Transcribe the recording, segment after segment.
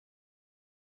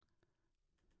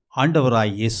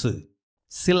ஆண்டவராய் இயேசு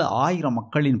சில ஆயிரம்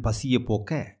மக்களின் பசியை போக்க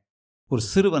ஒரு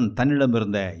சிறுவன்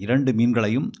தன்னிடமிருந்த 2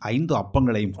 மீன்களையும் 5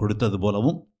 அப்பங்களையும் கொடுத்தது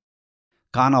போலவும்,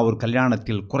 கானா ஒரு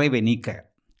கல்யாணத்தில் குறைவை நீக்க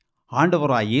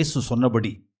ஆண்டவராய் இயேசு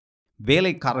சொன்னபடி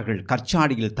வேலைக்காரர்கள்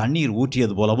கற்சாடியில் தண்ணீர்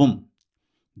ஊற்றியது போலவும்,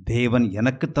 தேவன்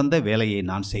எனக்கு தந்த வேலையை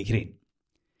நான் செய்கிறேன்.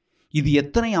 இது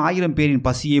எத்தனை ஆயிரம் பேரின்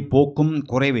பசியை போக்கும்,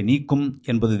 குறைவை நீக்கும்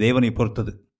என்பது தேவனை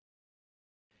பொறுத்தது.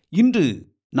 இன்று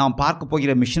நாம் பார்க்க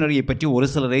போகிற மிஷனரியை பற்றி ஒரு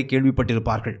சிலரை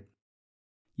கேள்விப்பட்டிருப்பார்கள்.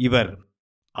 இவர்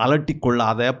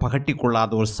அலட்டிக்கொள்ளாத,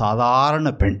 பகட்டிக்கொள்ளாத ஒரு சாதாரண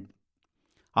பெண்.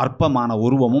 அற்பமான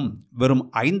உருவமும் வெறும்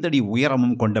 5 அடி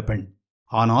உயரமும் கொண்ட பெண்.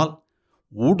 ஆனால்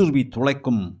ஊடுருவி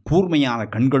துளைக்கும் கூர்மையான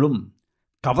கண்களும்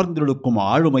கவர்ந்திழுக்கும்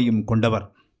ஆளுமையும் கொண்டவர்.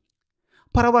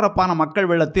 பரபரப்பான மக்கள்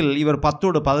வெள்ளத்தில் இவர்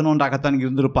 10ஓடு 11ஆகத்தான்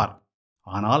இருந்திருப்பார்.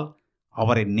 ஆனால்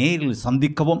அவரை நேரில்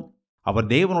சந்திக்கவும்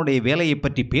அவர் தேவனுடைய வேலையை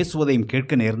பற்றி பேசுவதையும்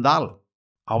கேட்க நேர்ந்தால்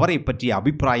அவரை பற்றிய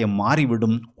அபிப்பிராயம்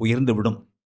மாறிவிடும், உயர்ந்துவிடும்.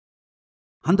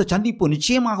 அந்த சந்திப்பு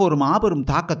நிச்சயமாக ஒரு மாபெரும்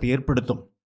தாக்கத்தை ஏற்படுத்தும்.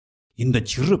 இந்த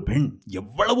சிறு பெண்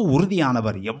எவ்வளவு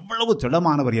உறுதியானவர், எவ்வளவு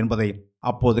திடமானவர் என்பதை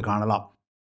அப்போது காணலாம்.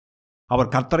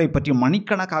 அவர் கர்த்தரை பற்றி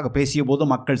மணிக்கணக்காக பேசிய போது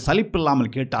மக்கள்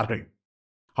சலிப்பில்லாமல் கேட்டார்கள்.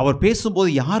 அவர்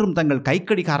பேசும்போது யாரும் தங்கள்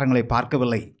கைக்கடிகாரங்களை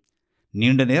பார்க்கவில்லை.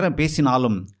 நீண்ட நேரம்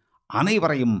பேசினாலும்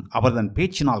அனைவரையும் அவர் தன்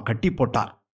பேச்சினால் கட்டி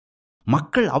போட்டார்.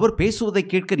 மக்கள் அவர் பேசுவதை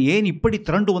கேட்க ஏன் இப்படி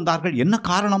திரண்டு வந்தார்கள்? என்ன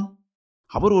காரணம்?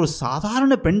 அவர் ஒரு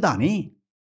சாதாரண பெண்தானே.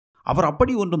 அவர்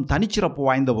அப்படி ஒன்றும் தனிச்சிறப்பு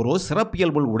வாய்ந்தவரோ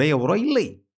சிறப்பியல்புள் உடையவரோ இல்லை.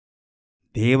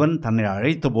 தேவன் தன்னை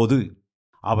அழைத்தபோது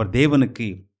அவர் தேவனுக்கு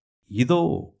இதோ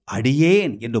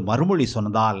அடியேன் என்று மறுமொழி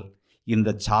சொன்னதால்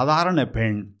இந்த சாதாரண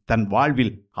பெண் தன்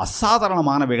வாழ்வில்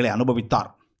அசாதாரணமானவைகளை அனுபவித்தார்.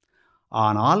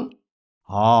 ஆனால்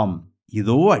ஆம்,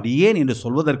 இதோ அடியேன் என்று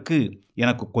சொல்வதற்கு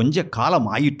எனக்கு கொஞ்ச காலம்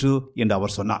ஆயிற்று என்று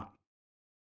அவர் சொன்னார்.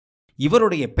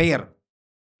 இவருடைய பெயர்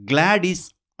கிளாடிஸ்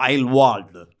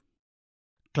ஐல்வால்டு.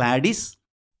 கிளாடிஸ்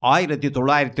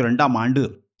 1902ஆம் ஆண்டு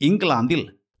இங்கிலாந்தில்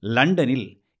லண்டனில்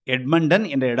எட்மண்டன்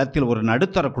என்ற இடத்தில் ஒரு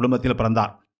நடுத்தர குடும்பத்தில்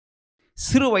பிறந்தார்.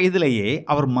 சிறு வயதிலேயே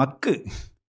அவர்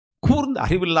கூர்ந்த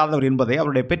அறிவில்லாதவர் என்பதை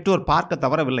அவருடைய பெற்றோர் பார்க்க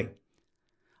தவறவில்லை.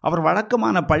 அவர்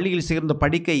வழக்கமான பள்ளியில் சேர்ந்து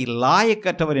படிக்க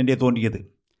லாயக்கற்றவர் என்றே தோன்றியது.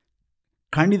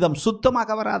 கணிதம்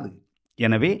சுத்தமாக வராது.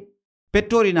 எனவே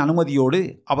பெற்றோரின் அனுமதியோடு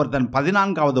அவர் தன்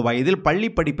 14வது வயதில் பள்ளி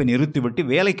படிப்பை நிறுத்திவிட்டு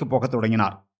வேலைக்கு போகத்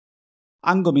தொடங்கினார்.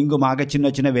 அங்கும் இங்குமாக சின்ன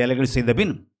சின்ன வேலைகள்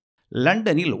செய்தபின்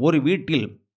லண்டனில் ஒரு வீட்டில்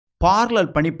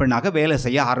பார்லர் பணிப்பெண்ணாக வேலை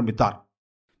செய்ய ஆரம்பித்தார்.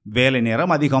 வேலை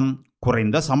நேரம் அதிகம்,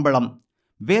 குறைந்த சம்பளம்,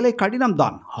 வேலை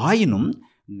கடினம்தான். ஆயினும்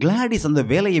கிளாடிஸ் அந்த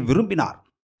வேலையை விரும்பினார்.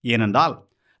 ஏனென்றால்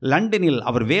லண்டனில்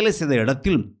அவர் வேலை செய்த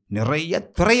இடத்தில் நிறைய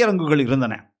திரையரங்குகள்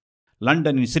இருந்தன.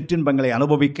 லண்டனின் சிற்றின்பங்களை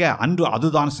அனுபவிக்க அன்று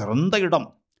அதுதான் சிறந்த இடம்.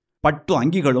 பட்டு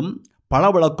அங்கிகளும்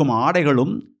பளபளக்கும்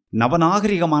ஆடைகளும்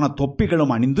நவநாகரிகமான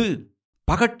தொப்பிகளும் அணிந்து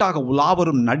பகட்டாக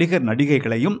உலாவரும் நடிகர்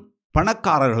நடிகைகளையும்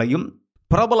பணக்காரர்களையும்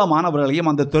பிரபலமானவர்களையும்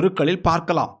அந்த தெருக்களில்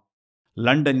பார்க்கலாம்.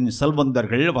 லண்டனின்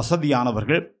செல்வந்தர்கள்,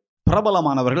 வசதியானவர்கள்,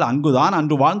 பிரபலமானவர்கள் அங்குதான்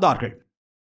அன்று வாழ்ந்தார்கள்.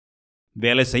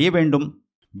 வேலை செய்ய வேண்டும்,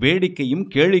 வேடிக்கையும்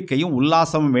கேளிக்கையும்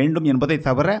உல்லாசமும் வேண்டும் என்பதை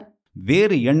தவிர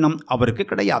வேறு எண்ணம் அவருக்கு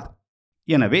கிடையாது.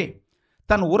 எனவே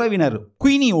தன் உறவினர்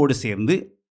குயினியோடு சேர்ந்து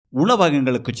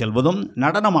உணவகங்களுக்கு செல்வதும்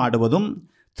நடனம் ஆடுவதும்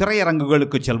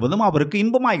திரையரங்குகளுக்கு செல்வதும் அவருக்கு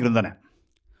இன்பமாயிருந்தன.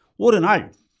 ஒரு நாள்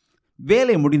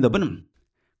வேலை முடிந்தபின்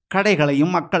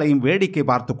கடைகளையும் மக்களையும் வேடிக்கை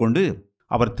பார்த்து கொண்டு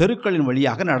அவர் தெருக்களின்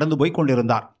வழியாக நடந்து போய்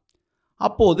கொண்டிருந்தார்.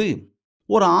 அப்போது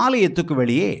ஒரு ஆலயத்துக்கு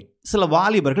வெளியே சில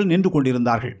வாலிபர்கள் நின்று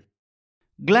கொண்டிருந்தார்கள்.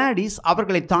 கிளாடிஸ்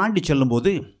அவர்களை தாண்டி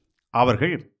செல்லும்போது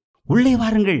அவர்கள், உள்ளே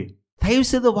வாருங்கள்,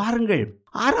 தயவுசெய்து வாருங்கள்,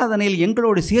 ஆராதனையில்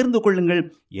எங்களோடு சேர்ந்து கொள்ளுங்கள்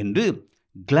என்று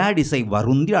கிளாடிஸை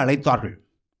வருந்தி அழைத்தார்கள்.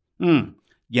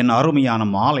 என் அருமையான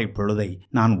மாலை பொழுதை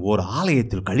நான் ஓர்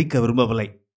ஆலயத்தில் கழிக்க விரும்பவில்லை,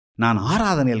 நான்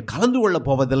ஆராதனையில் கலந்து கொள்ளப்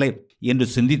போவதில்லை என்று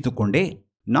சிந்தித்து கொண்டே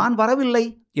நான் வரவில்லை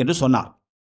என்று சொன்னார்.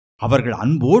 அவர்கள்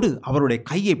அன்போடு அவருடைய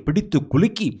கையை பிடித்து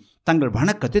குலுக்கி தங்கள்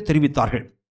வணக்கத்தை தெரிவித்தார்கள்.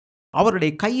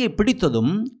 அவருடைய கையை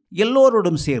பிடித்ததும்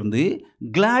எல்லோரோடும் சேர்ந்து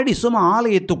கிளாடிஸும்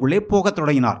ஆலயத்துக்குள்ளே போகத்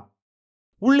தொடங்கினார்.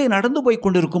 உள்ளே நடந்து போய்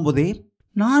கொண்டிருக்கும் போதே,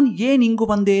 நான் ஏன் இங்கு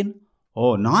வந்தேன்?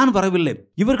 நான் வரவில்லை,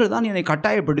 இவர்கள் தான் என்னை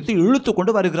கட்டாயப்படுத்தி இழுத்து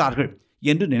கொண்டு வருகிறார்கள்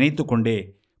என்று நினைத்து கொண்டே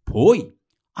போய்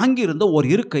அங்கிருந்த ஒரு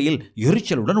இருக்கையில்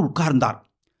எரிச்சலுடன் உட்கார்ந்தார்.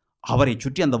 அவரை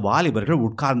சுற்றி அந்த வாலிபர்கள்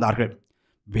உட்கார்ந்தார்கள்.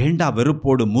 வேண்டா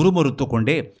வெறுப்போடு முறுமுறுத்து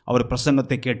கொண்டே அவர்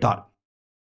பிரசங்கத்தை கேட்டார்.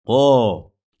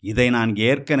 இதை நான்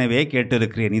ஏற்கனவே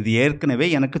கேட்டிருக்கிறேன், இது ஏற்கனவே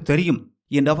எனக்கு தெரியும்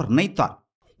என்று அவர் நினைத்தார்.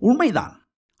 உண்மைதான்,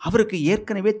 அவருக்கு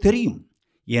ஏற்கனவே தெரியும்.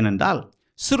 ஏனென்றால்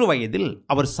சிறு வயதில்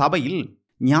அவர் சபையில்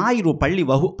ஞாயிறு பள்ளி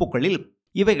வகுப்புகளில்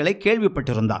இவைகளை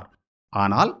கேள்விப்பட்டிருந்தார்.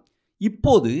 ஆனால்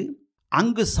இப்போது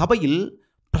அங்கு சபையில்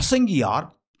பிரசங்கியார்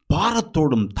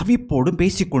பாரத்தோடும் தவிப்போடும்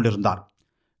பேசிக்கொண்டிருந்தார்.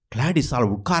 கிளாடிஸால்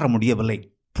உட்கார முடியவில்லை.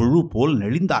 புழு போல்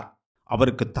நெளிந்தார்.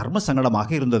 அவருக்கு தர்ம சங்கடமாக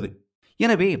இருந்தது.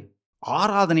 எனவே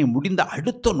ஆராதனை முடிந்த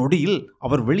அடுத்த நொடியில்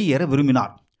அவர் வெளியேற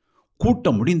விரும்பினார்.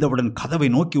 கூட்டம் முடிந்தவுடன் கதவை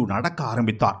நோக்கி நடக்க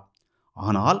ஆரம்பித்தார்.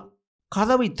 ஆனால்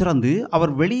கதவை திறந்து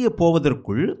அவர் வெளியே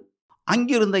போவதற்குள்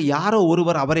அங்கிருந்த யாரோ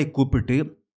ஒருவர் அவரை கூப்பிட்டு,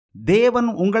 தேவன்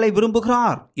உங்களை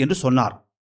விரும்புகிறார் என்று சொன்னார்.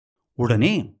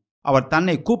 உடனே அவர்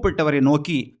தன்னை கூப்பிட்டவரை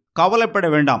நோக்கி, கவலைப்பட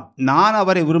வேண்டாம், நான்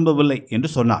அவரை விரும்பவில்லை என்று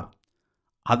சொன்னார்.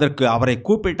 அதற்கு அவரை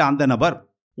கூப்பிட்ட அந்த நபர்,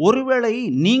 ஒருவேளை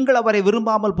நீங்கள் அவரை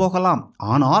விரும்பாமல் போகலாம்,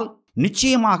 ஆனால்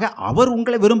நிச்சயமாக அவர்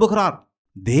உங்களை விரும்புகிறார்.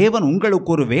 தேவன் உங்களுக்கு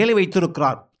ஒரு வேலை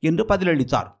வைத்திருக்கிறார் என்று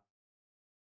பதிலளித்தார்.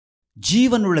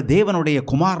 ஜீவனுள்ள தேவனுடைய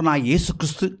குமாரனாய் இயேசு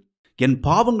கிறிஸ்து என்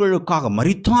பாவங்களுக்காக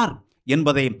மரித்தார்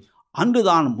என்பதை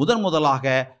அன்றுதான் முதலாக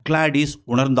கிளாடிஸ்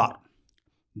உணர்ந்தார்.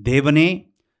 தேவனே,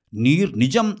 நீர்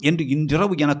நிஜம் என்று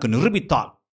இன்றிரவு எனக்கு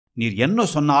நிரூபித்தால் நீர் என்ன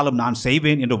சொன்னாலும் நான்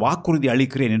செய்வேன் என்று வாக்குறுதி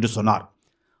அளிக்கிறேன் என்று சொன்னார்.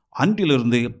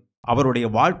 அன்றிலிருந்து அவருடைய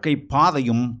வாழ்க்கை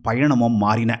பாதையும் பயணமும்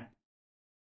மாறின.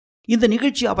 இந்த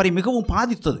நிகழ்ச்சி அவரை மிகவும்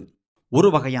பாதித்தது. ஒரு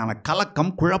வகையான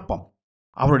கலக்கம், குழப்பம்.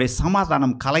 அவருடைய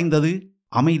சமாதானம் கலைந்தது,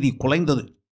 அமைதி குலைந்தது.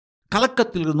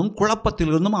 கலக்கத்திலிருந்தும்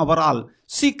குழப்பத்திலிருந்தும் அவரால்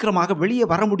சீக்கிரமாக வெளியே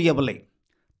வர முடியவில்லை.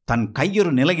 தன்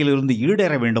கையொரு நிலையிலிருந்து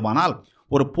ஈடேற வேண்டுமானால்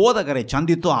ஒரு போதகரை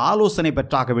சந்தித்து ஆலோசனை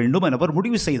பெற்றாக வேண்டும் என அவர்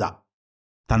முடிவு செய்தார்.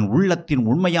 தன் உள்ளத்தின்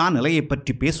உண்மையான நிலையை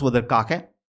பற்றி பேசுவதற்காக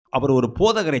அவர் ஒரு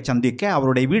போதகரை சந்திக்க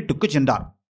அவருடைய வீட்டுக்கு சென்றார்.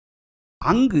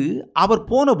 அங்கு அவர்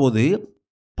போனபோது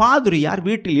பாதிரியார்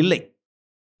வீட்டில் இல்லை.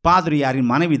 பாதிரியாரின்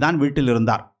மனைவிதான் வீட்டில்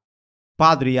இருந்தார்.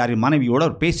 பாதிரியாரின் மனைவியோடு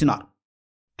அவர் பேசினார்.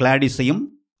 கிளாடிஸையும்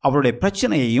அவருடைய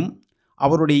பிரச்சனையையும்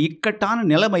அவருடைய இக்கட்டான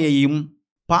நிலைமையையும்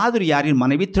பாதிரியாரின்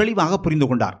மனைவி தெளிவாக புரிந்து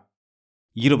கொண்டார்.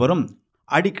 இருவரும்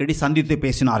அடிக்கடி சந்தித்து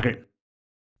பேசினார்கள்.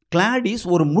 கிளாடிஸ்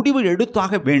ஒரு முடிவு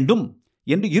எடுத்தாக வேண்டும்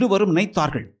என்று இருவரும்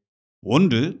நினைத்தார்கள்.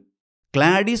 ஒன்று,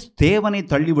 கிளாடிஸ் தேவனை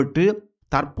தள்ளிவிட்டு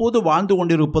தற்போது வாழ்ந்து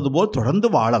கொண்டிருப்பது போல் தொடர்ந்து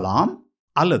வாழலாம்,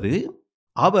 அல்லது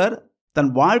அவர்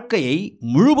தன் வாழ்க்கையை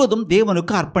முழுவதும்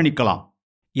தேவனுக்கு அர்ப்பணிக்கலாம்.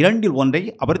 இரண்டில் ஒன்றை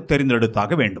அவர்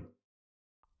தெரிந்தெடுத்தாக வேண்டும்.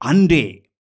 அன்றே,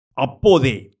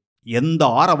 அப்போதே, எந்த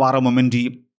ஆரவாரமுமின்றி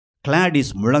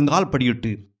கிளாடிஸ் முழங்கால்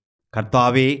படியிட்டு,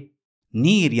 கர்த்தாவே,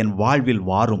 நீர் என் வாழ்வில்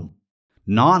வாரும்,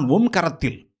 நான் உம்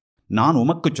கரத்தில், நான்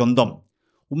உமக்கு சொந்தம்,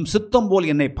 உம் சித்தம் போல்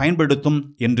என்னை பயன்படுத்தும்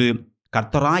என்று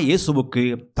கர்த்தராய் இயேசுவுக்கு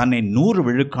தன்னை 100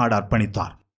 விழுக்காடு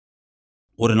அர்ப்பணித்தார்.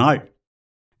 ஒரு நாள்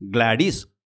கிளாடிஸ்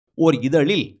ஓர்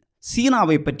இதழில்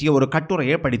சீனாவை பற்றிய ஒரு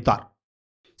கட்டுரையை படித்தார்.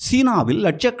 சீனாவில்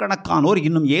லட்சக்கணக்கானோர்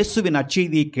இன்னும் இயேசுவின்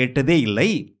நற்செய்தியை கேட்டதே இல்லை,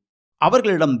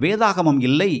 அவர்களிடம் வேதாகமம்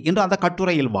இல்லை என்று அந்த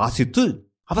கட்டுரையில் வாசித்து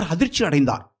அவர் அதிர்ச்சி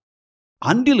அடைந்தார்.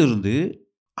 அன்றிலிருந்து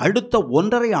அடுத்த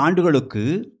 1.5 ஆண்டுகளுக்கு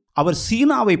அவர்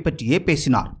சீனாவை பற்றியே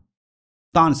பேசினார்.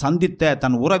 தான் சந்தித்த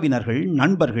தன் உறவினர்கள்,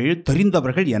 நண்பர்கள்,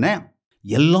 தெரிந்தவர்கள் என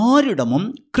எல்லாரிடமும்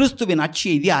கிறிஸ்துவின்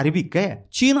நற்செய்தி அறிவிக்க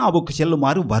சீனாவுக்கு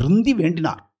செல்லுமாறு வருந்தி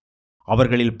வேண்டினார்.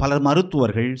 அவர்களில் பலர்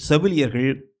மருத்துவர்கள், செவிலியர்கள்,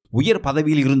 உயர்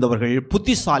பதவியில் இருந்தவர்கள்,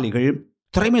 புத்திசாலிகள்,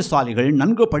 திறமைசாலிகள்,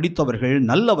 நன்கு படித்தவர்கள்,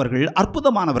 நல்லவர்கள்,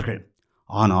 அற்புதமானவர்கள்.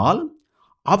 ஆனால்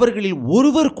அவர்களில்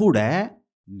ஒருவர் கூட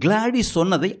கிளாடிஸ்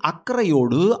சொன்னதை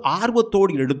அக்கறையோடு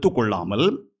ஆர்வத்தோடு எடுத்துக்கொள்ளாமல்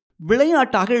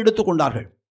விளையாட்டாக எடுத்துக்கொண்டார்கள்.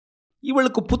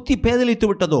 இவளுக்கு புத்தி பேதலித்து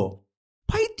விட்டதோ,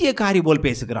 பைத்தியக்காரி போல்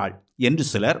பேசுகிறாள் என்று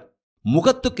சிலர்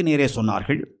முகத்துக்கு நேரே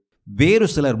சொன்னார்கள். வேறு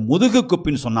சிலர் முதுகுக்கு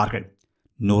பின் சொன்னார்கள்.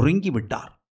 நொறுங்கி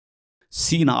விட்டார்.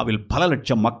 சீனாவில் பல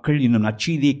லட்சம் மக்கள் இன்னும்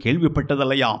நற்செய்தியை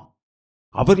கேள்விப்பட்டதில்லையாம்.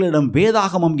 அவர்களிடம்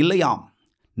வேதாகமம் இல்லையாம்.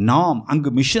 நாம் அங்கு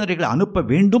மிஷனரிகளை அனுப்ப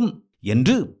வேண்டும்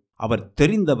என்று அவர்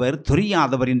தெரிந்தவர்,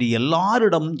 தெரியாதவர் என்று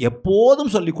எல்லாரிடம்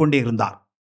எப்போதும் சொல்லிக்கொண்டே இருந்தார்.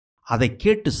 அதை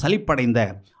கேட்டு சலிப்படைந்த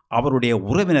அவருடைய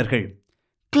உறவினர்கள்,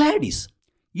 கிளாடிஸ்,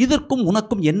 இதற்கும்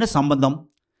உனக்கும் என்ன சம்பந்தம்?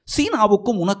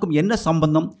 சீனாவுக்கும் உனக்கும் என்ன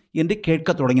சம்பந்தம் என்று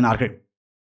கேட்கத் தொடங்கினார்கள்.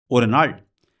 ஒரு நாள்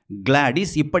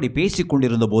கிளாடிஸ் இப்படி பேசிக்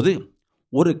கொண்டிருந்த போது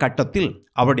ஒரு கட்டத்தில்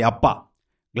அவருடைய அப்பா,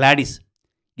 கிளாடிஸ்,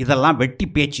 இதெல்லாம் வெட்டி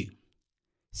பேச்சு.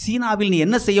 சீனாவில் நீ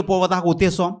என்ன செய்ய போவதாக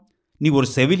உத்தேசம்? நீ ஒரு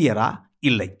செவிலியரா?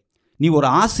 இல்லை. நீ ஒரு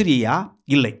ஆசிரியையா?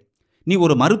 இல்லை. நீ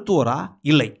ஒரு மருத்துவரா?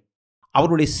 இல்லை.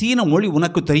 அவருடைய சீன மொழி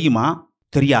உனக்கு தெரியுமா?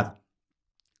 தெரியாது.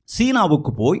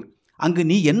 சீனாவுக்கு போய் அங்கு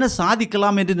நீ என்ன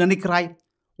சாதிக்கலாம் என்று நினைக்கிறாய்?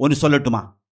 ஒன்று சொல்லட்டுமா?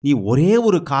 நீ ஒரே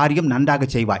ஒரு காரியம் நன்றாக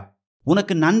செய்வாய்.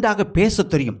 உனக்கு நன்றாக பேச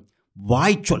தெரியும்.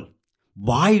 வாய்ச்சொல்,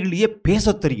 வாயிலேயே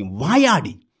பேச தெரியும்,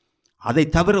 வாயாடி. அதை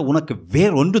தவிர உனக்கு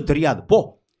வேறொன்றும் தெரியாது, போ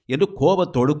என்று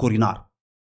கோபத்தோடு கூறினார்.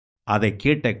 அதை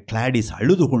கேட்ட கிளாடிஸ்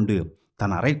அழுது கொண்டு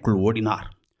தன் அறைக்குள் ஓடினார்.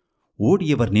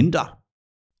 ஓடியவர் நின்றார்.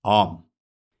 ஆம்,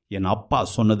 என் அப்பா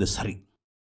சொன்னது சரி,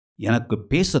 எனக்கு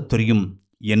பேசத் தெரியும்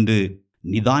என்று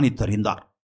நிதானித்தறிந்தார்.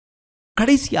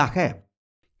 கடைசியாக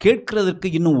கேட்கிறதற்கு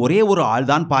இன்னும் ஒரே ஒரு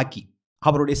ஆள்தான் பாக்கி,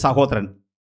 அவருடைய சகோதரன்.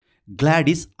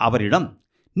 கிளாடிஸ் அவரிடம்,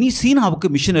 நீ சீனாவுக்கு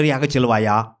மிஷனரியாக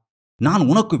செல்வாயா? நான்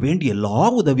உனக்கு வேண்டிய எல்லா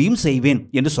உதவியும் செய்வேன்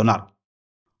என்று சொன்னார்.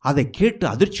 அதை கேட்டு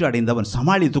அதிர்ச்சி அடைந்தவன்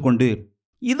சமாளித்துக் கொண்டு,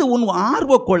 இது உன்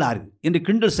ஆர்வக் கோளாறு என்று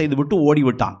கிண்டல் செய்துவிட்டு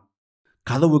ஓடிவிட்டான்.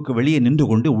 கதவுக்கு வெளியே நின்று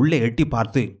கொண்டு உள்ளே எட்டி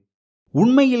பார்த்து,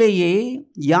 உண்மையிலேயே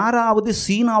யாராவது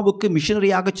சீனாவுக்கு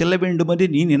மிஷனரியாக செல்ல வேண்டும் என்று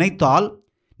நீ நினைத்தால்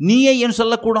நீயே ஏன்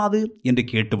சொல்லக்கூடாது என்று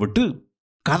கேட்டுவிட்டு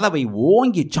கதவை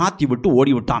ஓங்கி சாத்திவிட்டு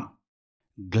ஓடிவிட்டான்.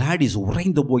 கிளாடிஸ்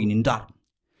உறைந்து போய் நின்றார்.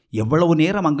 எவ்வளவு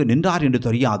நேரம் அங்கு நின்றார் என்று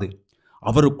தெரியாது.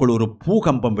 அவருக்குள் ஒரு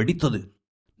பூகம்பம் வெடித்தது.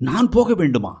 நான் போக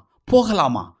வேண்டுமா?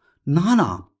 போகலாமா? நானா?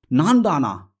 நான்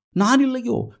தானா? நான்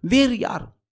இல்லையோ வேறு யார்?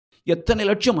 எத்தனை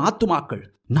லட்சம் ஆத்துமாக்கள்,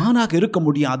 நானாக இருக்க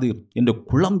முடியாது என்று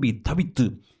குழம்பி தவித்து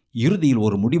இறுதியில்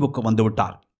ஒரு முடிவுக்கு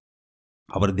வந்துவிட்டார்.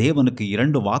 அவர் தேவனுக்கு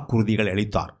 2 வாக்குறுதிகள்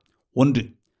அளித்தார். 1,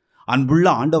 அன்புள்ள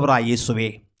ஆண்டவராய் இயேசுவே,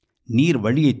 நீர்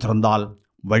வழியை திறந்தால்,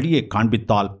 வழியை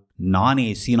காண்பித்தால் நானே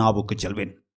சீனாவுக்கு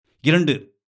செல்வேன். 2,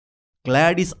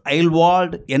 கிளாடிஸ்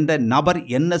ஐல்வார்ட் என்ற நபர்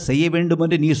என்ன செய்ய வேண்டும்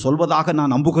என்று நீர் சொல்வதாக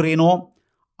நான் நம்புகிறேனோ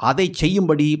அதை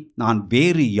செய்யும்படி நான்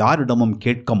வேறு யாரிடமும்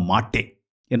கேட்க மாட்டேன்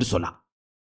என்று சொன்னார்.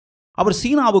 அவர்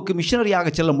சீனாவுக்கு மிஷனரியாக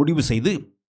செல்ல முடிவு செய்து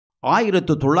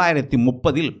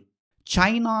 1930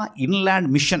 சைனா இன்லேண்ட்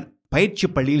மிஷன் பயிற்சி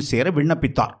பள்ளியில் சேர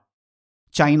விண்ணப்பித்தார்.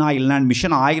 China inland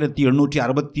mission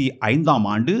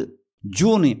 1865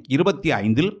 June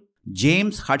 25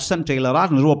 James Hatsun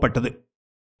டெய்லரால் நிறுவப்பட்டது.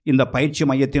 இந்த பயிற்சி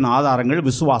மையத்தின் ஆதாரங்கள்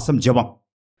விசுவாசம், ஜெபம்.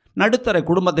 நடுத்தர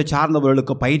குடும்பத்தை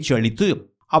சார்ந்தவர்களுக்கு பயிற்சி அளித்து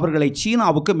அவர்களை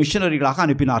சீனாவுக்கு மிஷனரிகளாக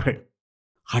அனுப்பினார்கள்.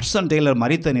 ஹட்சன் டெய்லர்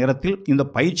மரித்த நேரத்தில் இந்த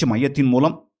பயிற்சி மையத்தின்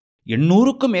மூலம்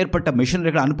 800க்கும் மேற்பட்ட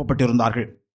மிஷனரிகள் அனுப்பப்பட்டிருந்தார்கள்.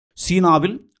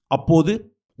 சீனாவில் அப்போது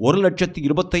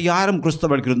 1,25,000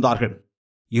 கிறிஸ்தவர்கள் இருந்தார்கள்.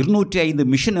 205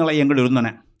 மிஷன் நிலையங்கள் இருந்தன.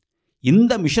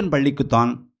 இந்த மிஷன்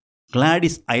பள்ளிக்குத்தான்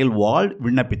கிளாடிஸ் ஐல்வார்ட்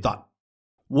விண்ணப்பித்தார்.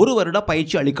 1 வருட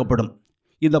பயிற்சி அளிக்கப்படும்.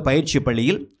 இந்த பயிற்சி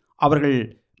பள்ளியில் அவர்கள்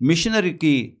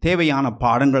மிஷனரிக்கு தேவையான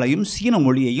பாடங்களையும் சீன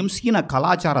மொழியையும் சீன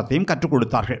கலாச்சாரத்தையும் கற்றுக்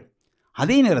கொடுத்தார்கள்.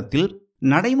 அதே நேரத்தில்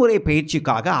நடைமுறை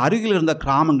பயிற்சிக்காக அருகில் இருந்த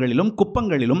கிராமங்களிலும்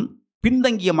குப்பங்களிலும்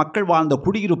பின்தங்கிய மக்கள் வாழ்ந்த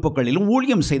குடியிருப்புகளிலும்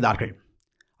ஊழியம் செய்தார்கள்.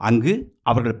 அங்கு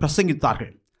அவர்கள்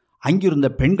பிரசங்கித்தார்கள். அங்கிருந்த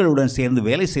பெண்களுடன் சேர்ந்து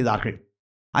வேலை செய்தார்கள்.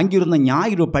 அங்கிருந்த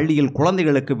ஞாயிறு பள்ளியில்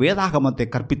குழந்தைகளுக்கு வேதாகமத்தை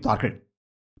கற்பித்தார்கள்.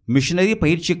 மிஷனரி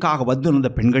பயிற்சிக்காக வந்திருந்த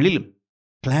பெண்களில்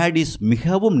கிளாடிஸ்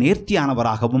மிகவும்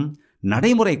நேர்த்தியானவராகவும்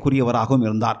நடைமுறைக்குரியவராகவும்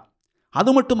இருந்தார்.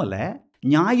 அது மட்டுமல்ல,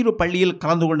 ஞாயிறு பள்ளியில்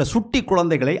கலந்து கொண்ட சுட்டி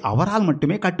குழந்தைகளை அவரால்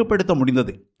மட்டுமே கட்டுப்படுத்த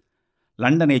முடிந்தது.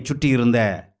 லண்டனை சுற்றியிருந்த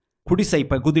குடிசை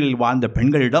பகுதியில் வாழ்ந்த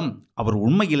பெண்களிடம் அவர்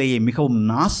உண்மையிலேயே மிகவும்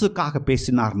நாசுக்காக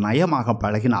பேசினார், நயமாக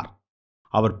பழகினார்.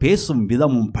 அவர் பேசும்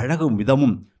விதமும் பழகும்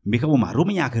விதமும் மிகவும்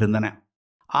அருமையாக இருந்தன.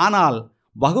 ஆனால்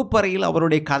வகுப்பறையில்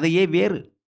அவருடைய கதையே வேறு.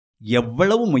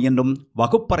 எவ்வளவு முயன்றும்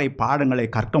வகுப்பறை பாடங்களை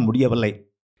கற்க முடியவில்லை.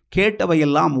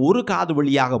 கேட்டவையெல்லாம் ஒரு காது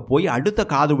வழியாக போய் அடுத்த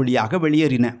காது வழியாக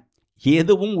வெளியேறின.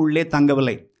 எதுவும் உள்ளே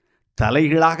தங்கவில்லை.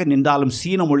 தலைகளாக நின்றாலும்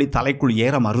சீன மொழி தலைக்குள்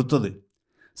ஏற மறுத்தது.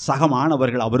 சக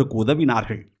மாணவர்கள் அவருக்கு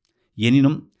உதவினார்கள்.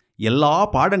 எனினும் எல்லா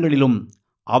பாடங்களிலும்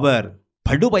அவர்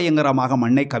படுபயங்கரமாக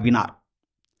மண்ணை கவினார்.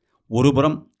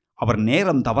 ஒருபுறம் அவர்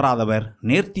நேரம் தவறாதவர்,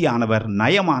 நேர்த்தியானவர்,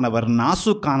 நயமானவர்,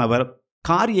 நாசுக்கானவர்,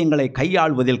 காரியங்களை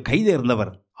கையாள்வதில்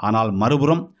கைதேர்ந்தவர். ஆனால்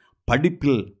மறுபுறம்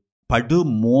படிப்பில் படு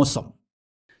மோசம்.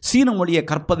 சீன மொழியை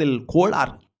கற்பதில்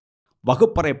கோளாறு.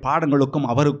 வகுப்பறை பாடங்களுக்கும்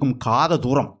அவருக்கும் காத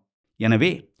தூரம். எனவே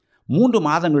 3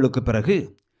 மாதங்களுக்கு பிறகு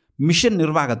மிஷன்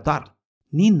நிர்வாகத்தார்,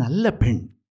 நீ நல்ல பெண்,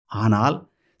 ஆனால்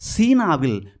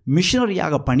சீனாவில்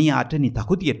மிஷனரியாக பணியாற்ற நீ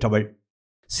தகுதியற்றவள்.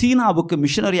 சீனாவுக்கு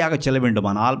மிஷனரியாக செல்ல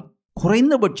வேண்டுமானால்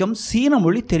குறைந்தபட்சம் சீன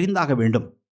மொழி தெரிந்தாக வேண்டும்.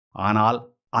 ஆனால்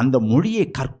அந்த மொழியை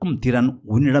கற்கும் திறன்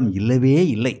உன்னிடம் இல்லவே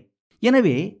இல்லை.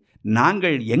 எனவே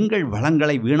நாங்கள் எங்கள்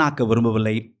வளங்களை வீணாக்க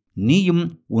விரும்பவில்லை. நீயும்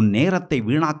உன் நேரத்தை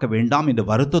வீணாக்க வேண்டாம் என்று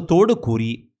வருத்தத்தோடு கூறி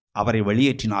அவரை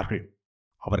வெளியேற்றினார்கள்.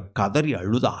 அவர் கதறி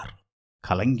அழுதார்,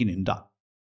 கலங்கி நின்றார்.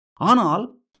 ஆனால்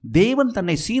தேவன்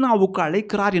தன்னை சீனாவுக்கு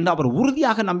அழைக்கிறார் என்று அவர்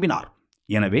உறுதியாக நம்பினார்.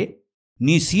 எனவே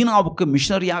நீ சீனாவுக்கு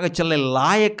மிஷனரியாக செல்ல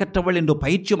லாயக்கற்றவள் என்று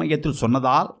பயிற்சி மையத்தில்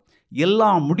சொன்னதால்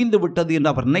எல்லாம் முடிந்து விட்டது என்று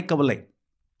அவர் நினைக்கவில்லை.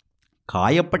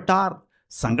 காயப்பட்டார்,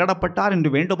 சங்கடப்பட்டார் என்று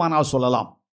வேண்டுமானால் சொல்லலாம்.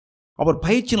 அவர்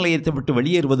பயிற்சி நிலையத்தை விட்டு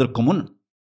வெளியேறுவதற்கு முன்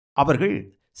அவர்கள்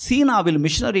சீனாவில்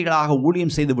மிஷனரிகளாக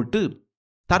ஊழியம் செய்துவிட்டு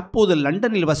தற்போது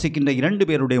லண்டனில் வசிக்கின்ற 2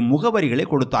 பேருடைய முகவரிகளை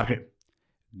கொடுத்தார்கள்.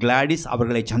 கிளாடிஸ்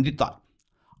அவர்களை சந்தித்தார்.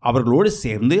 அவர்களோடு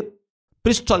சேர்ந்து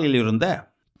பிரிஸ்டலில் இருந்த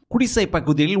குடிசை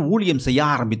பகுதியில் ஊழியம் செய்ய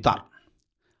ஆரம்பித்தார்.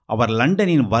 அவர்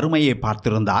லண்டனின் வறுமையை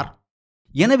பார்த்திருந்தார்.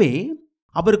 எனவே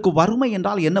அவருக்கு வறுமை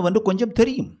என்றால் என்னவென்று கொஞ்சம்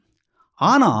தெரியும்.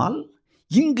 ஆனால்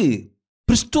இங்கு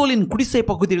பிரிஸ்டோலின் குடிசை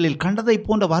பகுதிகளில் கண்டதை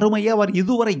போன்ற வறுமையை அவர்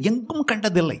இதுவரை எங்கும்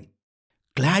கண்டதில்லை.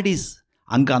 கிளாடிஸ்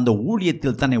அங்கு அந்த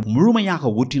ஊழியத்தில் தன்னை முழுமையாக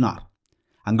ஊற்றினார்.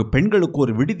 அங்கு பெண்களுக்கு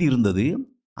ஒரு விடுதி இருந்தது.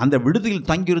 அந்த விடுதியில்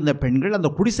தங்கியிருந்த பெண்கள் அந்த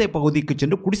குடிசை பகுதிக்கு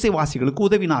சென்று குடிசைவாசிகளுக்கு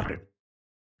உதவினார்கள்.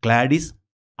 கிளாடிஸ்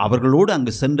அவர்களோடு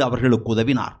அங்கு சென்று அவர்களுக்கு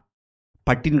உதவினார்.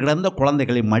 பட்டினி கிடந்த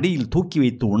குழந்தைகளை மடியில் தூக்கி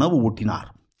வைத்து உணவு ஊட்டினார்.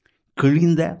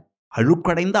 கிழிந்த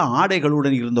அழுக்கடைந்த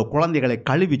ஆடைகளுடன் இருந்த குழந்தைகளை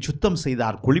கழுவி சுத்தம்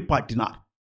செய்தார், குளிப்பாட்டினார்.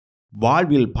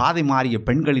 வாழ்வில் பாதை மாறிய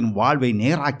பெண்களின் வாழ்வை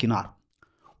நேராக்கினார்.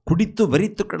 குடித்து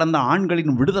வெறித்து கிடந்த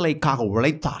ஆண்களின் விடுதலைக்காக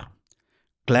உழைத்தார்.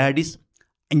 கிளாடிஸ்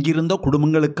அங்கிருந்த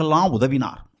குடும்பங்களுக்கெல்லாம்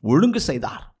உதவினார், ஒழுங்கு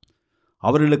செய்தார்.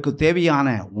 அவர்களுக்கு தேவையான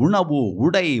உணவு,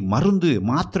 உடை, மருந்து,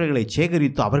 மாத்திரைகளை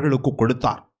சேகரித்து அவர்களுக்கு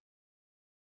கொடுத்தார்.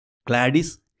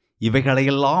 கிளாடிஸ்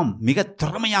இவைகளையெல்லாம் மிக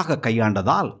திறமையாக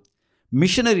கையாண்டதால்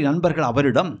மிஷனரி நண்பர்கள்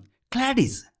அவரிடம்,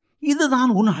 கிளாடிஸ்,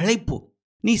 இதுதான் உன் அழைப்பு.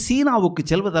 நீ சீனாவுக்கு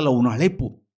செல்வதல்ல உன் அழைப்பு.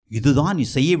 இதுதான் நீ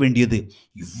செய்ய வேண்டியது.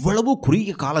 இவ்வளவு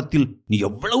குறுகிய காலத்தில் நீ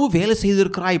எவ்வளவு வேலை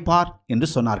செய்திருக்கிறாய் பார் என்று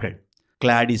சொன்னார்கள்.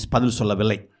 கிளாடிஸ் பதில்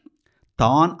சொல்லவில்லை.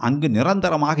 தான் அங்கு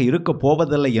நிரந்தரமாக இருக்கப்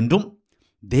போவதில்லை என்றும்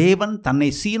தேவன் தன்னை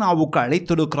சீனாவுக்கு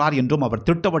அழைத்திருக்கிறார் என்றும் அவர்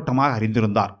திட்டவட்டமாக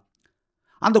அறிந்திருந்தார்.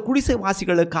 அந்த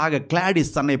குடிசைவாசிகளுக்காக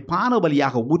கிளாடிஸ் தன்னை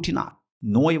பானபலியாக ஊற்றினார்.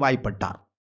 நோய்வாய்ப்பட்டார்.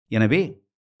 எனவே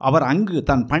அவர் அங்கு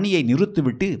தன் பணியை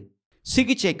நிறுத்திவிட்டு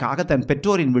சிகிச்சைக்காக தன்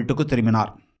பெற்றோரின் வீட்டுக்கு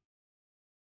திரும்பினார்.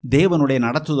 தேவனுடைய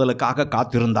நடத்துதலுக்காக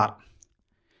காத்திருந்தார்.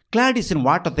 கிளாடிஸின்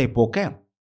வாட்டத்தை போக்க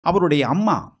அவருடைய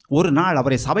அம்மா ஒரு நாள்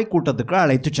அவரை சபை கூட்டத்துக்கு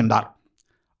அழைத்துச் சென்றார்.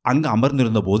 அங்கு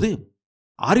அமர்ந்திருந்தபோது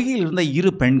அருகில் இருந்த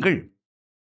இரு பெண்கள்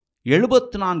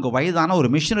 74 வயதான ஒரு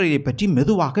மிஷனரியை பற்றி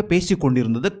மெதுவாக பேசிக்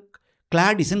கொண்டிருந்தது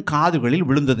கிளாடிஸின் காதுகளில்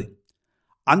விழுந்தது.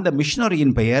 அந்த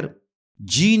மிஷனரியின் பெயர்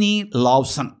ஜீனி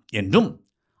லாவ்சன் என்றும்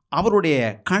அவருடைய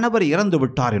கணவர் இறந்து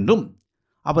விட்டார் என்றும்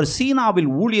அவர் சீனாவில்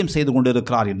ஊழியம் செய்து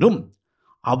கொண்டிருக்கிறார் என்றும்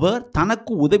அவர்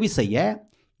தனக்கு உதவி செய்ய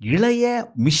இளைய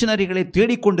மிஷனரிகளை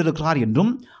தேடிக்கொண்டிருக்கிறார்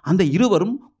என்றும் அந்த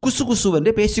இருவரும்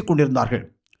குசுகுசுவென்று பேசிக் கொண்டிருந்தார்கள்.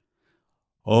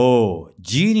 ஓ,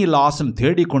 ஜீனி லாசன்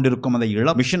தேடிக்கொண்டிருக்கும் அந்த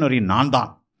இளம் மிஷனரி நான்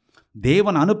தான்.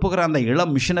 தேவன் அனுப்புகிற அந்த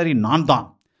இளம் மிஷனரி நான் தான்.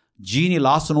 ஜீனி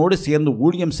லாசனோடு சேர்ந்து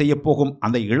ஊழியம் செய்ய போகும்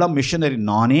அந்த இளம் மிஷனரி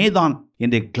நானே தான்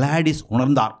என்று கிளாடிஸ்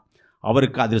உணர்ந்தார்.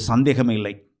 அவருக்கு அதில் சந்தேகமே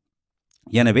இல்லை.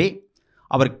 எனவே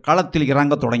அவர் களத்தில்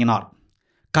இறங்க தொடங்கினார்.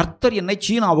 கர்த்தர் என்னை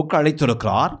சீனாவுக்கு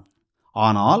அழைத்திருக்கிறார்.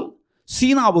 ஆனால்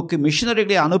சீனாவுக்கு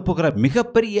மிஷனரிகளை அனுப்புகிற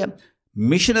மிகப்பெரிய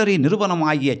மிஷனரி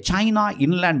நிறுவனமாகிய சைனா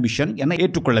இன்லேண்ட் மிஷன் என்னை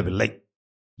ஏற்றுக்கொள்ளவில்லை.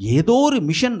 ஏதோ ஒரு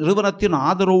மிஷன் நிறுவனத்தின்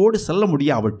ஆதரவோடு செல்ல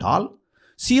முடியாவிட்டால்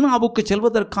சீனாவுக்கு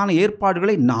செல்வதற்கான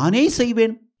ஏற்பாடுகளை நானே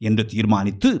செய்வேன் என்று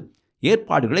தீர்மானித்து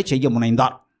ஏற்பாடுகளை செய்ய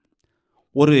முனைந்தார்.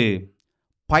 ஒரு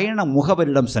பயண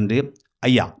முகவரிடம் சென்று,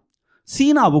 ஐயா,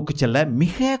 சீனாவுக்கு செல்ல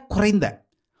மிக குறைந்த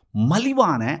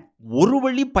மலிவான ஒரு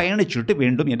வழி பயணச்சீட்டு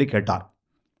வேண்டும் என்று கேட்டார்.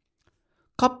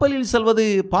 கப்பலில் செல்வது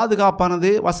பாதுகாப்பானது,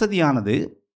 வசதியானது.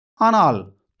 ஆனால்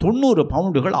 90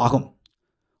 பவுண்டுகள் ஆகும்.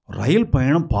 ரயில்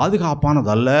பயணம்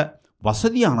பாதுகாப்பானதல்ல,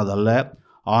 வசதியானதல்ல,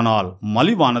 ஆனால்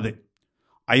மலிவானது.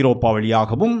 ஐரோப்பா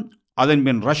வழியாகவும்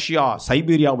அதன்பின் ரஷ்யா,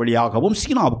 சைபீரியா வழியாகவும்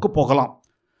சீனாவுக்கு போகலாம்.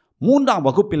 3ஆம்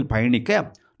வகுப்பில் பயணிக்க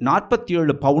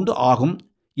 47 பவுண்டு ஆகும்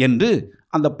என்று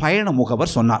அந்த பயண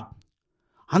முகவர் சொன்னார்.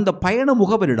 அந்த பயண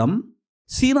முகவரிடம்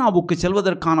சீனாவுக்கு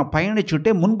செல்வதற்கான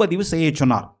பயணச்சீட்டை முன்பதிவு செய்ய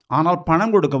சொன்னார். ஆனால்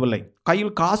பணம் கொடுக்கவில்லை.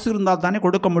 கையில் காசு இருந்தால் தானே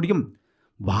கொடுக்க முடியும்.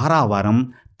 வாராவாரம்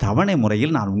தவணை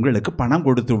முறையில் நான் உங்களுக்கு பணம்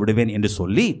கொடுத்து விடுவேன் என்று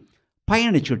சொல்லி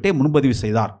பயணச்சீட்டை முன்பதிவு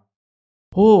செய்தார்.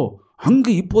 ஓ,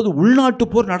 அங்கு இப்போது உள்நாட்டு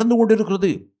போர் நடந்து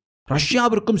கொண்டிருக்கிறது.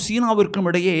 ரஷ்யாவிற்கும் சீனாவிற்கும்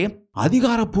இடையே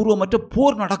அதிகாரப்பூர்வமற்ற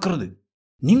போர் நடக்கிறது.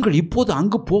 நீங்கள் இப்போது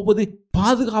அங்கு போவது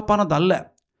பாதுகாப்பானது அல்ல.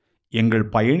 எங்கள்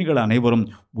பயணிகள் அனைவரும்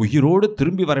உயிரோடு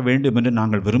திரும்பி வர வேண்டும் என்று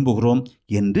நாங்கள் விரும்புகிறோம்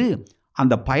என்று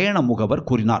அந்த பயண முகவர்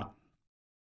கூறினார்.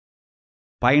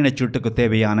 பயணச்சீட்டுக்கு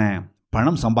தேவையான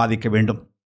பணம் சம்பாதிக்க வேண்டும்.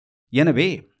 எனவே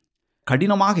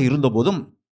கடினமாக இருந்தபோதும்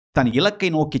தன் இலக்கை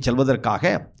நோக்கி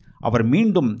செல்வதற்காக அவர்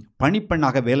மீண்டும்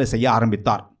பணிப்பெண்ணாக வேலை செய்ய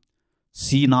ஆரம்பித்தார்.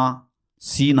 சீனா,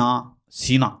 சீனா,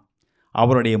 சீனா.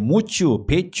 அவருடைய மூச்சு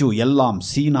பேச்சு எல்லாம்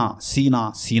சீனா, சீனா,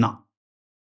 சீனா.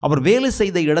 அவர் வேலை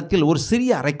செய்த இடத்தில் ஒரு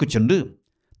சிறிய அறைக்கு சென்று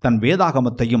தன்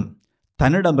வேதாகமத்தையும்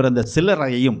தன்னிடமிருந்த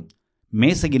சில்லறையையும்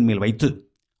மேசையின் மேல் வைத்து,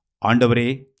 ஆண்டவரே,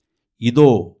 இதோ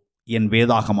என்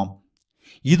வேதாகமம்,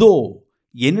 இதோ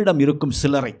என்னிடம் இருக்கும்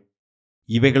சில்லறை,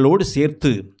 இவைகளோடு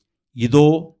சேர்த்து இதோ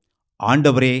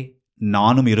ஆண்டவரே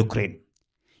நானும் இருக்கிறேன்,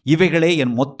 இவைகளே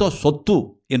என் மொத்த சொத்து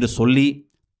என்று சொல்லி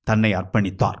தன்னை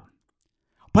அர்ப்பணித்தார்.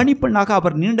 பணிப்பெண்ணாக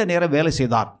அவர் நீண்ட நேரம் வேலை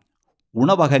செய்தார்.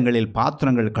 உணவகங்களில்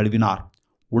பாத்திரங்கள் கழுவினார்,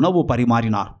 உணவு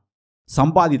பரிமாறினார்.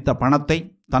 சம்பாதித்த பணத்தை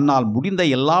தன்னால் முடிந்த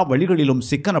எல்லா வழிகளிலும்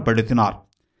சிக்கனப்படுத்தினார்.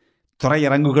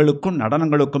 திரையரங்குகளுக்கும்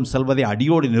நடனங்களுக்கும் செல்வதை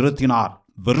அடியோடு நிறுத்தினார்,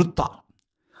 வெறுத்தார்.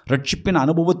 ரட்சிப்பின்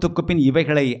அனுபவத்துக்கு பின்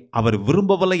இவைகளை அவர்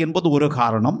விரும்பவில்லை என்பது ஒரு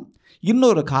காரணம்.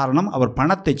 இன்னொரு காரணம், அவர்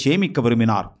பணத்தை சேமிக்க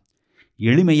விரும்பினார்.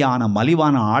 எளிமையான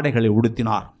மலிவான ஆடைகளை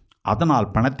உடுத்தினார்.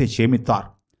 அதனால் பணத்தை சேமித்தார்.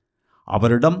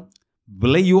 அவரிடம்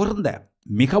விலையுயர்ந்த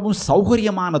மிகவும்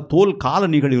சௌகரியமான தோல்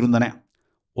காலணிகள் இருந்தன.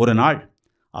 ஒரு நாள்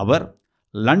அவர்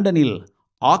லண்டனில்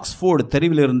ஆக்ஸ்போர்டு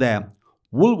தெருவில் இருந்த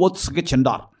வூல்வொர்த்ஸுக்கு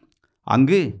சென்றார்.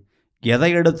 அங்கு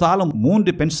எதை எடுத்தாலும்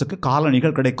 3 பென்ஸுக்கு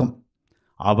காலணிகள் கிடைக்கும்.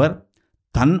 அவர்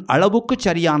தன் அளவுக்கு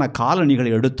சரியான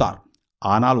காலணிகளை எடுத்தார்.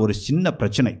 ஆனால் ஒரு சின்ன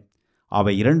பிரச்சனை,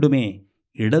 அவை இரண்டுமே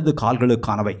இடது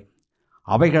கால்களுக்கானவை.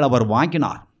 அவைகள் அவர்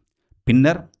வாங்கினார்.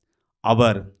 பின்னர்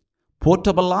அவர்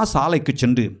போர்ட்டபல்லா சாலைக்கு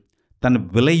சென்று தன்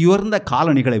விலையுயர்ந்த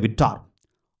காலணிகளை விற்றார்.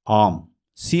 ஆம்,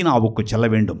 சீனாவுக்கு செல்ல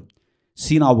வேண்டும்.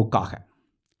 சீனாவுக்காக.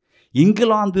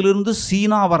 இங்கிலாந்திலிருந்து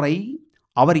சீனா வரை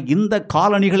அவர் இந்த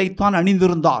காலணிகளைத்தான்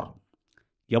அணிந்திருந்தார்.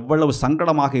 எவ்வளவு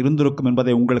சங்கடமாக இருந்திருக்கும்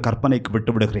என்பதை உங்கள் கற்பனைக்கு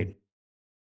விட்டுவிடுகிறேன்.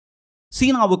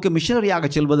 சீனாவுக்கு மிஷனரியாக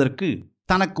செல்வதற்கு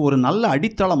தனக்கு ஒரு நல்ல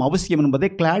அடித்தளம் அவசியம் என்பதை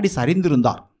கிளாடிஸ்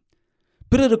அறிந்திருந்தார்.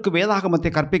 பிறருக்கு வேதாகமத்தை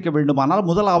கற்பிக்க வேண்டுமானால்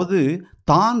முதலாவது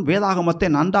தான் வேதாகமத்தை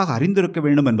நன்றாக அறிந்திருக்க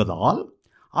வேண்டும் என்பதால்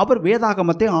அவர்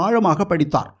வேதாகமத்தை ஆழமாக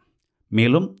படித்தார்.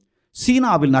 மேலும்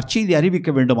சீனாவில் நற்செய்தி அறிவிக்க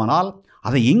வேண்டுமானால்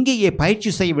அதை எங்கேயே பயிற்சி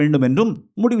செய்ய வேண்டும் என்றும்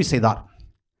முடிவு செய்தார்.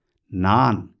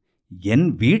 நான் என்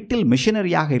வீட்டில்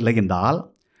மிஷனரியாக இல்லை என்றால்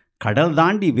கடல்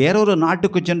தாண்டி வேறொரு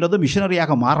நாட்டுக்கு சென்றது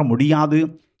மிஷனரியாக மாற முடியாது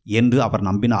என்று அவர்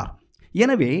நம்பினார்.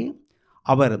 எனவே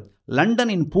அவர்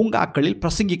லண்டனின் பூங்காக்களில்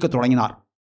பிரசங்கிக்க தொடங்கினார்.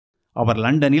 அவர்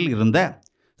லண்டனில் இருந்த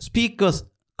ஸ்பீக்கர்ஸ்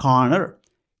கார்னர்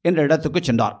என்ற இடத்துக்கு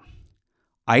சென்றார்.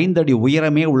 5 அடி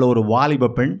உயரமே உள்ள ஒரு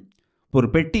வாலிப பெண் ஒரு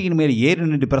பெட்டியின் மேல் ஏறி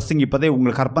நின்று பிரசங்கிப்பதை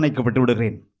உங்கள் கற்பனைக்கு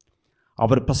விட்டுவிடுகிறேன்.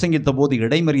 அவர் பிரசங்கித்த போது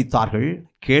இடைமறித்தார்கள்,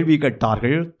 கேள்வி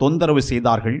கேட்டார்கள், தொந்தரவு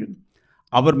செய்தார்கள்,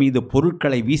 அவர் மீது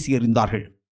பொருட்களை வீசி எறிந்தார்கள்.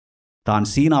 தான்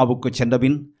சீனாவுக்கு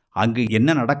சென்றபின் அங்கு என்ன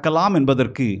நடக்கலாம்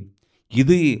என்பதற்கு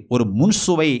இது ஒரு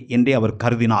முன்சுவை என்றே அவர்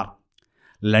கருதினார்.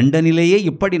 லண்டனிலேயே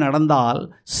இப்படி நடந்தால்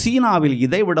சீனாவில்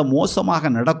இதைவிட மோசமாக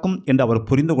நடக்கும் என்று அவர்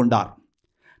புரிந்து கொண்டார்.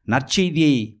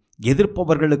 நற்செய்தியை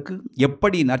எதிர்ப்பவர்களுக்கு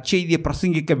எப்படி நற்செய்தியை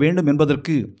பிரசங்கிக்க வேண்டும்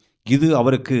என்பதற்கு இது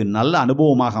அவருக்கு நல்ல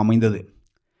அனுபவமாக அமைந்தது.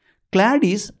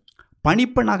 கிளாடிஸ்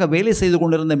பணிப்பெண்ணாக வேலை செய்து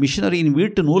கொண்டிருந்த மிஷனரியின்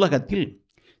வீட்டு நூலகத்தில்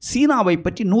சீனாவை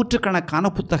பற்றி 100கணக்கான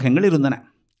புத்தகங்கள் இருந்தன.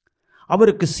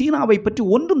 அவருக்கு சீனாவை பற்றி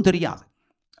ஒன்றும் தெரியாது.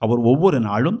 அவர் ஒவ்வொரு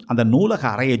நாளும் அந்த நூலக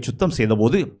அறையை சுத்தம்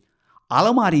செய்தபோது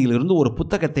அலமாரியிலிருந்து ஒரு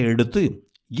புத்தகத்தை எடுத்து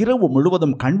இரவு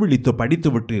முழுவதும் கண்விழித்து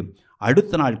படித்துவிட்டு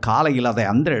அடுத்த நாள் காலையில் அதை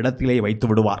அந்த இடத்திலே வைத்து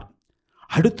விடுவார்.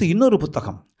 அடுத்து இன்னொரு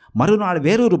புத்தகம், மறுநாள்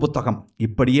வேறொரு புத்தகம்,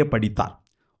 இப்படியே படித்தார்.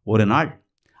 ஒரு நாள்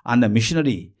அந்த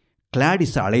மிஷனரி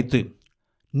கிளாடிஸை அழைத்து,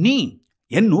 நீ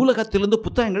என் நூலகத்திலிருந்து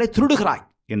புத்தகங்களை திருடுகிறாய்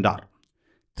என்றார்.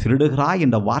 திருடுகிறாய்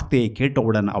என்ற வார்த்தையை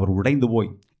கேட்டவுடன் அவர் உடைந்து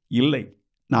போய், இல்லை,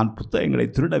 நான் புத்தகங்களை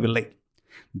திருடவில்லை.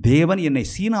 தேவன் என்னை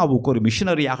சீனாவுக்கு ஒரு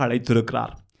மிஷனரியாக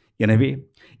அழைத்திருக்கிறார். எனவே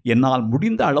என்னால்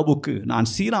முடிந்த அளவுக்கு நான்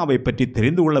சீனாவை பற்றி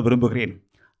தெரிந்து கொள்ள விரும்புகிறேன்.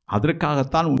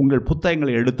 அதற்காகத்தான் உங்கள்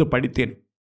புத்தகங்களை எடுத்து படித்தேன்.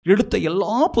 எடுத்த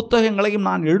எல்லா புத்தகங்களையும்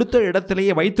நான் எடுத்த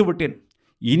இடத்திலேயே வைத்து விட்டேன்.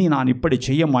 இனி நான் இப்படி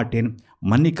செய்ய மாட்டேன்,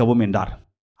 மன்னிக்கவும் என்றார்.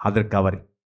 அதற்கு அவர்,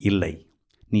 இல்லை,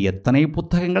 நீ எத்தனை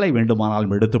புத்தகங்களை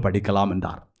வேண்டுமானாலும் எடுத்து படிக்கலாம்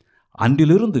என்றார்.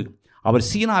 அன்றிலிருந்து அவர்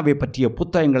சீனாவை பற்றிய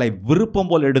புத்தகங்களை விருப்பம்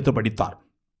போல் எடுத்து படித்தார்.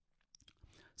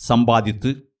 சம்பாதித்து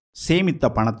சேமித்த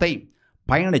பணத்தை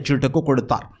பயணச்சீட்டுக்கு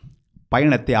கொடுத்தார்.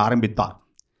 பயணத்தை ஆரம்பித்தார்.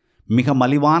 மிக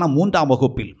மலிவான 3ஆம்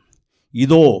வகுப்பில்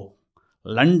இதோ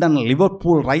லண்டன்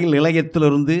லிவர்பூல் ரயில்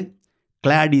நிலையத்திலிருந்து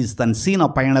கிளாடிஸ் தன் சீன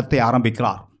பயணத்தை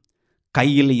ஆரம்பிக்கிறார்.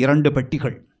 கையில் 2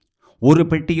 பெட்டிகள். ஒரு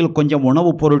பெட்டியில் கொஞ்சம்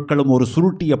உணவுப் பொருட்களும் ஒரு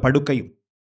சுருட்டிய படுக்கையும்,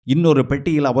 இன்னொரு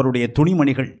பெட்டியில் அவருடைய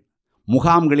துணிமணிகள்,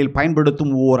 முகாம்களில்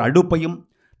பயன்படுத்தும் ஓர் அடுப்பையும்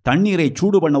தண்ணீரை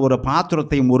சூடு பண்ண ஒரு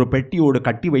பாத்திரத்தையும் ஒரு பெட்டியோடு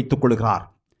கட்டி வைத்துக் கொள்கிறார்.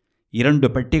 2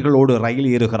 பெட்டிகளோடு ரயில்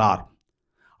ஏறுகிறார்.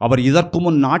 அவர் இதற்கு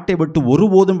முன் நாட்டை விட்டு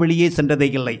ஒருபோதும் வெளியே சென்றதே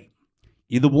இல்லை.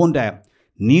 இதுபோன்ற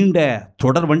நீண்ட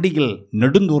தொடர் வண்டியில்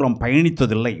நெடுந்தூரம்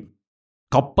பயணித்ததில்லை.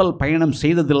 கப்பல் பயணம்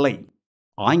செய்ததில்லை.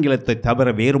 ஆங்கிலத்தை தவிர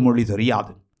வேறு மொழி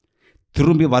தெரியாது.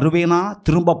 திரும்பி வருவேனா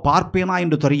திரும்ப பார்ப்பேனா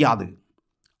என்று தெரியாது.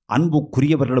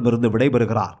 அன்புக்குரியவர்களிடமிருந்து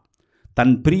விடைபெறுகிறார்.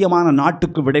 தன் பிரியமான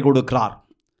நாட்டுக்கு விடை கொடுக்கிறார்.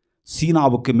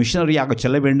 சீனாவுக்கு மிஷனரியாக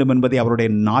செல்ல வேண்டும் என்பதே அவருடைய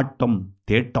நாட்டம்,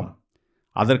 தேட்டம்.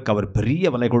 அதற்கு அவர் பெரிய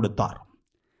விலை கொடுத்தார்.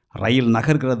 ரயில்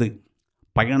நகர்கிறது.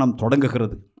 பயணம்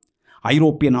தொடங்குகிறது.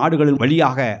 ஐரோப்பிய நாடுகளின்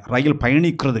வழியாக ரயில்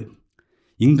பயணிக்கிறது.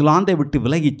 இங்கிலாந்தை விட்டு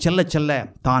விலகி செல்ல செல்ல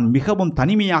தான் மிகவும்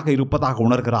தனிமையாக இருப்பதாக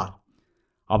உணர்கிறார்.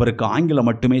 அவருக்கு ஆங்கிலம்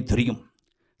மட்டுமே தெரியும்.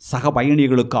 சக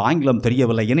பயணிகளுக்கு ஆங்கிலம்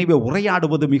தெரியவில்லை. எனவே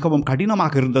உரையாடுவது மிகவும்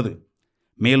கடினமாக இருந்தது.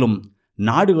 மேலும்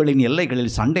நாடுகளின்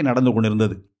எல்லைகளில் சண்டை நடந்து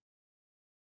கொண்டிருந்தது.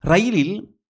 ரயிலில்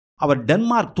அவர்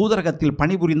டென்மார்க் தூதரகத்தில்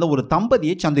பணிபுரிந்த ஒரு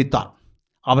தம்பதியை சந்தித்தார்.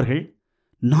 அவர்கள்,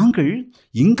 நாங்கள்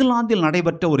இங்கிலாந்தில்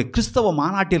நடைபெற்ற ஒரு கிறிஸ்தவ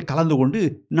மாநாட்டில் கலந்து கொண்டு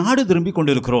நாடு திரும்பி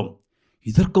கொண்டிருக்கிறோம்.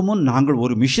 இதற்கு முன் நாங்கள்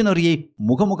ஒரு மிஷனரியை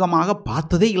முகமுகமாக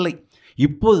பார்த்ததே இல்லை.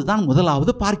 இப்போதுதான்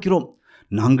முதலாவது பார்க்கிறோம்.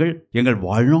 நாங்கள் எங்கள்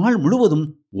வாழ்நாள் முழுவதும்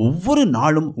ஒவ்வொரு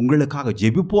நாளும் உங்களுக்காக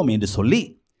ஜெபிப்போம் என்று சொல்லி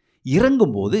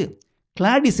இறங்கும்போது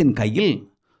கிளாடிஸின் கையில்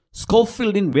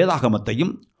ஸ்கோஃபீல்டின்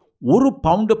வேதாகமத்தையும் 1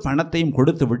 பவுண்டு பணத்தையும்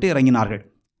கொடுத்துவிட்டு இறங்கினார்கள்.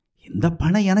 இந்த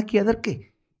பணம் எனக்கு எதற்கு?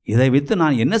 இதை வைத்து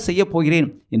நான் என்ன செய்ய போகிறேன்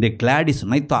என்று கிளாடிஸ்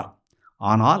நினைத்தார்.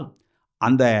 ஆனால்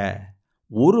அந்த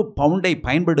 1 பவுண்டை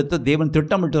பயன்படுத்த தேவன்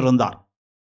திட்டமிட்டிருந்தார்.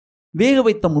 வேக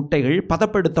வைத்த முட்டைகள்,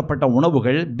 பதப்படுத்தப்பட்ட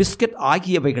உணவுகள், பிஸ்கட்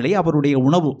ஆகியவைகளை அவருடைய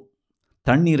உணவு.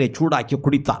 தண்ணீரை சூடாக்கி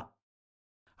குடித்தார்.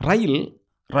 ரயில்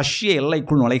ரஷ்ய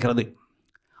எல்லைக்குள் நுழைகிறது.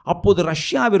 அப்போது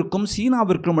ரஷ்யாவிற்கும்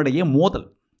சீனாவிற்கும் இடையே மோதல்.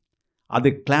 அது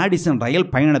கிளாடிஸின் ரயில்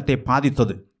பயணத்தை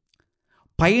பாதித்தது.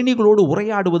 பயணிகளோடு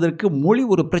உரையாடுவதற்கு மொழி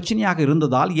ஒரு பிரச்சனையாக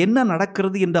இருந்ததால் என்ன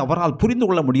நடக்கிறது என்று அவரால் புரிந்து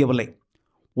கொள்ள முடியவில்லை.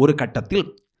 ஒரு கட்டத்தில்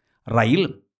ரயில்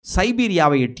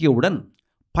சைபீரியாவை எட்டியவுடன்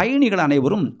பயணிகள்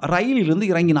அனைவரும் ரயிலிலிருந்து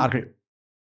இறங்கினார்கள்.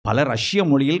 பல ரஷ்ய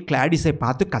மொழியில் கிளாடிஸை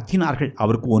பார்த்து கத்தினார்கள்.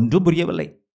 அவருக்கு ஒன்றும் புரியவில்லை.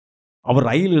 அவர்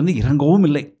ரயிலிருந்து இறங்கவும்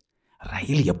இல்லை.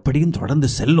 ரயில் எப்படியும் தொடர்ந்து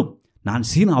செல்லும், நான்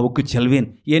சீனாவுக்கு செல்வேன்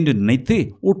என்று நினைத்து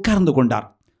உட்கார்ந்து கொண்டார்.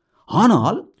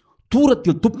 ஆனால்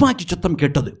தூரத்தில் துப்பாக்கி சத்தம்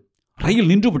கேட்டது. ரயில்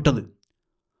நின்று விட்டது.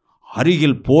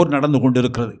 அருகில் போர் நடந்து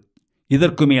கொண்டிருக்கிறது.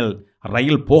 இதற்கு மேல்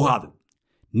ரயில் போகாது.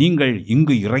 நீங்கள்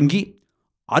இங்கு இறங்கி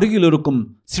அருகில் இருக்கும்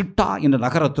சிட்டா என்ற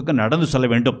நகரத்துக்கு நடந்து செல்ல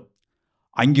வேண்டும்.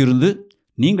 அங்கிருந்து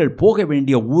நீங்கள் போக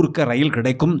வேண்டிய ஊருக்கு ரயில்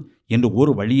கிடைக்கும் என்று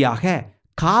ஒரு வழியாக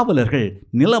காவலர்கள்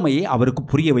நிலைமையை அவருக்கு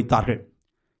புரிய வைத்தார்கள்.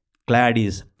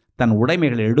 கிளாடிஸ் தன்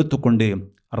உடைமைகளை எடுத்துக்கொண்டு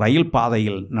ரயில்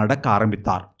பாதையில் நடக்க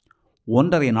ஆரம்பித்தார்.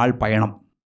 1.5 நாள் பயணம்.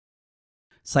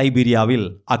 சைபீரியாவில்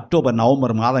அக்டோபர்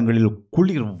நவம்பர் மாதங்களில்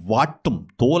குளிர் வாட்டும்,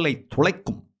 தோலை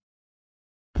துளைக்கும்.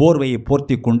 போர்வையை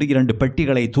போர்த்தி கொண்டு 2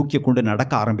 பெட்டிகளை தூக்கி கொண்டு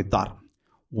நடக்க ஆரம்பித்தார்.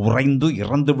 உறைந்து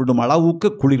இறந்து விடும் அளவுக்கு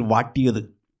குளிர் வாட்டியது.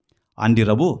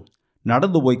 அன்றிரவு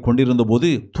நடந்து போய் கொண்டிருந்தபோது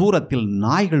தூரத்தில்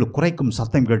நாய்கள் குரைக்கும்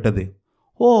சத்தம் கேட்டது.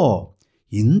 ஓ,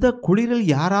 இந்த குளிரில்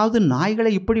யாராவது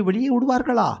நாய்களை இப்படி வெளியே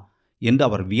விடுவார்களா என்று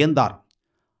அவர் வியந்தார்.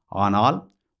 ஆனால்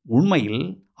உண்மையில்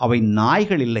அவை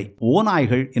நாய்கள் இல்லை,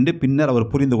 ஓநாய்கள் என்று பின்னர் அவர்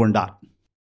புரிந்து கொண்டார்.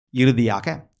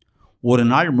 இறுதியாக ஒரு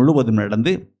நாள் முழுவதும்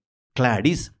நடந்து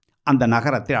கிளாடிஸ் அந்த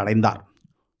நகரத்தை அடைந்தார்.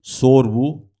 சோர்வு,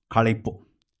 களைப்பு.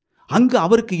 அங்கு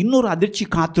அவருக்கு இன்னொரு அதிர்ச்சி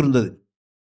காத்திருந்தது.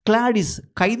 கிளாடிஸ்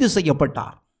கைது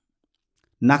செய்யப்பட்டார்.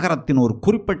 நகரத்தின் ஒரு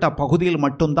குறிப்பிட்ட பகுதியில்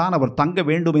மட்டும்தான் அவர் தங்க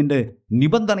வேண்டும் என்ற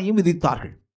நிபந்தனையும்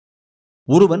விதித்தார்கள்.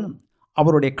 ஒருவன்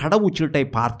அவருடைய கடவுச்சீட்டை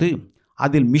பார்த்து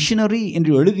அதில் மிஷனரி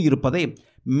என்று எழுதியிருப்பதை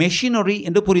மெஷினரி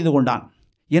என்று புரிந்து கொண்டான்.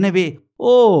 எனவே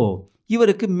ஓ,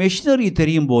 இவருக்கு மெஷினரி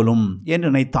தெரியும் போலும் என்று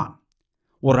நினைத்தான்.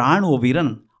 ஒரு இராணுவ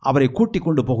வீரன் அவரை கூட்டிக்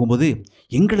கொண்டு போகும்போது,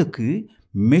 எங்களுக்கு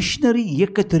மெஷினரி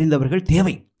இயக்க தெரிந்தவர்கள்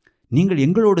தேவை, நீங்கள்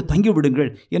எங்களோடு தங்கிவிடுங்கள்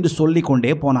என்று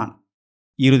சொல்லிக்கொண்டே போனான்.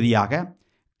 இறுதியாக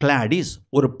கிளாடிஸ்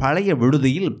ஒரு பழைய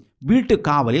விடுதியில் வீட்டு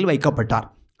காவலில் வைக்கப்பட்டார்.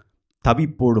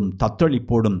 தவிப்போடும்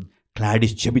தத்தளிப்போடும்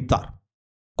கிளாடிஸ் ஜெபித்தார்.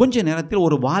 கொஞ்ச நேரத்தில்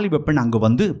ஒரு வாலிப பெண் அங்கு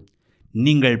வந்து,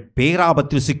 நீங்கள்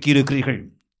பேராபத்தில் சிக்கியிருக்கிறீர்கள்,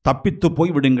 தப்பித்து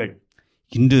போய்விடுங்கள்.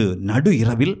 இன்று நடு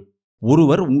இரவில்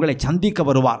ஒருவர் உங்களை சந்திக்க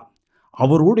வருவார்,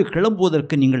 அவரோடு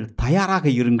கிளம்புவதற்கு நீங்கள் தயாராக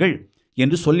இருங்கள்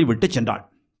என்று சொல்லிவிட்டு சென்றாள்.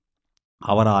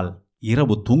 அவரால்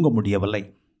இரவு தூங்க முடியவில்லை.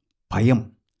 பயம்.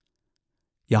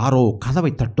 யாரோ கதவை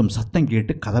தட்டும் சத்தம்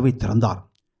கேட்டு கதவை திறந்தார்.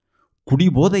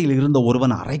 குடிபோதையில் இருந்த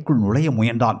ஒருவன் அறைக்குள் நுழைய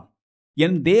முயன்றான்.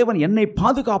 என் தேவன் என்னை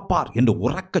பாதுகாப்பார் என்று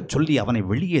உறக்கச் சொல்லி அவனை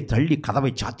வெளியே தள்ளி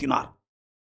கதவை சாத்தினார்.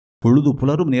 பொழுது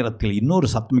புலரும் நேரத்தில் இன்னொரு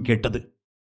சத்தம் கேட்டது.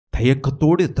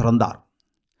 தயக்கத்தோடு திறந்தார்.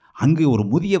 அங்கு ஒரு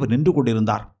முதியவர் நின்று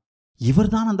கொண்டிருந்தார்.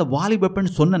 இவர்தான் அந்த வாலிப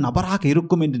பெண் சொன்ன நபராக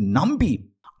இருக்கும் என்று நம்பி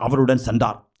அவருடன்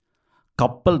சென்றார்.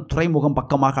 கப்பல் துறைமுகம்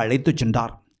பக்கமாக அழைத்துச்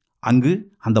சென்றார். அங்கு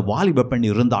அந்த வாலிப பெண்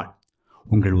இருந்தாள்.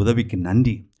 உங்கள் உதவிக்கு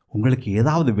நன்றி, உங்களுக்கு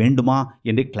ஏதாவது வேண்டுமா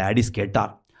என்று கிளாடிஸ்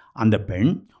கேட்டார். அந்த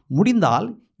பெண், முடிந்தால்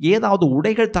ஏதாவது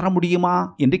உடைகள் தர முடியுமா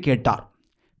என்று கேட்டார்.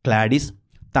 கிளாடிஸ்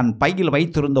தன் பையில்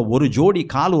வைத்திருந்த ஒரு ஜோடி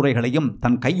காலுறைகளையும்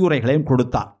தன் கையுறைகளையும்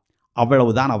கொடுத்தார்.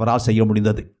 அவ்வளவுதான் அவரால் செய்ய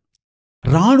முடிந்தது.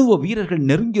 இராணுவ வீரர்கள்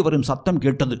நெருங்கி வரும் சத்தம்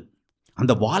கேட்டது.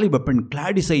 அந்த வாலிப பெண்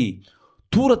கிளாடிஸை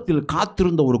தூரத்தில்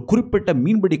காத்திருந்த ஒரு குறிப்பிட்ட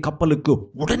மீன்பிடி கப்பலுக்கு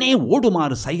உடனே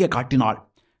ஓடுமாறு சைகை காட்டினாள்.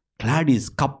 கிளாடிஸ்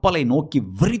கப்பலை நோக்கி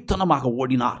வெறித்தனமாக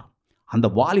ஓடினார். அந்த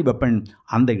வாலிப பெண்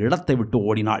அந்த இடத்தை விட்டு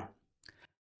ஓடினாள்.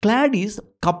 கிளாடிஸ்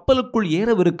கப்பலுக்குள்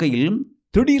ஏறவிருக்கையில்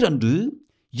திடீரென்று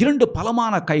 2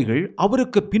 பலமான கைகள்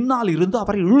அவருக்கு பின்னால் இருந்து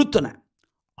அவரை இழுத்தன.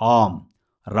 ஆம்,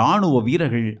 இராணுவ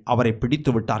வீரர்கள் அவரை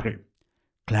பிடித்து விட்டார்கள்.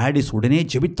 கிளாடிஸ் உடனே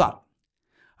ஜெபித்தார்.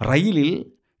 ரயிலில்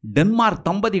டென்மார்க்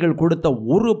தம்பதிகள் கொடுத்த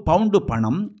 1 பவுண்டு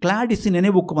பணம் கிளாடிஸின்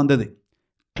நினைவுக்கு வந்தது.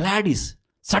 கிளாடிஸ்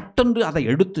சட்டென்று அதை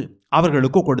எடுத்து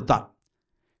அவர்களுக்கு கொடுத்தார்.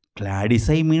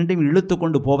 கிளாடிஸை மீண்டும் இழுத்து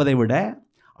கொண்டு போவதை விட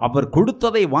அவர்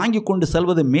கொடுத்ததை வாங்கி கொண்டு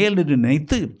செல்வது மேல் என்று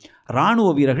நினைத்து இராணுவ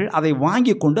வீரர்கள் அதை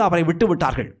வாங்கி கொண்டு அவரை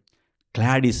விட்டுவிட்டார்கள்.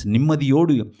 கிளாடிஸ்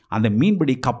நிம்மதியோடு அந்த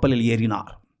மீன்பிடி கப்பலில் ஏறினார்.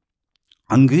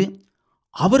 அங்கு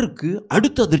அவருக்கு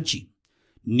அடுத்த அதிர்ச்சி.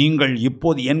 நீங்கள்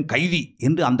இப்போது என் கைதி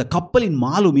என்று அந்த கப்பலின்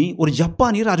மாலுமி ஒரு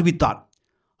ஜப்பானியர் அறிவித்தார்.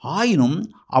 ஆயினும்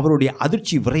அவருடைய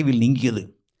அதிர்ச்சி விரைவில் நீங்கியது.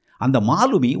 அந்த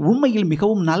மாலுமி உண்மையில்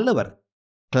மிகவும் நல்லவர்.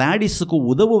 கிளாடிஸுக்கு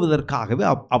உதவுவதற்காகவே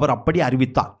அவர் அப்படி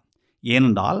அறிவித்தார்.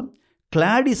 ஏனென்றால்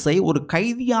கிளாடிஸை ஒரு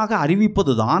கைதியாக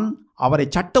அறிவிப்பதுதான் அவரை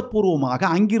சட்டப்பூர்வமாக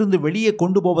அங்கிருந்து வெளியே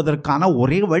கொண்டு போவதற்கான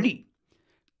ஒரே வழி.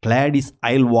 கிளாடிஸ்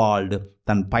ஐல்வால்டு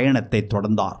தன் பயணத்தை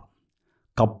தொடர்ந்தார்.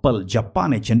 கப்பல்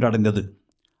ஜப்பானை சென்றடைந்தது.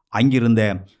 அங்கிருந்த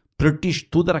பிரிட்டிஷ்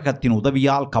தூதரகத்தின்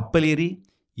உதவியால் கப்பலேறி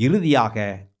இறுதியாக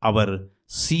அவர்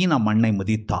சீன மண்ணை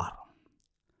மிதித்தார்.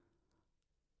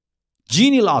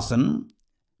 ஜீனி லாசன்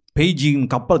பெய்ஜிங்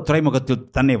கப்பல் துறைமுகத்தில்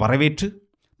தன்னை வரவேற்று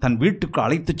தன் வீட்டுக்கு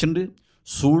அழைத்துச் சென்று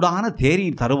சூடான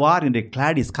தேநீர் தருவார் என்று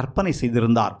கிளாடிஸ் கற்பனை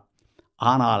செய்திருந்தார்.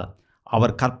 ஆனால்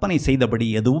அவர் கற்பனை செய்தபடி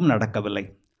எதுவும் நடக்கவில்லை.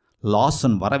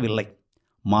 லாசன் வரவில்லை.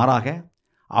 மாறாக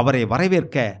அவரை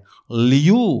வரவேற்க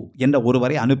லியூ என்ற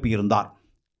ஒருவரை அனுப்பியிருந்தார்.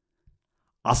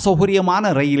 அசௌகரியமான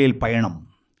ரயிலில் பயணம்,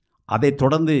 அதைத்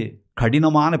தொடர்ந்து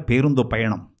கடினமான பேருந்து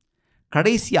பயணம்.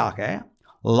 கடைசியாக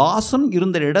லாசன்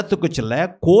இருந்த இடத்துக்கு செல்ல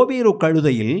கோவேறு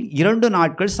கழுதையில் 2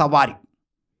 நாட்கள் சவாரி.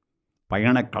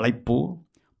 பயண களைப்பு,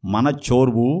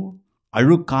 மனச்சோர்வு,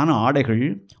 அழுக்கான ஆடைகள்,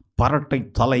 பரட்டை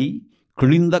தலை,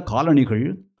 கிழிந்த காலணிகள்,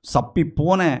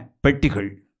 சப்பிப்போன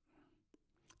பெட்டிகள்.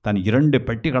 தன் 2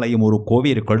 பெட்டிகளையும் ஒரு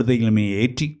கோவேறு கழுதையின் மேல்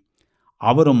ஏற்றி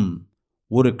அவரும்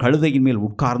ஒரு கழுதையின் மேல்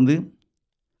உட்கார்ந்து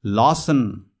லாசன்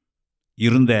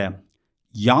இருந்த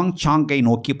யாங்சாங்கை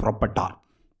நோக்கி புறப்பட்டார்.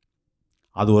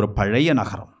 அது ஒரு பழைய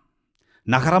நகரம்.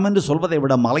 நகரம் என்று சொல்வதை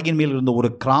விட மலையின் மேல் இருந்த ஒரு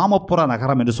கிராமப்புற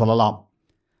நகரம் என்று சொல்லலாம்.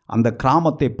 அந்த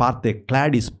கிராமத்தை பார்த்து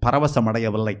கிளாடிஸ்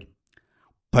பரவசமடையவில்லை.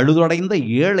 பழுதடைந்த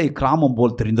ஏழை கிராமம்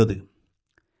போல் தெரிந்தது.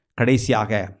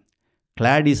 கடைசியாக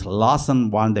கிளாடிஸ் லாசன்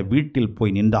வாழ்ந்த வீட்டில்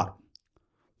போய் நின்றார்.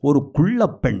 ஒரு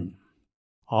குள்ளப்பெண்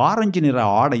ஆரஞ்சு நிற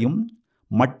ஆடையும்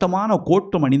மட்டமான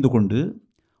கோட்டும் அணிந்து கொண்டு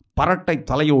பரட்டை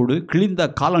தலையோடு கிழிந்த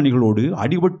காலணிகளோடு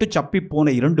அடிபட்டு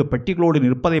சப்பிப்போன 2 பெட்டிகளோடு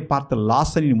நிற்பதை பார்த்த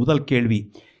லாசனின் முதல் கேள்வி,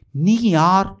 நீ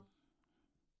யார்?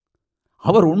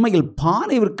 அவர் உண்மையில்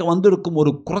பானை விற்க வந்திருக்கும்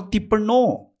ஒரு குறத்தி பெண்ணோ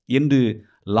என்று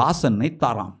லாசன்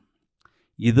நினைத்தாராம்.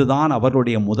 இதுதான்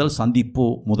அவருடைய முதல் சந்திப்பு,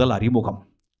 முதல் அறிமுகம்.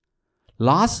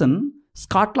 லாசன்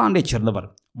ஸ்காட்லாந்தைச் சேர்ந்தவர்.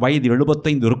 வயது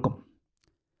 75 இருக்கும்.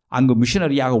 அங்கு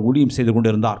மிஷனரியாக ஊழியம் செய்து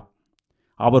கொண்டிருந்தார்.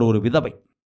 அவர் ஒரு விதவை.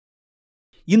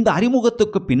 இந்த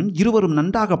அறிமுகத்துக்கு பின் இருவரும்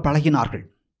நன்றாக பழகினார்கள்.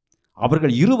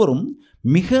 அவர்கள் இருவரும்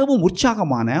மிகவும்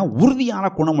உற்சாகமான உறுதியான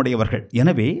குணமுடையவர்கள்.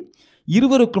 எனவே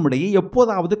இருவருக்கும் இடையே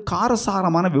எப்போதாவது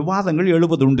காரசாரமான விவாதங்கள்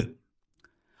எழுவதுண்டு.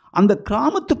 அந்த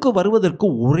கிராமத்துக்கு வருவதற்கு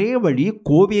ஒரே வழி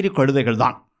கோவேறு கழுதைகள்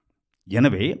தான்.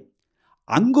 எனவே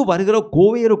அங்கு வருகிற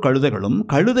கோவேறு கழுதைகளும்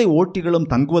கழுதை ஓட்டிகளும்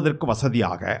தங்குவதற்கு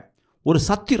வசதியாக ஒரு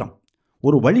சத்திரம்,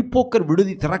 ஒரு வழிப்போக்கர்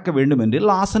விடுதி திறக்க வேண்டும் என்று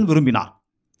லாசன் விரும்பினார்.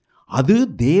 அது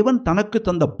தேவன் தனக்கு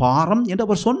தந்த பாரம் என்று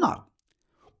அவர் சொன்னார்.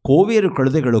 கோவேறு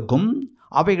கழுதைகளுக்கும்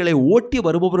அவைகளை ஓட்டி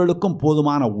வருபவர்களுக்கும்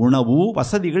போதுமான உணவு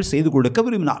வசதிகள் செய்து கொடுக்க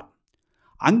விரும்பினார்.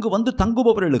 அங்கு வந்து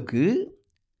தங்குபவர்களுக்கு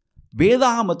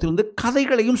வேதாகமத்திலிருந்து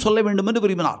கதைகளையும் சொல்ல வேண்டும் என்று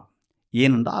விரும்பினார்.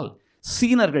 ஏனென்றால்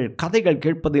சீனர்கள் கதைகள்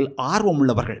கேட்பதில்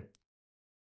ஆர்வமுள்ளவர்கள்.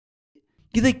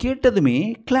 இதை கேட்டதுமே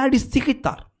கிளாடிஸ்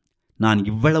திகைத்தார். நான்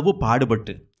இவ்வளவு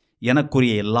பாடுபட்டு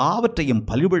எனக்குரிய எல்லாவற்றையும்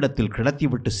பலிபீடத்தில்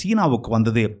கிடத்திவிட்டு சீனாவுக்கு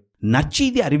வந்தது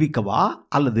நற்செய்தி அறிவிக்கவா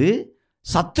அல்லது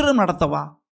சத்திரம் நடத்தவா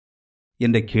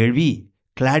என்ற கேள்வி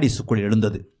கிளாடிஸுக்குள்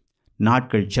எழுந்தது.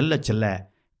 நாட்கள் செல்ல செல்ல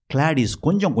கிளாடிஸ்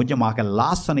கொஞ்சம் கொஞ்சமாக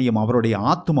லாசனையும் அவருடைய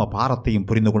ஆத்தும பாரத்தையும்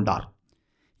புரிந்து கொண்டார்.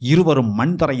 இருவரும்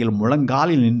மண் தரையில்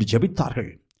முழங்காலில் நின்று ஜெபித்தார்கள்.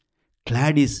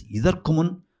 கிளாடிஸ் இதற்கு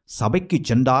முன் சபைக்கு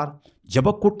சென்றார்,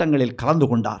 ஜெபக்கூட்டங்களில் கலந்து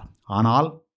கொண்டார். ஆனால்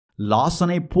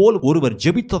லாசனை போல் ஒருவர்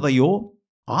ஜெபித்ததையோ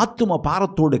ஆத்தும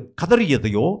பாரத்தோடு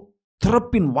கதறியதையோ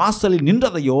திறப்பின் வாசலில்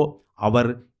நின்றதையோ அவர்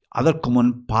அதற்கு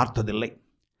முன் பார்த்ததில்லை.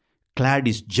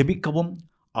 கிளாடிஸ் ஜெபிக்கவும்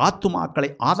ஆத்துமாக்களை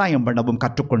ஆதாயம் பண்ணவும்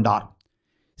கற்றுக்கொண்டார்.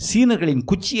 சீனர்களின்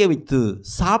குச்சியை வைத்து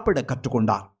சாப்பிட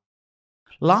கற்றுக்கொண்டார்.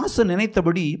 லாசன்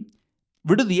நினைத்தபடி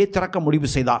விடுதியை திறக்க முடிவு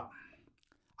செய்தார்.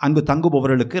 அங்கு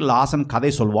தங்குபவர்களுக்கு லாசன்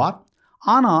கதை சொல்வார்.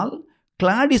 ஆனால்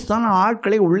கிளாடிஸ் தான்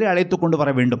ஆட்களை உள்ளே அழைத்து கொண்டு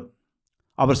வர வேண்டும்.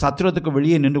 அவர் சத்திரத்துக்கு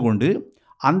வெளியே நின்று கொண்டு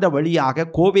அந்த வழியாக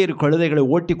கோவேறு கழுதைகளை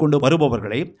ஓட்டி கொண்டு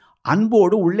வருபவர்களை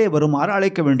அன்போடு உள்ளே வருமாறு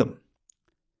அழைக்க வேண்டும்.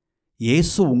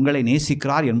 இயேசு உங்களை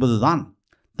நேசிக்கிறார் என்பதுதான்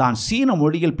தான் சீன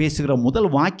மொழியில் பேசுகிற முதல்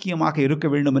வாக்கியமாக இருக்க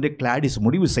வேண்டும் என்று கிளாடிஸ்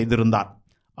முடிவு செய்திருந்தார்.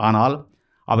 ஆனால்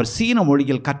அவர் சீன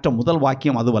மொழியில் கற்ற முதல்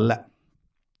வாக்கியம் அதுவல்ல.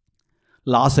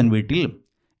 லாசன் வீட்டில்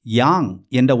யாங்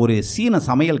என்ற ஒரு சீன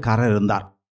சமையல்காரர் இருந்தார்.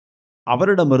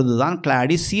 அவரிடமிருந்து தான்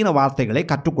கிளாடிஸ் சீன வார்த்தைகளை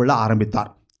கற்றுக்கொள்ள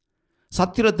ஆரம்பித்தார்.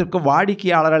 சத்திரத்திற்கு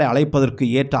வாடிக்கையாளர்களை அழைப்பதற்கு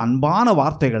ஏற்ற அன்பான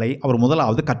வார்த்தைகளை அவர்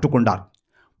முதலாவது கற்றுக்கொண்டார்.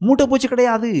 மூட்டை பூச்சி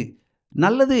கிடையாது,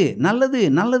 நல்லது நல்லது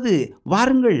நல்லது,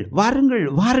 வாருங்கள் வாருங்கள்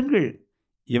வாருங்கள்,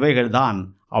 இவைகள்தான்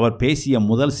அவர் பேசிய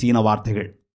முதல் சீன வார்த்தைகள்.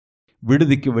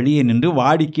 விடுதிக்கு வெளியே நின்று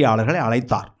வாடிக்கையாளர்களை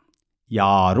அழைத்தார்.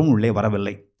 யாரும் உள்ளே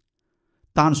வரவில்லை.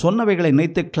 தான் சொன்னவைகளை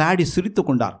நினைத்து கிளாடிஸ் சிரித்து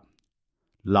கொண்டார்.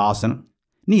 லாசன்,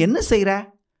 நீ என்ன செய்கிற?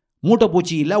 மூட்டை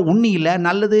பூச்சி இல்லை, உண்ணி இல்லை,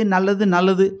 நல்லது நல்லது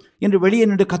நல்லது என்று வெளியே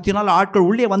நின்று கத்தினால் ஆட்கள்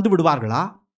உள்ளே வந்து விடுவார்களா?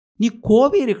 நீ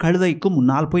கோவேறு கழுதைக்கு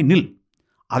முன்னால் போய் நில்.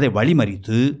 அதை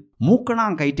வழிமறித்து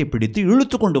மூக்கணாங்கயிற்றை பிடித்து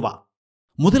இழுத்து கொண்டு வா.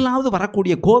 முதலாவது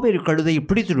வரக்கூடிய கோவேறு கழுதையை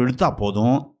பிடித்து இழுத்தா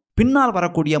போதும், பின்னால்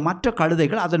வரக்கூடிய மற்ற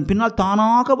கழுதைகள் அதன் பின்னால்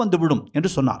தானாக வந்துவிடும் என்று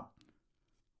சொன்னார்.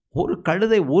 ஒரு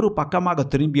கழுதை ஒரு பக்கமாக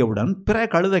திரும்பியவுடன் பிற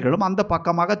கழுதைகளும் அந்த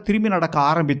பக்கமாக திரும்பி நடக்க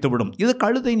ஆரம்பித்துவிடும். இது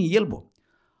கழுதையின் இயல்பு.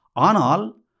 ஆனால்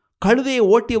கழுதையை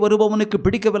ஓட்டி வருபவனுக்கு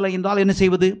பிடிக்கவில்லை என்றால் என்ன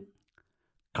செய்வது?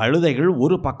 கழுதைகள்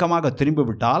ஒரு பக்கமாக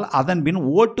திரும்பிவிட்டால் அதன் பின்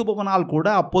ஓட்டுபவனால் கூட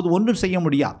அப்போது ஒன்றும் செய்ய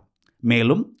முடியாது.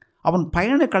 மேலும் அவன்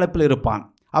பயண களப்பில் இருப்பான்.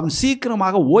 அவன்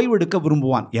சீக்கிரமாக ஓய்வெடுக்க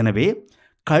விரும்புவான். எனவே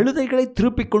கழுதைகளை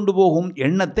திருப்பிக் கொண்டு போகும்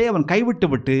எண்ணத்தை அவன்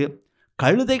கைவிட்டுவிட்டு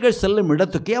கழுதைகள் செல்லும்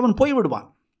இடத்துக்கே அவன் போய்விடுவான்.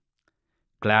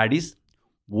 கிளாடிஸ்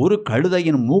ஒரு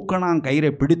கழுதையின்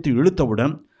மூக்கணாங்கயிறை பிடித்து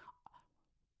இழுத்தவுடன்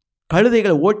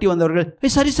கழுதைகளை ஓட்டி வந்தவர்கள்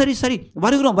சரி சரி சரி,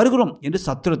 வருகிறோம் வருகிறோம் என்று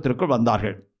சத்திரத்திற்குள்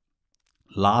வந்தார்கள்.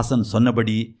 லாசன்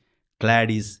சொன்னபடி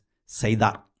கிளாடிஸ்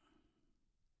செய்தார்.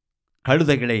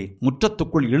 கழுதைகளை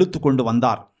முற்றத்துக்குள் இழுத்து கொண்டு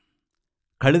வந்தார்.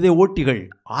 கழுதை ஓட்டிகள்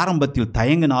ஆரம்பத்தில்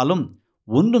தயங்கினாலும்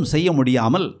ஒன்றும் செய்ய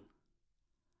முடியாமல்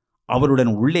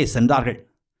அவருடன் உள்ளே சென்றார்கள்.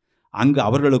 அங்கு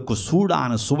அவர்களுக்கு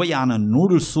சூடான சுவையான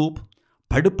நூடுல் சூப்,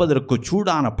 படுப்பதற்கு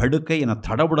சூடான படுக்கை என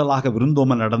தடபுடலாக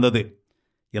விருந்தோம்பல் நடந்தது.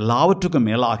 எல்லாவற்றுக்கும்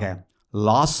மேலாக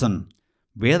லாசன்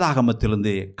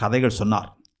வேதாகமத்திலிருந்து கதைகள் சொன்னார்.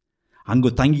 அங்கு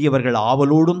தங்கியவர்கள்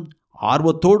ஆவலோடும்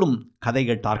ஆர்வத்தோடும் கதை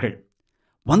கேட்டார்கள்.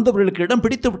 வந்தவர்களுக்கு இடம்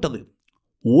பிடித்து விட்டது.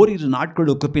 ஓரிரு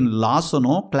நாட்களுக்கு பின்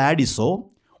லாசனோ கிளாடிஸோ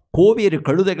கோவேறு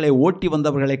கழுதைகளை ஓட்டி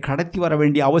வந்தவர்களை கடத்தி வர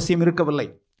வேண்டிய அவசியம் இருக்கவில்லை.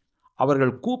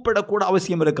 அவர்கள் கூப்பிடக்கூட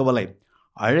அவசியம் இருக்கவில்லை.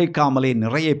 அழைக்காமலே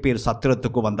நிறைய பேர்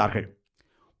சத்திரத்துக்கு வந்தார்கள்.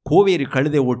 கோவேறு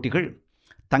கழுதை ஓட்டிகள்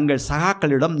தங்கள்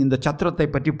சகாக்களிடம் இந்த சத்திரத்தை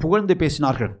பற்றி புகழ்ந்து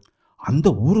பேசினார்கள். அந்த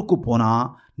ஊருக்கு போனால்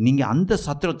நீங்கள் அந்த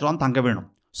சத்திரத்தில் தங்க வேணும்,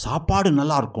 சாப்பாடு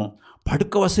நல்லாயிருக்கும்,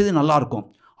 படுக்க வசதி நல்லாயிருக்கும்,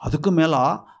 அதுக்கு மேலே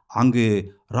அங்கு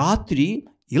ராத்திரி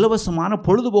இலவசமான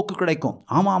பொழுதுபோக்கு கிடைக்கும்.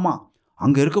 ஆமாம் ஆமாம்,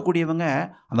 அங்கே இருக்கக்கூடியவங்க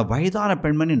அந்த வயதான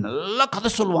பெண்மணி நல்லா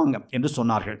கதை சொல்லுவாங்க என்று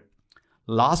சொன்னார்கள்.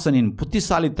 லாசனின்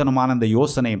புத்திசாலித்தனமான அந்த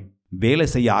யோசனை வேலை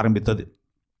செய்ய ஆரம்பித்தது.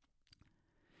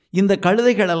 இந்த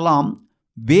கழுதைகளெல்லாம்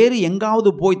வேறு எங்காவது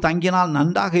போய் தங்கினால்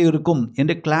நன்றாக இருக்கும்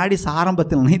என்று கிளாடிஸ்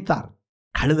ஆரம்பத்தில் நினைத்தார்.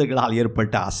 கழுதைகளால்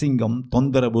ஏற்பட்ட அசிங்கம்,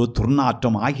 தொந்தரவு,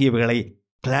 துர்நாற்றம் ஆகியவைகளை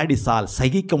கிளாடிஸால்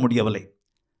சகிக்க முடியவில்லை.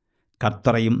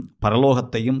 கர்த்தரையும்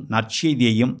பரலோகத்தையும்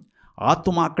நற்செய்தியையும்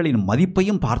ஆத்துமாக்களின்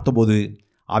மதிப்பையும் பார்த்தபோது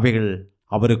அவைகள்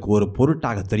அவருக்கு ஒரு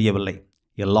பொருட்டாக தெரியவில்லை.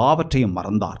 எல்லாவற்றையும்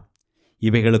மறந்தார்.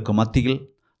 இவைகளுக்கு மத்தியில்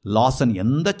லாசன்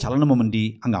எந்த சலனமுமின்றி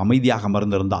அங்கு அமைதியாக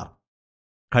அமர்ந்திருந்தார்.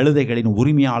 கழுதைகளின்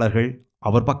உரிமையாளர்கள்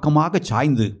அவர் பக்கமாக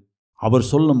சாய்ந்து அவர்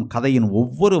சொல்லும் கதையின்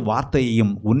ஒவ்வொரு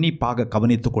வார்த்தையையும் உன்னிப்பாக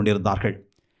கவனித்து கொண்டிருந்தார்கள்.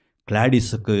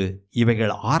 கிளாடிஸுக்கு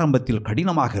இவைகள் ஆரம்பத்தில்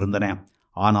கடினமாக இருந்தன.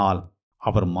 ஆனால்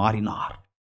அவர் மாறினார்.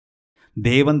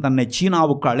 தேவன் தன்னை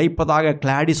சீனாவுக்கு அழைப்பதாக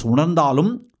கிளாடிஸ்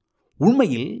உணர்ந்தாலும்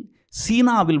உண்மையில்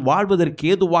சீனாவில் வாழ்வதற்கு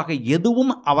ஏதுவாக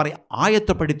எதுவும் அவரை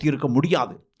ஆயத்தப்படுத்தியிருக்க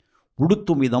முடியாது.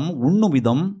 உடுத்தும் விதம், உண்ணும்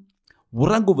விதம்,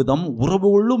 உறங்கும் விதம், உறவு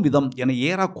கொள்ளும் விதம் என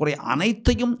ஏறக்குறை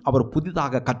அனைத்தையும் அவர்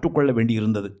புதிதாக கற்றுக்கொள்ள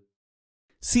வேண்டியிருந்தது.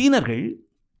 சீனர்கள்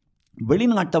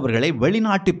வெளிநாட்டவர்களை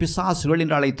வெளிநாட்டு பிசாசுகள்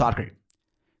என்று அழைத்தார்கள்.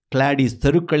 கிளாடிஸ்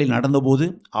தெருக்களில் நடந்தபோது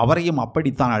அவரையும்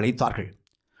அப்படித்தான் அழைத்தார்கள்.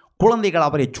 குழந்தைகள்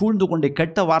அவரை சூழ்ந்து கொண்டு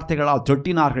கெட்ட வார்த்தைகளால்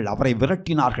தொட்டினார்கள், அவரை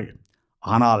விரட்டினார்கள்.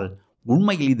 ஆனால்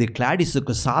உண்மையில் இது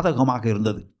கிளாடிஸுக்கு சாதகமாக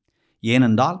இருந்தது.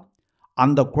 ஏனென்றால்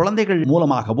அந்த குழந்தைகள்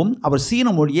மூலமாகவும் அவர்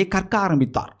சீன மொழியை கற்க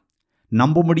ஆரம்பித்தார்.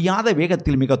 நம்ப முடியாத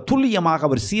வேகத்தில் மிக துல்லியமாக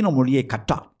அவர் சீன மொழியை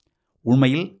கற்றார்.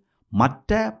 உண்மையில்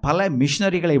மற்ற பல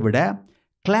மிஷனரிகளை விட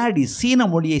கிளாடிஸ் சீன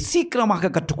மொழியை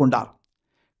சீக்கிரமாக கற்றுக்கொண்டார்.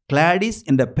 கிளாடிஸ்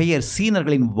என்ற பெயர்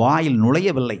சீனர்களின் வாயில்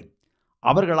நுழையவில்லை.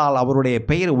 அவர்களால் அவருடைய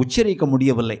பெயரை உச்சரிக்க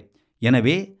முடியவில்லை.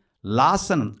 எனவே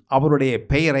லாசன் அவருடைய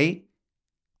பெயரை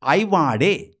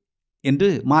ஐவாடே என்று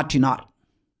மாற்றினார்.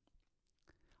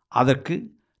 அதற்கு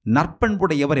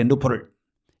நற்பண்புடையவர் என்று பொருள்.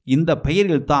 இந்த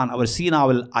பெயரில்தான் அவர்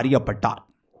சீனாவில் அறியப்பட்டார்.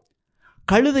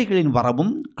 கழுதைகளின்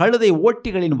வரவும் கழுதை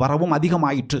ஓட்டிகளின் வரவும்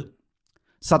அதிகமாயிற்று.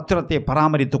 சத்திரத்தை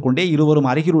பராமரித்து கொண்டே இருவரும்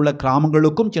அருகிலுள்ள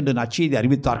கிராமங்களுக்கும் சென்று நற்செய்தி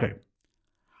அறிவித்தார்கள்.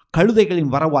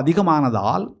 கழுதைகளின் வரவு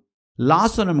அதிகமானதால்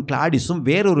லாசனும் கிளாடிஸும்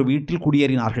வேறொரு வீட்டில்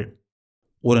குடியேறினார்கள்.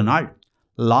 ஒரு நாள்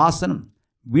லாசன்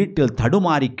வீட்டில்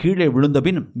தடுமாறி கீழே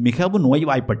விழுந்தபின் மிகவும்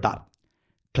நோய்வாய்ப்பட்டார்.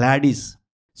 கிளாடிஸ்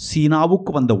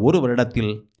சீனாவுக்கு வந்த ஒரு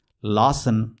வருடத்தில்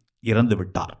லாசன் இறந்து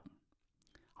விட்டார்.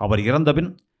 அவர் இறந்தபின்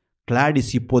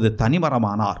கிளாடிஸ் இப்போது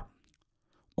தனிமரமானார்.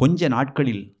 கொஞ்ச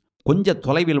நாட்களில் கொஞ்ச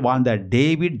தொலைவில் வாழ்ந்த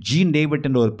ஜீன் டேவிட்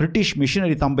என்ற ஒரு பிரிட்டிஷ்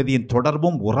மிஷனரி தம்பதியின்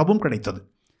தொடர்பும் உறவும் கிடைத்தது.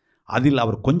 அதில்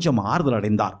அவர் கொஞ்சம் ஆறுதல்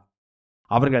அடைந்தார்.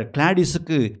 அவர்கள்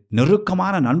கிளாடிஸுக்கு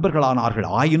நெருக்கமான நண்பர்களானார்கள்.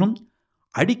 ஆயினும்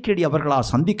அடிக்கடி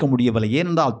அவர்களால் சந்திக்க முடியவில்லை,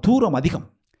 ஏனென்றால் தூரம் அதிகம்.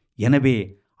 எனவே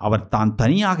அவர் தான்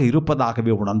தனியாக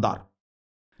இருப்பதாகவே உணர்ந்தார்.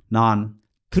 நான்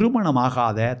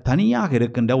திருமணமாகாத தனியாக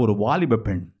இருக்கின்ற ஒரு வாலிப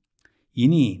பெண்.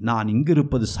 இனி நான்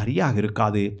இங்கிருப்பது சரியாக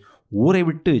இருக்காது, ஊரை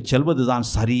விட்டு செல்வதுதான்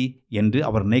சரி என்று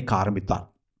அவர் நினைக்க ஆரம்பித்தார்.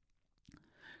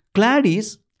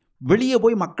 கிளாடிஸ் வெளியே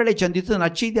போய் மக்களை சந்தித்து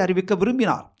நற்செய்தி அறிவிக்க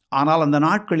விரும்பினார். ஆனால் அந்த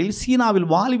நாட்களில் சீனாவில்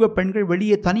வாலிப பெண்கள்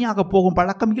வெளியே தனியாக போகும்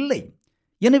பழக்கம் இல்லை.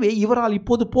 எனவே இவரால்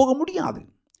இப்போது போக முடியாது.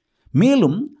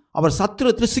 மேலும் அவர்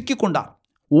சத்திரத்தில் சிக்கிக்கொண்டார்.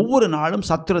 ஒவ்வொரு நாளும்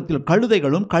சத்திரத்தில்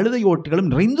கழுதைகளும்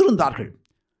கழுதையோட்டிகளும் நிறைந்திருந்தார்கள்.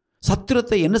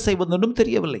 சத்திரத்தை என்ன செய்வதென்றும்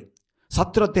தெரியவில்லை.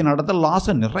 சத்திரத்தை நடத்த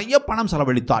லாசன் நிறைய பணம்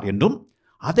செலவழித்தார் என்றும்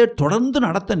அதை தொடர்ந்து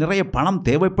நடத்த நிறைய பணம்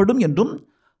தேவைப்படும் என்றும்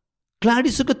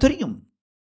கிளாடிஸுக்கு தெரியும்.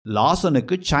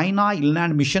 லாசனுக்கு சைனா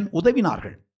இன்லாண்ட் மிஷன்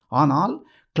உதவினார்கள். ஆனால்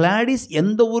கிளாடிஸ்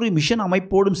எந்த ஒரு மிஷன்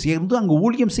அமைப்போடும் சேர்ந்து அங்கு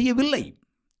ஊழியம் செய்யவில்லை.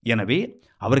 எனவே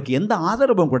அவருக்கு எந்த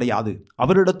ஆதரவும் கிடையாது.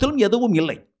 அவரிடத்திலும் எதுவும்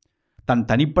இல்லை. தன்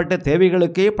தனிப்பட்ட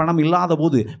தேவைகளுக்கே பணம் இல்லாத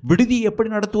போது விடுதியை எப்படி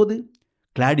நடத்துவது?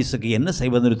 கிளாடிஸுக்கு என்ன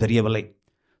செய்வதென்று தெரியவில்லை.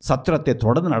 சத்திரத்தை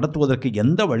தொடர்ந்து நடத்துவதற்கு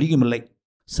எந்த வழியும் இல்லை.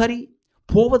 சரி,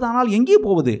 போவதானால் எங்கே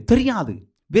போவது? தெரியாது.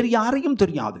 வேறு யாரையும்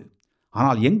தெரியாது.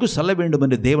 ஆனால் எங்கு செல்ல வேண்டும்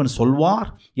என்று தேவன் சொல்வார்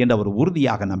என்று அவர்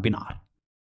உறுதியாக நம்பினார்.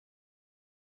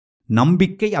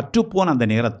 நம்பிக்கை அற்றுப்போன அந்த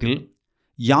நேரத்தில்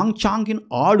யாங்சாங்கின்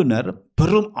ஆளுநர்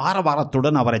பெரும்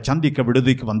ஆரவாரத்துடன் அவரை சந்திக்க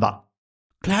விடுதிக்கு வந்தார்.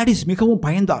 கிளாடிஸ் மிகவும்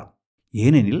பயந்தார்.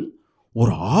 ஏனெனில்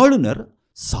ஒரு ஆளுநர்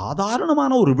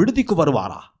சாதாரணமான ஒரு விடுதிக்கு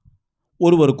வருவாரா?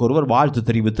 ஒருவருக்கொருவர் வாழ்த்து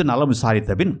தெரிவித்து நலம்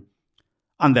விசாரித்த பின்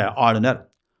அந்த ஆளுநர்,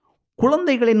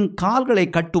 குழந்தைகளின் கால்களை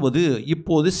கட்டுவது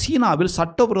இப்போது சீனாவில்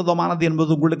சட்டவிரோதமானது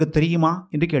என்பது உங்களுக்கு தெரியுமா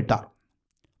என்று கேட்டார்.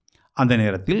 அந்த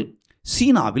நேரத்தில்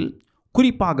சீனாவில்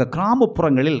குறிப்பாக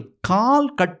கிராமப்புறங்களில் கால்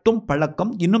கட்டும்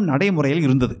பழக்கம் இன்னும் நடைமுறையில்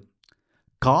இருந்தது.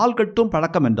 கால் கட்டும்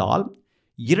பழக்கம் என்றால்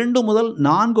 2 முதல்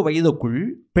 4 வயதுக்குள்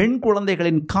பெண்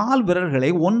குழந்தைகளின் கால் விரல்களை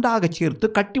ஒன்றாக சேர்த்து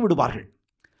கட்டிவிடுவார்கள்.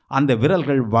 அந்த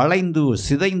விரல்கள் வளைந்து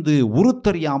சிதைந்து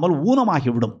உருத்தறியாமல்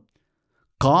ஊனமாகிவிடும்.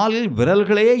 காலில்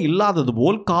விரல்களே இல்லாதது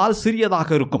போல் கால் சிறியதாக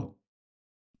இருக்கும்.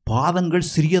 பாதங்கள்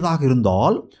சிறியதாக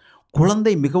இருந்தால்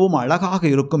குழந்தை மிகவும் அழகாக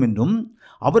இருக்கும் என்றும்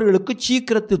அவர்களுக்கு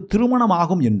சீக்கிரத்தில்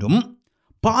திருமணமாகும் என்றும்,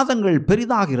 பாதங்கள்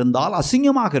பெரிதாக இருந்தால்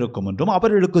அசிங்கமாக இருக்கும் என்றும்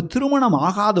அவர்களுக்கு திருமணம்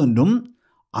ஆகாது என்றும்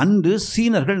அன்று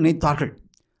சீனர்கள் நினைத்தார்கள்.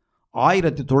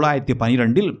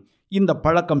 1912 இந்த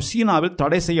பழக்கம் சீனாவில்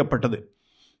தடை செய்யப்பட்டது.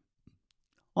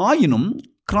 ஆயினும்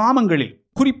கிராமங்களில்,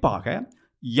 குறிப்பாக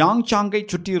யாங்சாங்கை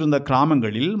சுற்றியிருந்த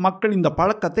கிராமங்களில் மக்கள் இந்த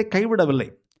பழக்கத்தை கைவிடவில்லை.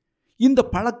 இந்த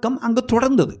பழக்கம் அங்கு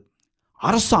தொடர்ந்தது.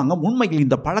 அரசாங்கம் உண்மையில்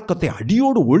இந்த பழக்கத்தை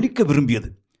அடியோடு ஒழிக்க விரும்பியது.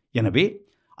 எனவே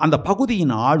அந்த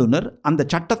பகுதியின் ஆளுநர் அந்த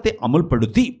சட்டத்தை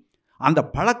அமல்படுத்தி அந்த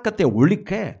பழக்கத்தை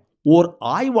ஒழிக்க ஓர்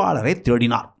ஆய்வாளரை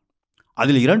தேடினார்.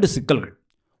 அதில் 2 சிக்கல்கள்.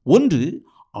 ஒன்று,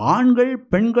 ஆண்கள்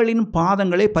பெண்களின்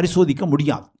பாதங்களை பரிசோதிக்க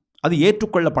முடியாது, அது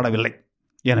ஏற்றுக்கொள்ளப்படவில்லை.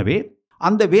 எனவே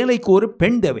அந்த வேலைக்கு ஒரு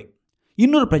பெண் தேவை.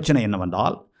 இன்னொரு பிரச்சனை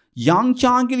என்னவென்றால்,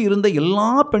 யாங்சாங்கில் இருந்த எல்லா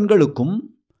பெண்களுக்கும்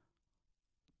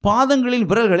பாதங்களின்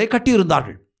விரல்களை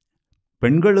கட்டியிருந்தார்கள்.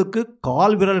 பெண்களுக்கு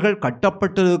கால் விரல்கள்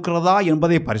கட்டப்பட்டிருக்கிறதா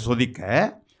என்பதை பரிசோதிக்க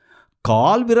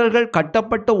கால் விரல்கள்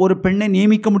கட்டப்பட்ட ஒரு பெண்ணை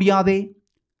நியமிக்க முடியாதே.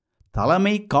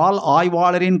 தலைமை கால்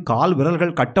ஆய்வாளரின் கால்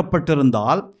விரல்கள்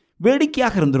கட்டப்பட்டிருந்தால்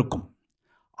வேடிக்கையாக இருந்திருக்கும்.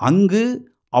 அங்கு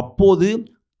அப்போது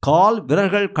கால்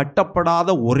விரல்கள் கட்டப்படாத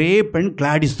ஒரே பெண்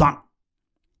கிளாடிஸ் தான்.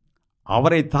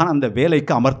 அவரைத்தான் அந்த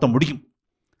வேலைக்கு அமர்த்த முடியும்.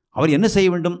 அவர் என்ன செய்ய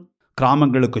வேண்டும்?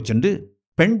 கிராமங்களுக்கு சென்று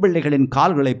பெண் பிள்ளைகளின்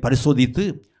கால்களை பரிசோதித்து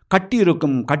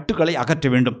கட்டியிருக்கும் கட்டுகளை அகற்ற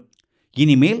வேண்டும்.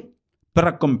 இனிமேல்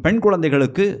பிறக்கும் பெண்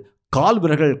குழந்தைகளுக்கு கால்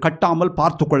விரல்கள் கட்டாமல்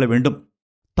பார்த்து கொள்ள வேண்டும்.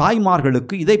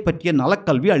 தாய்மார்களுக்கு இதை பற்றிய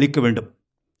நலக்கல்வி அளிக்க வேண்டும்.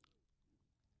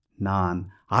 நான்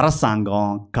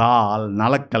அரசாங்கம், கால்,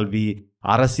 நலக்கல்வி,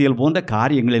 அரசியல் போன்ற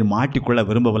காரியங்களில் மாட்டிக்கொள்ள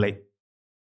விரும்பவில்லை.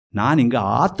 நான் இங்கு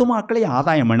ஆத்துமாக்களை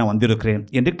ஆதாயம் பண்ண வந்திருக்கிறேன்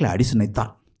என்று கிளாடிஸ்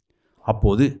நினைத்தார்.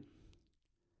 அப்போது,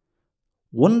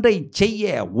 ஒன்றை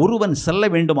செய்ய ஒருவன் செல்ல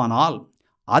வேண்டுமானால்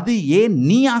அது ஏன்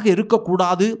நீயாக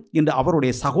இருக்கக்கூடாது என்று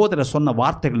அவருடைய சகோதரர் சொன்ன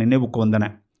வார்த்தைகள் நினைவுக்கு வந்தன.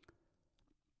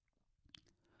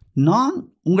 நான்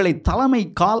உங்களை தலைமை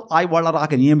கால்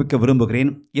ஆய்வாளராக நியமிக்க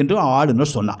விரும்புகிறேன் என்று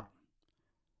ஆளுநர் சொன்னார்.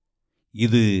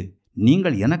 இது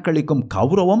நீங்கள் எனக்களிக்கும்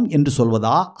கௌரவம் என்று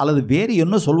சொல்வதா அல்லது வேறு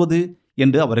என்ன சொல்வது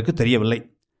என்று அவருக்கு தெரியவில்லை.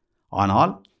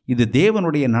 ஆனால் இது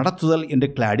தேவனுடைய நடத்துதல் என்று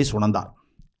கிளாடிஸ் உணர்ந்தார்.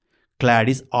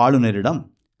 கிளாடிஸ் ஆளுநரிடம்,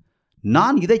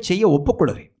 நான் இதை செய்ய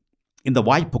ஒப்புக்கொள்கிறேன். இந்த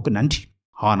வாய்ப்புக்கு நன்றி.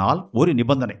 ஆனால் ஒரு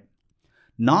நிபந்தனை.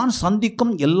 நான்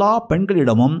சந்திக்கும் எல்லா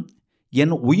பெண்களிடமும்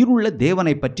என் உயிருள்ள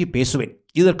தேவனை பற்றி பேசுவேன்.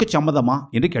 இதற்கு சம்மதமா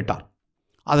என்று கேட்டார்.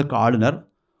 அதற்கு ஆளுநர்,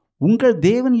 உங்கள்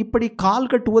தேவன் இப்படி கால்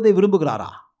கட்டுவதை விரும்புகிறாரா,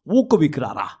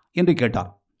 ஊக்குவிக்கிறாரா என்று கேட்டார்.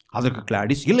 அதற்கு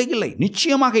கிளாடிஸ், இல்லை இல்லை,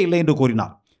 நிச்சயமாக இல்லை என்று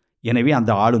கூறினார். எனவே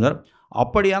அந்த ஆளுநர்,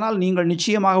 அப்படியானால் நீங்கள்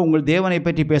நிச்சயமாக உங்கள் தேவனை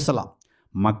பற்றி பேசலாம்.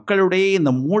 மக்களுடைய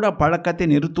இந்த மூட பழக்கத்தை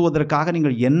நிறுத்துவதற்காக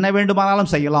நீங்கள் என்ன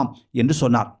வேண்டுமானாலும் செய்யலாம் என்று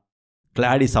சொன்னார்.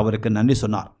 கிளாடிஸ் அவருக்கு நன்றி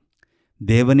சொன்னார்.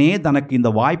 தேவனே தனக்கு இந்த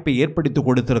வாய்ப்பை ஏற்படுத்தி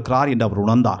கொடுத்திருக்கிறார் என்று அவர்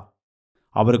உணர்ந்தார்.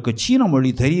 அவருக்கு சீன மொழி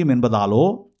தெரியும் என்பதாலோ,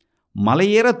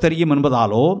 மலையேற தெரியும்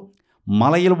என்பதாலோ,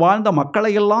 மலையில் வாழ்ந்த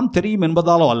மக்களையெல்லாம் தெரியும்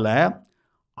என்பதாலோ அல்ல,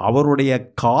 அவருடைய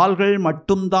கால்கள்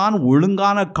மட்டும்தான்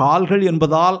ஒழுங்கான கால்கள்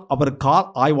என்பதால் அவர் கால்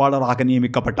ஆய்வாளராக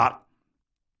நியமிக்கப்பட்டார்.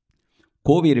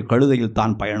 கோவேறு கழுதையில்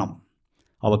தான் பயணம்.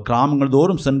 அவர் கிராமங்கள்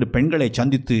தோறும் சென்று பெண்களை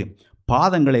சந்தித்து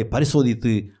பாதங்களை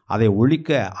பரிசோதித்து அதை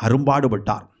ஒழிக்க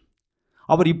அரும்பாடுபட்டார்.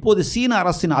 அவர் இப்போது சீன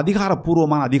அரசின்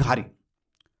அதிகாரப்பூர்வமான அதிகாரி.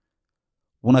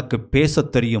 உனக்கு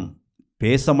பேசத் தெரியும்,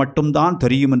 பேச மட்டும்தான்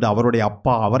தெரியும் என்று அவருடைய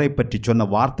அப்பா அவரை பற்றி சொன்ன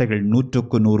வார்த்தைகள்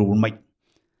 100க்கு 100 உண்மை.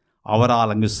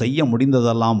 அவரால் அங்கு செய்ய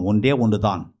முடிந்ததெல்லாம் ஒன்றே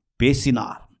ஒன்றுதான்,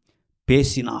 பேசினார்,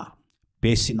 பேசினார்,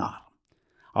 பேசினார்.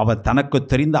 அவர் தனக்கு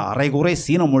தெரிந்த அரைகுறை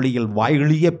சீன மொழியில்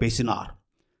வாய்களிய பேசினார்.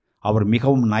 அவர்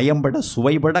மிகவும் நயம்பட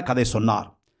சுவைபட கதை சொன்னார்.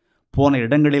 போன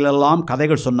இடங்களிலெல்லாம்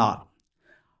கதைகள் சொன்னார்.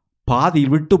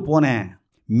 பாதியில் விட்டு போன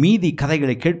மீதி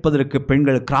கதைகளை கேட்பதற்கு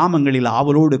பெண்கள் கிராமங்களில்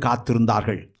ஆவலோடு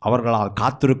காத்திருந்தார்கள். அவர்களால்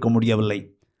காத்திருக்க முடியவில்லை.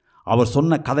 அவர்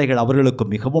சொன்ன கதைகள் அவர்களுக்கு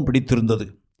மிகவும் பிடித்திருந்தது.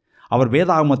 அவர்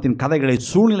வேதாகமத்தின் கதைகளை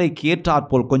சூழ்நிலைக்கு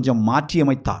ஏற்றாற்போல் கொஞ்சம்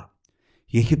மாற்றியமைத்தார்.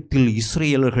 எகிப்தில்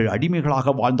இஸ்ரேலர்கள்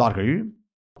அடிமைகளாக வாழ்ந்தார்கள்.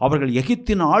 அவர்கள்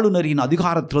எகிப்தின் ஆளுநரின்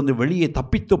அதிகாரத்திலிருந்து வெளியே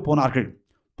தப்பித்து போனார்கள்.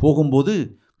 போகும்போது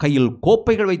கையில்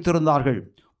கோப்பைகள் வைத்திருந்தார்கள்.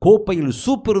 கோப்பையில்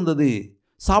சூப் இருந்தது.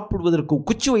 சாப்பிடுவதற்கு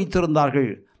குச்சி வைத்திருந்தார்கள்,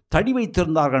 தடி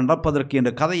வைத்திருந்தார்கள் நடப்பதற்கு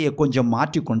என்ற கதையை கொஞ்சம்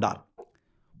மாற்றிக்கொண்டார்.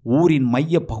 ஊரின்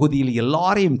மைய பகுதியில்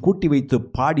எல்லாரையும் கூட்டி வைத்து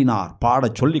பாடினார்,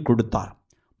 பாடச் சொல்லிக் கொடுத்தார்.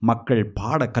 மக்கள்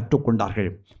பாட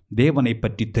கற்றுக்கொண்டார்கள், தேவனை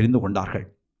பற்றி தெரிந்து கொண்டார்கள்.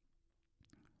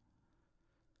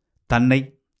 தன்னை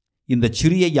இந்த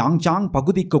சிறிய யாங்சாங்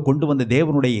பகுதிக்கு கொண்டு வந்த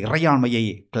தேவனுடைய இறையாண்மையை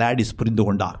கிளாடிஸ் புரிந்து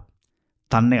கொண்டார்.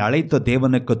 தன்னை அழைத்த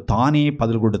தேவனுக்கு தானே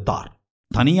பதில் கொடுத்தார்.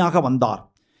 தனியாக வந்தார்.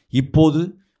 இப்போது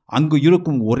அங்கு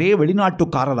இருக்கும் ஒரே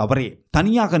வெளிநாட்டுக்காரர் அவரே.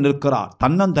 தனியாக நிற்கிறார்,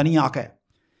 தன்னந்தனியாக.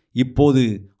 இப்போது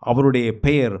அவருடைய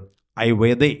பெயர்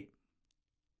ஐவேதே.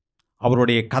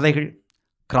 அவருடைய கதைகள்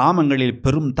கிராமங்களில்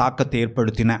பெரும் தாக்கத்தை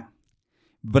ஏற்படுத்தின.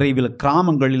 விரைவில்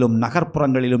கிராமங்களிலும்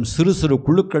நகர்ப்புறங்களிலும் சிறு சிறு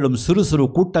குழுக்களும் சிறு சிறு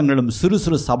கூட்டங்களும் சிறு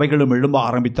சிறு சபைகளும் எழும்ப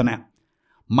ஆரம்பித்தன.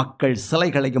 மக்கள்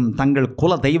சிலைகளையும் தங்கள்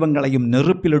குல தெய்வங்களையும்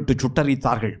நெருப்பிலிட்டு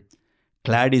சுட்டரித்தார்கள்.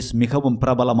 கிளாடிஸ் மிகவும்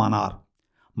பிரபலமானார்.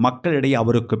 மக்களிடையே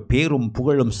அவருக்கு பேரும்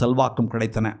புகழும் செல்வாக்கும்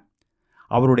கிடைத்தன.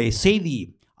 அவருடைய செய்தி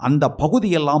அந்த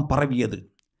பகுதியெல்லாம் பரவியது.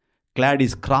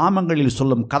 கிளாடிஸ் கிராமங்களில்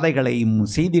சொல்லும் கதைகளையும்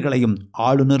செய்திகளையும்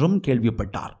ஆளுநரும்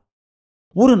கேள்விப்பட்டார்.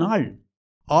 ஒரு நாள்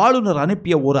ஆளுநர்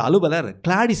அனுப்பிய ஒரு அலுவலர்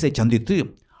கிளாடிஸை சந்தித்து,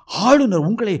 ஆளுநர்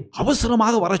உங்களை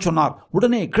அவசரமாக வர சொன்னார்,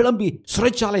 உடனே கிளம்பி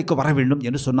சிறைச்சாலைக்கு வர வேண்டும்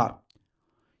என்று சொன்னார்.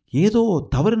 ஏதோ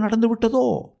தவறு நடந்து விட்டதோ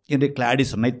என்று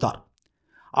கிளாடிஸ் நினைத்தார்.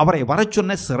 அவரை வரச்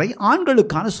சொன்ன சிறை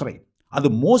ஆண்களுக்கான சிறை. அது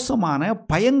மோசமான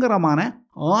பயங்கரமான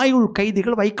ஆயுள்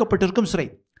கைதிகள் வைக்கப்பட்டிருக்கும் சிறை.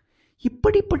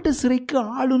 இப்படிப்பட்ட சிறைக்கு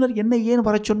ஆளுநர் என்னை ஏன்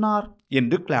வரச் சொன்னார்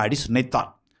என்று கிளாடிஸ் நினைத்தார்.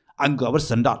 அங்கு அவர்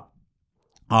சென்றார்.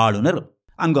 ஆளுநர்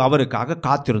அங்கு அவருக்காக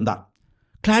காத்திருந்தார்.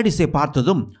 கிளாடிஸை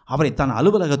பார்த்ததும் அவரை தன்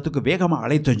அலுவலகத்துக்கு வேகமாக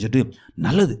அழைத்து சென்று,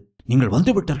 நல்லது, நீங்கள்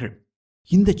வந்துவிட்டீர்கள்.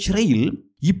 இந்த சிறையில்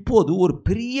இப்போது ஒரு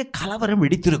பெரிய கலவரம்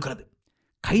வெடித்திருக்கிறது.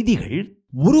 கைதிகள்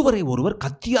ஒருவரை ஒருவர்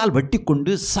கத்தியால் வெட்டி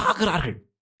கொண்டு சாகிறார்கள்.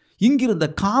 இங்கிருந்த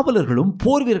காவலர்களும்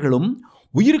போர் வீரர்களும்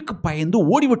உயிருக்கு பயந்து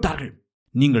ஓடிவிட்டார்கள்.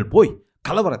 நீங்கள் போய்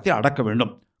கலவரத்தை அடக்க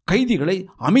வேண்டும், கைதிகளை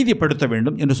அமைதிப்படுத்த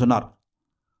வேண்டும் என்று சொன்னார்.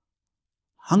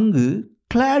 அங்கு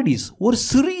கிளாடிஸ், ஒரு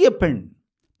சிறிய பெண்,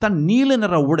 தன் நீல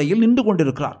நிற உடையில் நின்று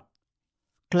கொண்டிருக்கிறார்.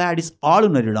 கிளாடிஸ்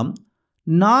ஆளுநரிடம்,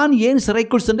 நான் ஏன்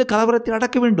சிறைக்குள் சென்று கலவரத்தை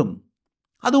அடக்க வேண்டும்,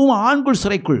 அதுவும் ஆண்கள்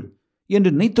சிறைக்குள் என்று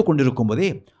நினைத்து கொண்டிருக்கும் போதே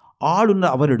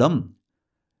ஆளுநர் அவரிடம்,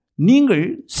 நீங்கள்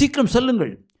சீக்கிரம்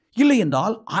செல்லுங்கள், இல்லை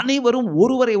என்றால் அனைவரும்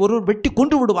ஒருவரை ஒருவர் வெட்டி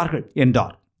கொண்டு விடுவார்கள்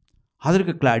என்றார்.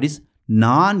 அதற்கு கிளாடிஸ்,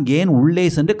 நான் ஏன் உள்ளே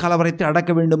சென்று கலவரத்தை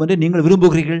அடக்க வேண்டும் என்று நீங்கள்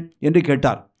விரும்புகிறீர்கள் என்று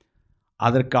கேட்டார்.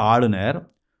 அதற்கு ஆளுநர்,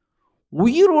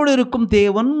 உயிரோடு இருக்கும்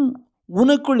தேவன்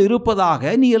உனக்குள்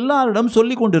இருப்பதாக நீ எல்லாரிடம்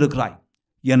சொல்லிக் கொண்டிருக்கிறாய்.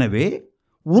 எனவே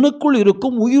உனக்குள்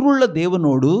இருக்கும் உயிருள்ள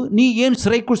தேவனோடு நீ ஏன்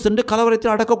சிறைக்குள் சென்று கலவரத்தை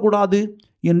அடக்கக்கூடாது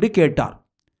என்று கேட்டார்.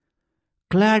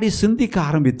 கிளாடிஸ் சிந்திக்க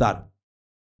ஆரம்பித்தார்.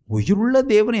 உயிருள்ள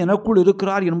தேவன் எனக்குள்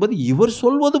இருக்கிறார் என்பது இவர்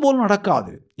சொல்வது போல்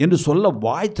நடக்காது என்று சொல்ல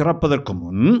வாய் திறப்பதற்கு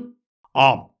முன்,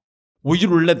 ஆம்,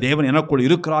 உயிருள்ள தேவன் எனக்குள்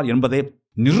இருக்கிறார் என்பதை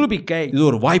நிரூபிக்க இது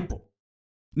ஒரு வாய்ப்பு.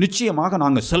 நிச்சயமாக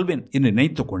நாங்கள் செல்வேன் என்று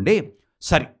நினைத்து கொண்டே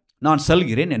சரி நான்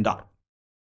செல்கிறேன் என்றார்.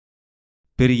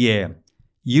 பெரிய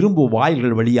இரும்பு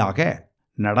வாயில்கள் வழியாக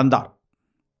நடந்தார்.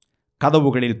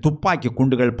 கதவுகளில் துப்பாக்கி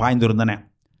குண்டுகள் பாய்ந்திருந்தன.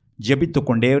 ஜெபித்து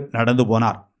கொண்டே நடந்து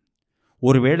போனார்.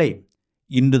 ஒருவேளை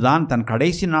இன்றுதான் தன்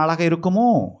கடைசி நாளாக இருக்குமோ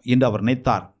என்று அவர்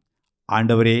நினைத்தார்.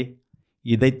 ஆண்டவரே,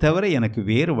 இதைத் தவிர எனக்கு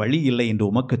வேறு வழி இல்லை என்று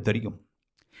உமக்கு தெரியும்.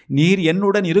 நீர்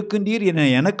என்னுடன் இருக்கின்றீர் என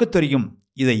எனக்கு தெரியும்.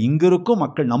 இதை இங்கிருக்கும்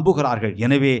மக்கள் நம்புகிறார்கள்.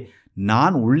 எனவே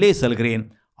நான் உள்ளே செல்கிறேன்.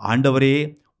 ஆண்டவரே,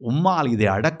 உம்மால் இதை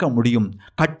அடக்க முடியும்,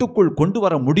 கட்டுக்குள் கொண்டு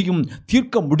வர முடியும்,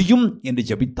 தீர்க்க முடியும் என்று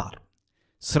ஜெபித்தார்.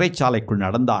 சிறைச்சாலைக்குள்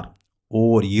நடந்தார்.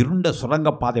 ஓர் இருண்ட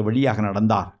சுரங்கப்பாதை வழியாக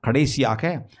நடந்தார்.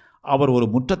 கடைசியாக அவர் ஒரு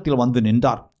முற்றத்தில் வந்து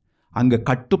நின்றார். அங்கு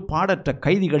கட்டுப்பாடற்ற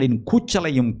கைதிகளின்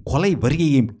கூச்சலையும் கொலை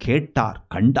வரியையும் கேட்டார்,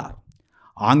 கண்டார்.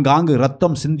 ஆங்காங்கு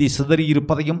இரத்தம் சிந்தி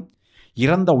சிதறியிருப்பதையும்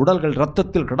இறந்த உடல்கள்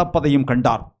இரத்தத்தில் கிடப்பதையும்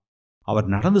கண்டார். அவர்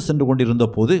நடந்து சென்று கொண்டிருந்த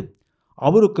போது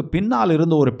அவருக்கு பின்னால்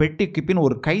இருந்த ஒரு பெட்டிக்கு பின்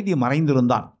ஒரு கைதி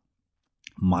மறைந்திருந்தான்.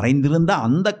 மறைந்திருந்த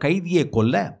அந்த கைதியை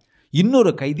கொல்ல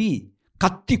இன்னொரு கைதி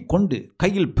கத்தி கொண்டு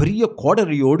கையில் பெரிய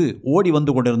கோடரியோடு ஓடி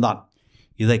வந்து கொண்டிருந்தான்.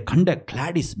 இதை கண்ட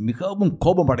கிளாடிஸ் மிகவும்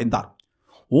கோபமடைந்தார்.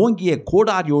 ஓங்கிய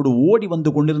கோடாரியோடு ஓடி வந்து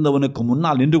கொண்டிருந்தவனுக்கு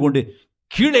முன்னால் நின்று கொண்டு,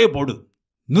 கீழே போடு,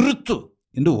 நிறுத்து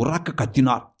என்று உறக்க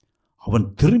கத்தினார். அவன்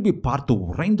திரும்பி பார்த்து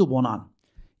உறைந்து போனான்.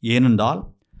 ஏனென்றால்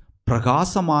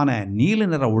பிரகாசமான நீல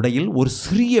நிற உடையில் ஒரு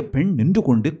சிறிய பெண் நின்று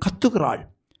கொண்டு கத்துகிறாள்.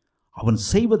 அவன்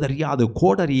செய்வதறியாது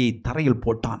கோடரியை தரையில்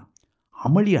போட்டான்.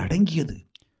 அமளி அடங்கியது.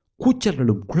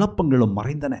 கூச்சல்களும் குழப்பங்களும்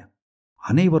மறைந்தன.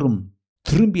 அனைவரும்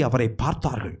திரும்பி அவரை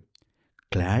பார்த்தார்கள்.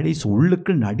 கிளாடிஸ்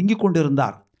உள்ளுக்குள் நடுங்கிக்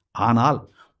கொண்டிருந்தார். ஆனால்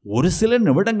ஒரு சில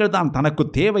நிமிடங்கள் தான் தனக்கு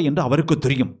தேவை என்று அவருக்கு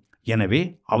தெரியும். எனவே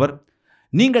அவர்,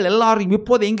 நீங்கள் எல்லாரும்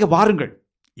இப்போது இங்கே வாருங்கள்,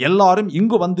 எல்லாரும்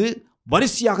இங்கு வந்து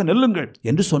வரிசையாக நெல்லுங்கள்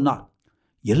என்று சொன்னார்.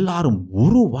 எல்லாரும்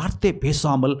ஒரு வார்த்தை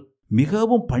பேசாமல்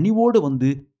மிகவும் பணிவோடு வந்து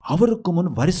அவருக்கு முன்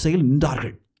வரிசையில்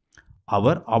நின்றார்கள்.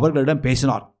 அவர் அவர்களிடம்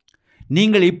பேசினார்.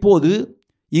 நீங்கள் இப்போது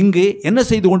இங்கு என்ன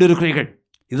செய்து கொண்டிருக்கிறீர்கள்?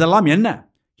 இதெல்லாம் என்ன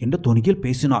என்ற தொனியில்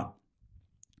பேசினார்.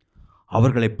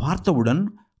 அவர்களை பார்த்தவுடன்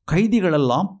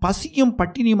கைதிகளெல்லாம் பசியும்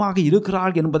பட்டினியுமாக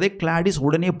இருக்கிறார்கள் என்பதை கிளாடிஸ்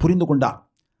உடனே புரிந்து கொண்டார்.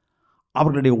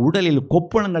 அவர்களுடைய உடலில்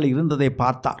கொப்பளங்கள் இருந்ததை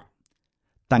பார்த்தார்.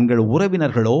 தங்கள்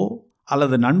உறவினர்களோ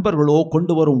அல்லது நண்பர்களோ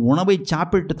கொண்டு வரும் உணவை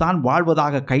சாப்பிட்டு தான்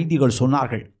வாழ்வதாக கைதிகள்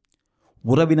சொன்னார்கள்.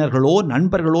 உறவினர்களோ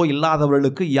நண்பர்களோ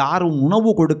இல்லாதவர்களுக்கு யாரும்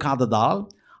உணவு கொடுக்காததால்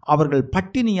அவர்கள்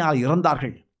பட்டினியால்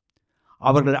இறந்தார்கள்.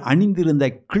 அவர்கள் அணிந்திருந்த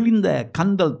கிழிந்த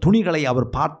கந்தல் துணிகளை அவர்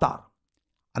பார்த்தார்.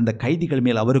 அந்த கைதிகள்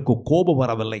மேல் அவருக்கு கோபம்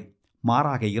வரவில்லை,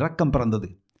 மாறாக இரக்கம் பிறந்தது.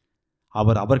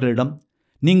 அவர் அவர்களிடம்,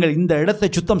 நீங்கள் இந்த இடத்தை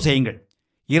சுத்தம் செய்யுங்கள்,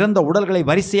 இறந்த உடல்களை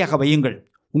வரிசையாக வையுங்கள்,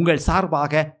 உங்கள்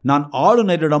சார்பாக நான்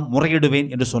ஆளுநரிடம்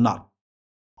முறையிடுவேன் என்று சொன்னார்.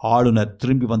 ஆளுநர்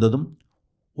திரும்பி வந்ததும்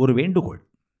ஒரு வேண்டுகோள்: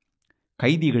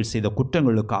 கைதிகள் செய்த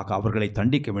குற்றங்களுக்காக அவர்களை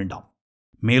தண்டிக்க வேண்டாம்,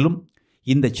 மேலும்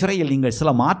இந்த சிறையில் நீங்கள்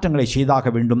சில மாற்றங்களை செய்தாக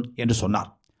வேண்டும் என்று சொன்னார்.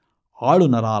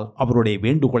 ஆளுநரால் அவருடைய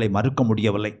வேண்டுகோளை மறுக்க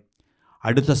முடியவில்லை.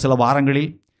 அடுத்த சில வாரங்களில்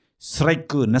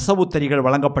சிறைக்கு நெசவுத்தறிகள்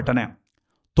வழங்கப்பட்டன.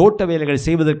 தோட்ட வேலைகள்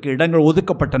செய்வதற்கு இடங்கள்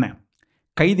ஒதுக்கப்பட்டன.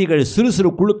 கைதிகள் சிறு சிறு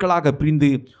குழுக்களாக பிரிந்து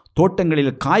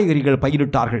தோட்டங்களில் காய்கறிகள்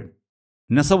பயிரிட்டார்கள்.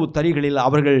 நெசவுத்தறிகளில்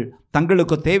அவர்கள்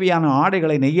தங்களுக்கு தேவையான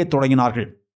ஆடைகளை நெய்யத் தொடங்கினார்கள்.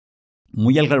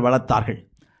 முயல்கள் வளர்த்தார்கள்.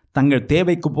 தங்கள்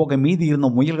தேவைக்கு போக மீதி இருந்த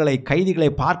முயல்களை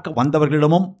கைதிகளை பார்க்க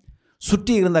வந்தவர்களிடமும்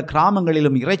சுற்றி இருந்த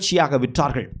கிராமங்களிலும் இறைச்சியாக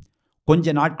விற்றார்கள்.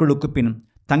 கொஞ்ச நாட்களுக்கு பின்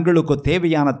தங்களுக்கு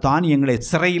தேவையான தானியங்களை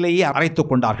சிறையிலேயே அரைத்து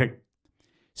கொண்டார்கள்.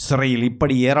 சிறையில்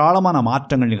இப்படி ஏராளமான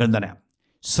மாற்றங்கள் நிகழ்ந்தன.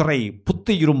 சிறை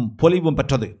புத்துயிரும் பொலிவும்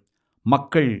பெற்றது.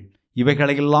 மக்கள்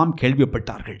இவைகளையெல்லாம்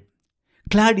கேள்விப்பட்டார்கள்.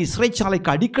 கிளாடிஸ் சிறைச்சாலைக்கு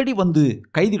அடிக்கடி வந்து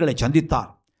கைதிகளை சந்தித்தார்.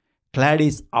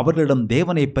 கிளாடிஸ் அவர்களிடம்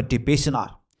தேவனை பற்றி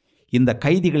பேசினார். இந்த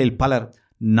கைதிகளில் பலர்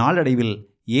நாளடைவில்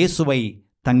இயேசுவை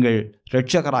தங்கள்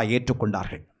இரட்சகராய்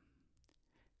ஏற்றுக்கொண்டார்கள்.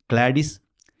 கிளாடிஸ்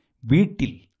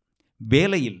வீட்டில்,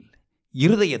 வேலையில்,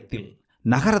 இருதயத்தில்,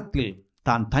 நகரத்தில்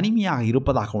தான் தனிமையாக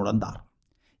இருப்பதாக உணர்ந்தார்.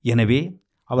 எனவே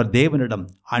அவர் தேவனிடம்,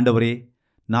 ஆண்டவரே,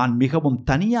 நான் மிகவும்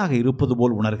தனியாக இருப்பது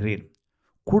போல் உணர்கிறேன்.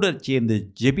 கூட சேர்ந்து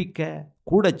ஜெபிக்க,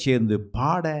 கூட சேர்ந்து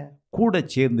பாட, கூட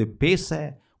சேர்ந்து பேச,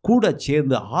 கூட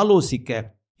சேர்ந்து ஆலோசிக்க,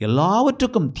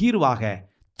 எல்லாவற்றுக்கும் தீர்வாக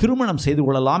திருமணம் செய்து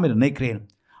கொள்ளலாம் என்று நினைக்கிறேன்.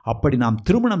 அப்படி நாம்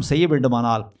திருமணம் செய்ய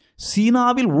வேண்டுமானால்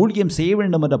சீனாவில் ஊழியம் செய்ய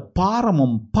வேண்டும் என்ற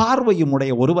பாரமும் பார்வையும்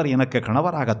உடைய ஒருவர் எனக்கு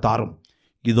கணவராக தாரும்.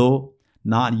 இதோ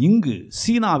நான் இங்கு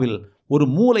சீனாவில் ஒரு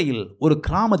மூலையில் ஒரு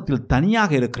கிராமத்தில்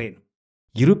தனியாக இருக்கிறேன்.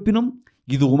 இருப்பினும்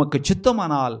இது உமக்கு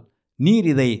சித்தமானால் நீர்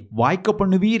இதை வாய்க்க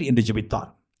பண்ணுவீர் என்று ஜெபித்தார்.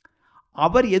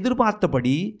 அவர்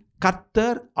எதிர்பார்த்தபடி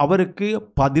கர்த்தர் அவருக்கு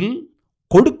பதில்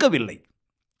கொடுக்கவில்லை.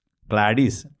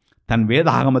 கிளாடிஸ் தன்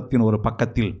வேதாகமத்தின் ஒரு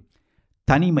பக்கத்தில்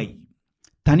தனிமை.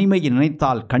 தனிமையை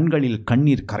நினைத்தால் கண்களில்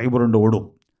கண்ணீர் கரைபுரண்டு ஓடும்.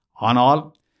 ஆனால்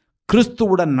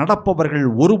கிறிஸ்துவுடன் நடப்பவர்கள்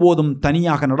ஒருபோதும்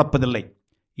தனியாக நடப்பதில்லை.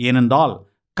 ஏனென்றால்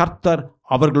கர்த்தர்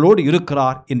அவர்களோடு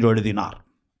இருக்கிறார் என்று எழுதினார்.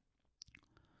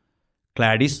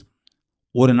 கிளாடிஸ்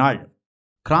ஒரு நாள்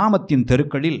கிராமத்தின்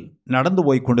தெருக்களில் நடந்து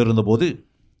போய் கொண்டிருந்தபோது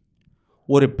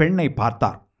ஒரு பெண்ணை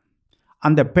பார்த்தார்.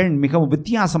 அந்த பெண் மிகவும்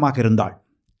வித்தியாசமாக இருந்தாள்.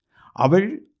 அவள்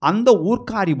அந்த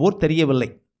ஊர்க்காரி போர் தெரியவில்லை.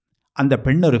 அந்த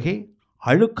பெண்ணருகே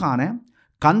அழுக்கான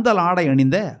கந்தலாடை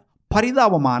அணிந்த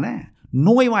பரிதாபமான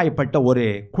நோய்வாய்ப்பட்ட ஒரு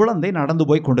குழந்தை நடந்து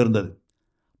போய் கொண்டிருந்தது.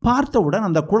 பார்த்தவுடன்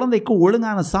அந்த குழந்தைக்கு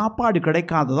ஒழுங்கான சாப்பாடு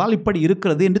கிடைக்காததால் இப்படி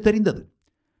இருக்கிறது என்று தெரிந்தது.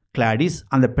 கிளாடிஸ்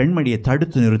அந்த பெண்மணியை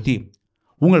தடுத்து நிறுத்தி,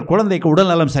 உங்கள் குழந்தைக்கு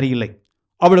உடல்நலம் சரியில்லை,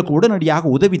 அவளுக்கு உடனடியாக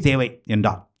உதவி தேவை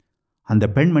என்றார். அந்த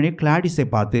பெண்மணி கிளாடிஸை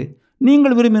பார்த்து,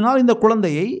 நீங்கள் விரும்பினால் இந்த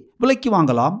குழந்தையை விலைக்கு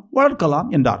வாங்கலாம், வளர்க்கலாம்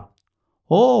என்றார்.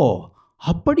 ஓ,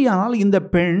 அப்படியானால் இந்த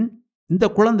பெண் இந்த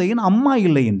குழந்தையின் அம்மா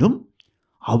இல்லை என்றும்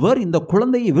அவர் இந்த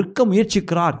குழந்தையை விற்க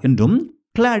முயற்சிக்கிறார் என்றும்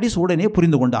கிளாடிஸ் உடனே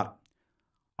புரிந்து கொண்டார்.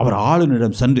 அவர்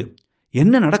ஆளுநரிடம் சென்று,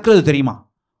 என்ன நடக்கிறது தெரியுமா?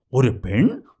 ஒரு பெண்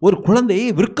ஒரு குழந்தையை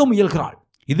விற்க முயல்கிறாள்,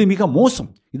 இது மிக மோசம்,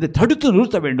 இதை தடுத்து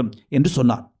நிறுத்த வேண்டும் என்று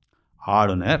சொன்னார்.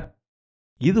 ஆளுநர்,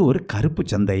 இது ஒரு கருப்பு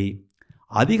சந்தை,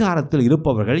 அதிகாரத்தில்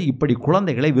இருப்பவர்கள் இப்படி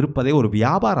குழந்தைகளை விற்பதை ஒரு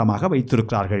வியாபாரமாக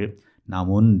வைத்திருக்கிறார்கள்,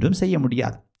 நாம் ஒன்றும் செய்ய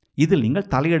முடியாது, இதில்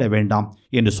நீங்கள் தலையிட வேண்டாம்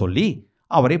என்று சொல்லி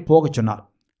அவரை போகச் சொன்னார்.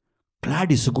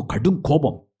 கிளாடிஸுக்கு கடும்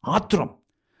கோபம், ஆத்திரம்.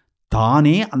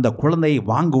 தானே அந்த குழந்தையை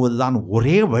வாங்குவதுதான்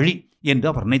ஒரே வழி என்று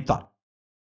அவர் நினைத்தார்.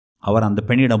 அவர் அந்த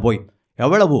பெண்ணிடம் போய்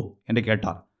எவ்வளவு என்று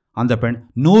கேட்டார். அந்த பெண்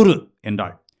 100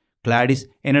 என்றாள். கிளாடிஸ்,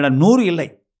 என்னிடம் 100 இல்லை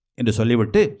என்று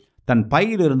சொல்லிவிட்டு தன்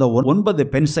பையில் இருந்த 9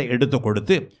 பென்ஸை எடுத்து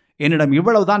கொடுத்து, என்னிடம்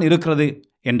இவ்வளவுதான் இருக்கிறது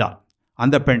என்றார்.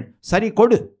 அந்த பெண், சரி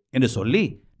கொடு என்று சொல்லி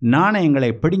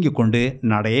நாணயங்களை பிடுங்கிக் கொண்டு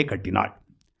நடையை கட்டினாள்.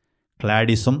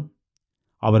 கிளாடிஸும்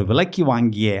அவர் விலைக்கு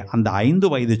வாங்கிய அந்த 5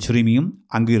 வயது சிறுமியும்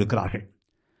அங்கு இருக்கிறார்கள்.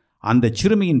 அந்த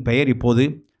சிறுமியின் பெயர் இப்போது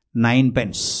 9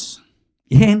 பென்ஸ்.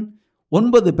 ஏன்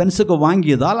 9 பென்ஸுக்கு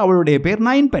வாங்கியதால் அவளுடைய பெயர்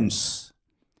 9 பென்ஸ்.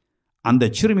 அந்த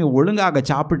சிறுமி ஒழுங்காக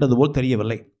சாப்பிட்டது போல்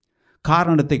தெரியவில்லை.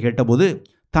 காரணத்தை கேட்டபோது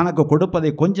தனக்கு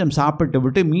கொடுப்பதை கொஞ்சம் சாப்பிட்டு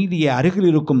விட்டு மீதியை அருகில்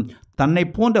இருக்கும் தன்னை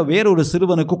போன்ற வேறொரு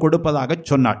சிறுவனுக்கு கொடுப்பதாக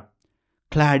சொன்னாள்.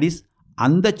 கிளாடிஸ்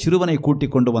அந்த சிறுவனை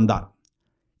கூட்டிக் கொண்டு வந்தார்.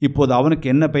 இப்போது அவனுக்கு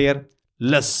என்ன பெயர்?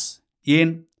 லெஸ்.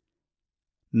 ஏன்?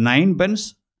 9 பென்ஸ்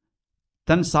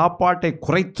தன் சாப்பாட்டை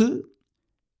குறைத்து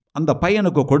அந்த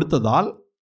பையனுக்கு கொடுத்ததால்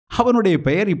அவனுடைய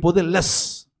பெயர் இப்போது லெஸ்.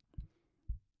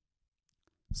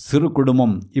 சிறு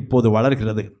குடும்பம் இப்போது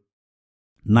வளர்கிறது.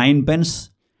 9 பென்ஸ்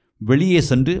வெளியே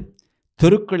சென்று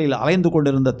தெருக்களில் அலைந்து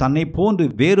கொண்டிருந்த தன்னை போன்று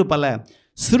வேறு பல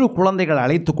சிறு குழந்தைகள்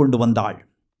அழைத்து கொண்டு வந்தாள்.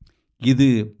 இது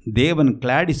தேவன்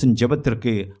கிளாடிஸின்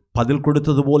ஜெபத்திற்கு பதில்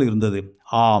கொடுத்தது போல் இருந்தது.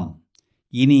 ஆம்,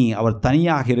 இனி அவர்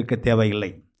தனியாக இருக்க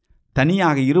தேவையில்லை,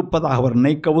 தனியாக இருப்பதாக அவர்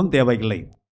நினைக்கவும் தேவையில்லை.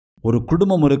 ஒரு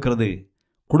குடும்பம் இருக்கிறது,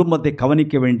 குடும்பத்தை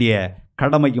கவனிக்க வேண்டிய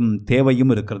கடமையும்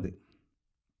தேவையும் இருக்கிறது.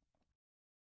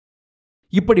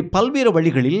 இப்படி பல்வேறு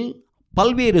வழிகளில்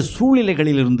பல்வேறு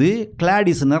சூழ்நிலைகளிலிருந்து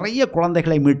கிளாடிஸ் நிறைய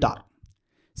குழந்தைகளை மீட்டார்.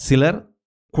 சிலர்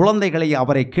குழந்தைகளை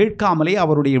அவரை கேட்காமலே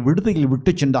அவருடைய விடுதியில்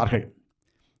விட்டு சென்றார்கள்.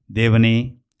 தேவனே,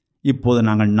 இப்போது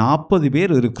நாங்கள் 40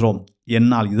 பேர் இருக்கிறோம்,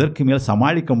 என்னால் இதற்கு மேல்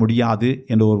சமாளிக்க முடியாது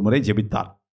என்று ஒரு முறை ஜெபித்தார்.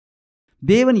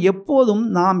 தேவன் எப்போதும்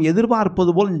நாம்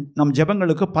எதிர்பார்ப்பது போல் நம்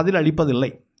ஜெபங்களுக்கு பதில்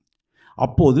அளிப்பதில்லை.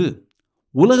 அப்போது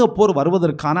உலகப் போர்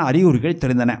வருவதற்கான அறிகுறிகள்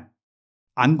தெரிந்தன.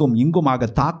 அங்கும் இங்குமாக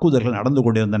தாக்குதல்கள் நடந்து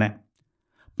கொண்டிருந்தன.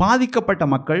 பாதிக்கப்பட்ட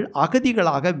மக்கள்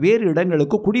அகதிகளாக வேறு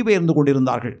இடங்களுக்கு குடிபெயர்ந்து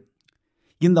கொண்டிருந்தார்கள்.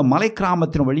 இந்த மலை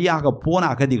கிராமத்தின் வழியாக போன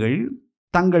அகதிகள்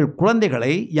தங்கள்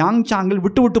குழந்தைகளை யாங்சாங்கில்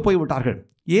விட்டுவிட்டு போய்விட்டார்கள்.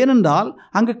 ஏனென்றால்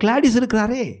அங்கு கிளாடிஸ்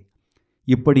இருக்கிறாரே.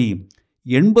 இப்படி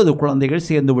 80 குழந்தைகள்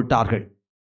சேர்ந்து விட்டார்கள்.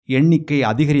 எண்ணிக்கை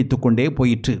அதிகரித்து கொண்டே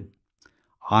போயிற்று.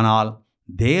 ஆனால்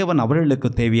தேவன் அவர்களுக்கு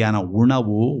தேவையான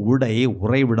உணவு, உடை,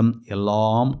 உறைவிடம்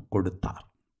எல்லாம் கொடுத்தார்.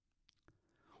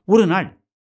 ஒரு நாள்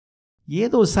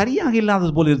ஏதோ சரியாக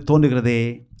இல்லாதது போல் தோன்றுகிறதே.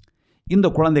 இந்த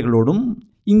குழந்தைகளோடும்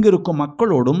இங்கிருக்கும்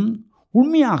மக்களோடும்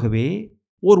உண்மையாகவே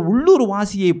ஒரு உள்ளூர்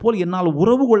வாசியைப் போல் என்னால்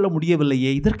உறவு கொள்ள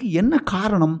முடியவில்லையே, இதற்கு என்ன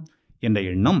காரணம் என்ற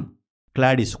எண்ணம்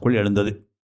கிளாடிஸுக்குள் எழுந்தது.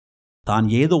 தான்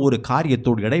ஏதோ ஒரு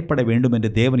காரியத்தோடு இடைப்பட வேண்டும் என்று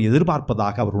தேவன்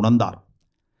எதிர்பார்ப்பதாக அவர் உணர்ந்தார்.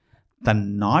 தன்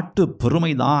நாட்டு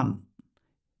பெருமைதான்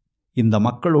இந்த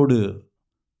மக்களோடு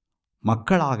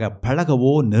மக்களாக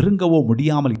பழகவோ நெருங்கவோ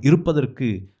முடியாமல் இருப்பதற்கு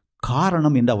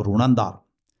காரணம் என்று அவர் உணர்ந்தார்.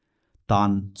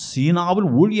 தான் சீனாவில்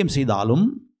ஊழியம் செய்தாலும்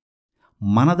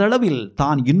மனதளவில்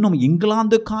தான் இன்னும்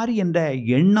இங்கிலாந்துக்காரி என்ற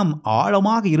எண்ணம்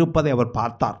ஆழமாக இருப்பதை அவர்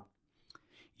பார்த்தார்.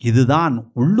 இதுதான்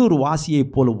உள்ளூர்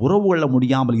வாசியைப் போல உறவு கொள்ள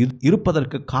முடியாமல்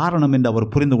இருப்பதற்கு காரணம் என்று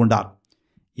அவர் புரிந்து கொண்டார்.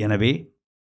 எனவே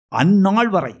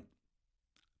அந்நாள் வரை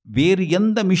வேறு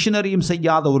எந்த மிஷனரியும்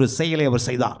செய்யாத ஒரு செயலை அவர்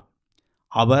செய்தார்.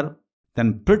 அவர்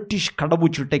தன் பிரிட்டிஷ்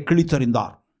கடவுச்சீட்டை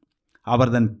கிழித்தறிந்தார்.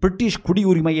 அவர் தன் பிரிட்டிஷ்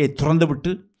குடியுரிமையை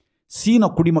துறந்துவிட்டு சீன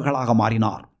குடிமகளாக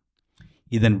மாறினார்.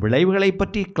 இதன் விளைவுகளை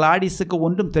பற்றி கிளாடிஸுக்கு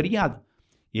ஒன்றும் தெரியாது.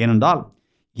 ஏனென்றால்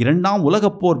 2ஆம்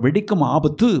உலகப் போர் வெடிக்கும்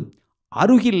ஆபத்து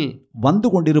அருகில் வந்து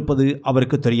கொண்டிருப்பது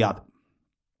அவருக்கு தெரியாது.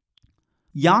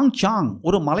 யாங்சாங்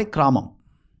ஒரு மலை கிராமம்.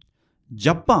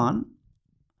 ஜப்பான்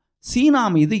சீனா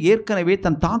மீது ஏற்கனவே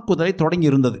தன் தாக்குதலை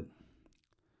தொடங்கியிருந்தது.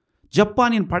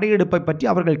 ஜப்பானின் படையெடுப்பை பற்றி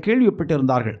அவர்கள்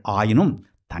கேள்விப்பட்டிருந்தார்கள். ஆயினும்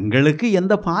தங்களுக்கு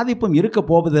எந்த பாதிப்பும் இருக்கப்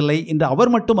போவதில்லை என்று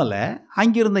அவர் மட்டுமல்ல,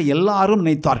 அங்கிருந்த எல்லாரும்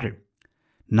நினைத்தார்கள்.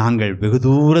 நாங்கள் வெகு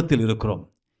தூரத்தில் இருக்கிறோம்.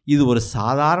 இது ஒரு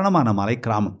சாதாரணமான மலை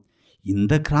கிராமம்.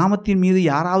 இந்த கிராமத்தின் மீது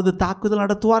யாராவது தாக்குதல்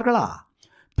நடத்துவார்களா?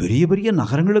 பெரிய பெரிய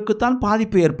நகரங்களுக்குத்தான்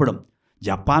பாதிப்பு ஏற்படும்.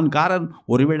 ஜப்பான்காரன்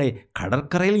ஒருவேளை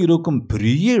கடற்கரையில் இருக்கும்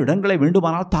பெரிய இடங்களை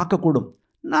வேண்டுமானால் தாக்கக்கூடும்.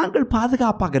 நாங்கள்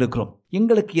பாதுகாப்பாக இருக்கிறோம்.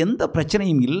 எங்களுக்கு எந்த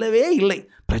பிரச்சனையும் இல்லவே இல்லை.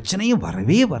 பிரச்சனையும்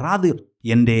வரவே வராது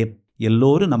என்றே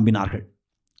எல்லோரும் நம்பினார்கள்.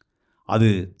 அது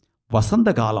வசந்த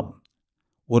காலம்.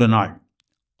 ஒரு நாள்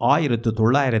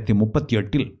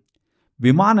 1938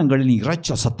 விமானங்களின்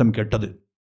இரைச்ச சத்தம் கேட்டது.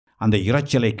 அந்த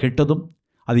இரைச்சலை கேட்டதும்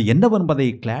அது என்னவென்பதை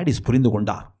கிளாடிஸ் புரிந்து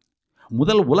கொண்டார்.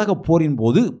 முதல் உலகப் போரின்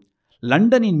போது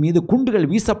லண்டனின் மீது குண்டுகள்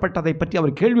வீசப்பட்டதை பற்றி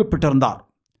அவர் கேள்விப்பட்டிருந்தார்.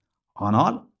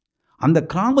 ஆனால் அந்த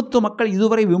கிராமத்து மக்கள்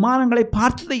இதுவரை விமானங்களை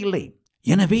பார்த்ததே இல்லை.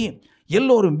 எனவே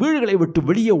எல்லோரும் வீடுகளை விட்டு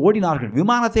வெளியே ஓடினார்கள்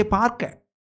விமானத்தை பார்க்க.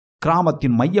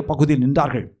 கிராமத்தின் மைய பகுதியில்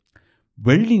நின்றார்கள்.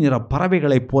 வெள்ளி நிற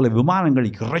பறவைகளைப் போல விமானங்கள்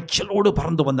இரைச்சலோடு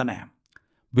பறந்து வந்தன.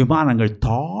 விமானங்கள்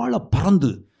தாழ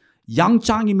பறந்து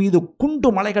யாங்சாங்கி மீது குண்டு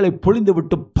மலைகளை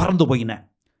பொழிந்துவிட்டு பறந்து போயின.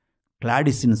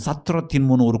 கிளாடிஸின் சத்திரத்தின்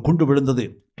முன் ஒரு குண்டு விழுந்தது.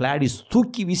 கிளாடிஸ்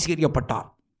தூக்கி வீசி எறியப்பட்டார்.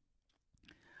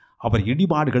 அவர்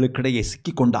இடிபாடுகளுக்கிடையே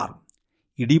சிக்கிக்கொண்டார்.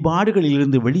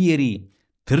 இடிபாடுகளிலிருந்து வெளியேறி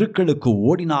தெருக்களுக்கு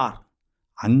ஓடினார்.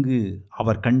 அங்கு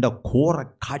அவர் கண்ட கோர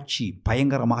காட்சி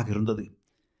பயங்கரமாக இருந்தது.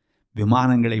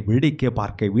 விமானங்களை வேடிக்கை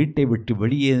பார்க்க வீட்டை விட்டு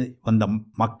வெளியே வந்த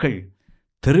மக்கள்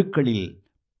தெருக்களில்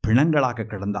பிணங்களாக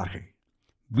கிடந்தார்கள்.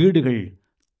 வீடுகள்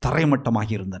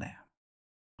தரைமட்டமாகி இருந்தன.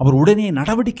 அவர் உடனே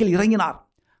நடவடிக்கையில் இறங்கினார்.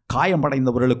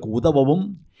 காயமடைந்தவர்களுக்கு உதவவும்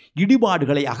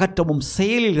இடிபாடுகளை அகற்றவும்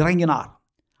செயலில் இறங்கினார்.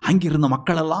 அங்கிருந்த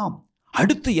மக்களெல்லாம்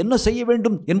அடுத்து என்ன செய்ய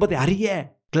வேண்டும் என்பதை அறிய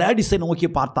கிளாடிஸை நோக்கி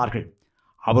பார்த்தார்கள்.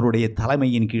 அவருடைய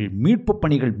தலைமையின் கீழ் மீட்புப்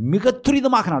பணிகள் மிக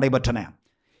துரிதமாக நடைபெற்றன.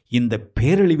 இந்த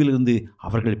பேரழிவிலிருந்து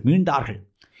அவர்கள் மீண்டார்கள்.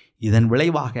 இதன்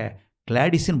விளைவாக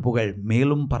கிளாடிஸின் புகழ்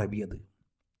மேலும் பரவியது.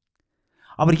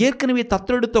 அவர் ஏற்கனவே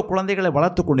தத்தெடுத்த குழந்தைகளை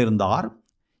வளர்த்து கொண்டிருந்தார்.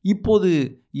 இப்போது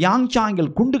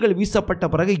யாங்சாங்கில் குண்டுகள் வீசப்பட்ட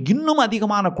பிறகு இன்னும்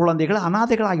அதிகமான குழந்தைகள்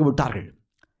அனாதைகளாகிவிட்டார்கள்.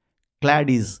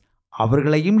 கிளாடிஸ்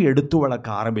அவர்களையும் எடுத்து வளர்க்க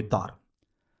ஆரம்பித்தார்.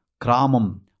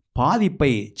 கிராமம்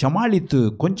பாதிப்பை சமாளித்து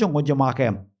கொஞ்சம் கொஞ்சமாக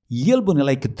இயல்பு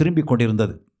நிலைக்கு திரும்பிக்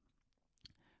கொண்டிருந்தது.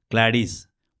 கிளாடிஸ்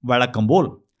வழக்கம்போல்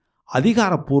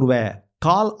அதிகாரப்பூர்வ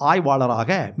கால்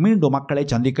ஆய்வாளராக மீண்டும் மக்களை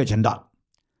சந்திக்க சென்றார்.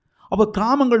 அவர்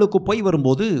கிராமங்களுக்கு போய்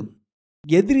வரும்போது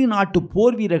எதிரி நாட்டு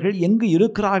போர் வீரர்கள் எங்கு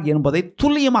இருக்கிறார் என்பதை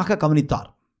துல்லியமாக கவனித்தார்.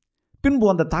 பின்பு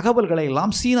அந்த தகவல்களை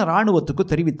எல்லாம் சீன இராணுவத்துக்கு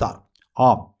தெரிவித்தார்.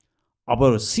 ஆம்,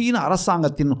 அவர் சீன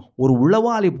அரசாங்கத்தின் ஒரு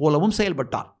உளவாளி போலவும்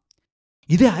செயல்பட்டார்.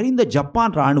 இதை அறிந்த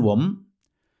ஜப்பான் இராணுவம்,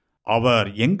 அவர்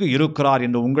எங்கு இருக்கிறார்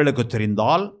என்று உங்களுக்கு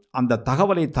தெரிந்தால் அந்த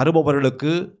தகவலை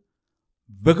தருபவர்களுக்கு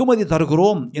வெகுமதி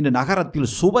தருகிறோம் என்று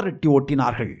நகரத்தில் சுவரட்டி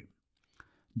ஓட்டினார்கள்.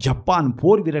 ஜப்பான்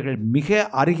போர் வீரர்கள் மிக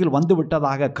அருகில்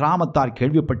வந்துவிட்டதாக கிராமத்தார்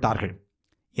கேள்விப்பட்டார்கள்.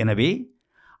 எனவே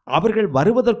அவர்கள்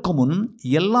வருவதற்கு முன்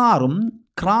எல்லாரும்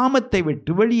கிராமத்தை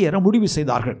விட்டு வெளியேற முடிவு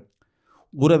செய்தார்கள்.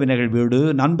 உறவினர்கள் வீடு,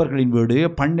 நண்பர்களின் வீடு,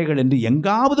 பண்ணைகள் என்று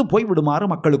எங்காவது போய்விடுமாறு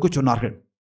மக்களுக்கு சொன்னார்கள்.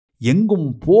 எங்கும்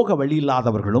போக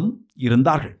வழியில்லாதவர்களும்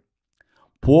இருந்தார்கள்.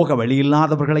 போக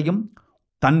வழியில்லாதவர்களையும்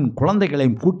தன்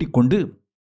குழந்தைகளையும் கூட்டிக் கொண்டு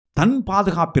தன்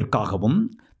பாதுகாப்பிற்காகவும்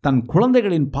தன்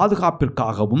குழந்தைகளின்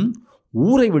பாதுகாப்பிற்காகவும்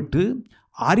ஊரை விட்டு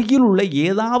அருகில் உள்ள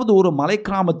ஏதாவது ஒரு மலை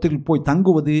கிராமத்தில் போய்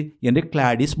தங்குவது என்று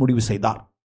கிளாடிஸ் முடிவு செய்தார்.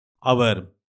 அவர்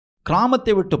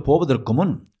கிராமத்தை விட்டு போவதற்கு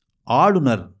முன்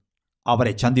ஆளுநர்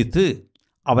அவரை சந்தித்து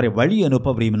அவரை வழி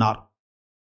அனுப்ப விரும்பினார்.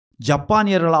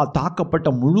 ஜப்பானியர்களால் தாக்கப்பட்ட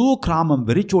முழு கிராமம்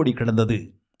வெறிச்சோடி கிடந்தது.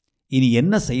 இனி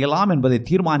என்ன செய்யலாம் என்பதை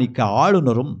தீர்மானிக்க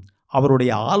ஆளுநரும்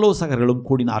அவருடைய ஆலோசகர்களும்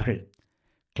கூடினார்கள்.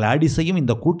 கிளாடிஸையும்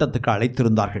இந்த கூட்டத்துக்கு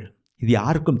அழைத்திருந்தார்கள். இது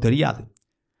யாருக்கும் தெரியாது.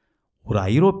 ஒரு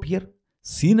ஐரோப்பியர்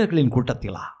சீனர்களின்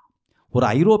கூட்டத்திலா? ஒரு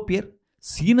ஐரோப்பியர்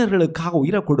சீனர்களுக்காக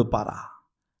உயிரை கொடுப்பாரா?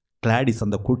 கிளாடிஸ்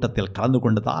அந்த கூட்டத்தில் கலந்து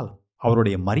கொண்டதால்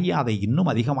அவருடைய மரியாதை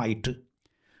இன்னும் அதிகமாயிற்று.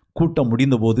 கூட்டம்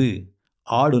முடிந்தபோது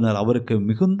ஆளுநர் அவருக்கு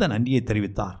மிகுந்த நன்றியை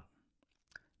தெரிவித்தார்.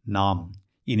 நாம்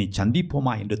இனி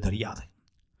சந்திப்போமா என்று தெரியாது.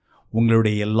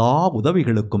 உங்களுடைய எல்லா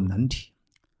உதவிகளுக்கும் நன்றி.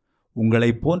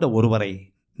 உங்களைப் போன்ற ஒருவரை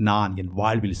நான் என்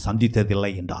வாழ்வில்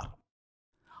சந்தித்ததில்லை என்றார்.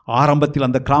 ஆரம்பத்தில்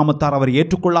அந்த கிராமத்தார் அவரை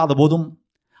ஏற்றுக்கொள்ளாத போதும்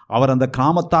அவர் அந்த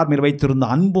கிராமத்தார் மேல் வைத்திருந்த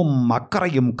அன்பும்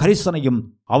அக்கறையும் கரிசனையும்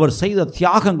அவர் செய்த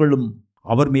தியாகங்களும்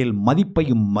அவர் மேல்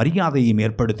மதிப்பையும் மரியாதையும்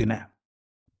ஏற்படுத்தின.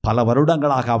 பல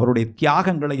வருடங்களாக அவருடைய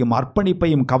தியாகங்களையும்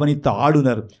அர்ப்பணிப்பையும் கவனித்த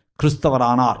ஆளுநர்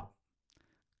கிறிஸ்தவரானார்.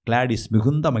 கிளாடிஸ்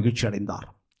மிகுந்த மகிழ்ச்சி அடைந்தார்.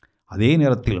 அதே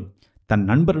நேரத்தில் தன்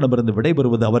நண்பரிடமிருந்து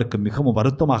விடைபெறுவது அவருக்கு மிகவும்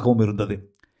வருத்தமாகவும் இருந்தது.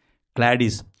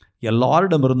 கிளாடிஸ்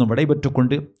எல்லாரிடமிருந்தும் விடைபெற்று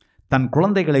கொண்டு தன்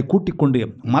குழந்தைகளை கூட்டிக் கொண்டு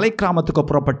மலை கிராமத்துக்கு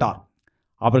புறப்பட்டார்.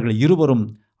 அவர்கள் இருவரும்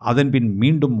அதன்பின்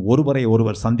மீண்டும் ஒருவரை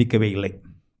ஒருவர் சந்திக்கவே இல்லை.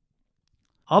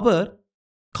 அவர்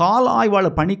கால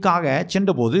ஆய்வாளர் பணிக்காக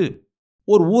சென்றபோது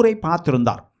ஒரு ஊரை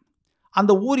பார்த்திருந்தார்.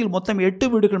 அந்த ஊரில் மொத்தம் 8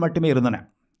 வீடுகள் மட்டுமே இருந்தன.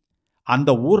 அந்த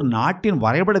ஊர் நாட்டின்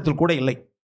வரைபடத்தில் கூட இல்லை.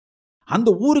 அந்த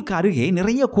ஊருக்கு அருகே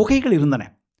நிறைய குகைகள் இருந்தன.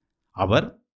 அவர்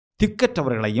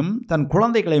திக்கற்றவர்களையும் தன்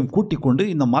குழந்தைகளையும் கூட்டிக் கொண்டு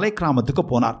இந்த மலை கிராமத்துக்கு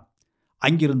போனார்.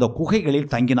 அங்கிருந்த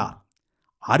குகைகளில் தங்கினார்.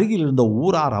 அருகில் இருந்த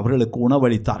ஊரார் அவர்களுக்கு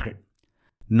உணவளித்தார்கள்.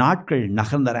 நாட்கள்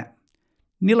நகர்ந்தன.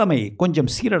 நிலைமை கொஞ்சம்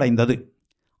சீரடைந்தது.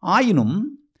 ஆயினும்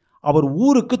அவர்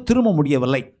ஊருக்கு திரும்ப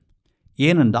முடியவில்லை.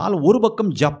 ஏனென்றால் ஒரு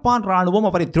பக்கம் ஜப்பான் இராணுவம்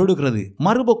அவரை தேடுகிறது,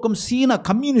 மறுபக்கம் சீன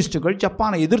கம்யூனிஸ்டுகள்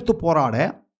ஜப்பானை எதிர்த்து போராட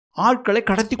ஆட்களை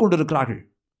கடத்தி கொண்டிருக்கிறார்கள்,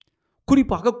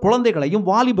 குறிப்பாக குழந்தைகளையும்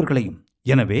வாலிபர்களையும்.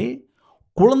 எனவே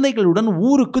குழந்தைகளுடன்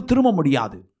ஊருக்கு திரும்ப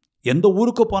முடியாது. எந்த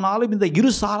ஊருக்கு போனாலும் இந்த இரு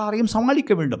சாராரையும்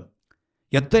சமாளிக்க வேண்டும்.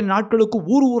 எத்தனை நாட்களுக்கு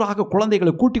ஊர் ஊராக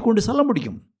குழந்தைகளை கூட்டிக் கொண்டு செல்ல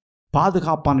முடியும்?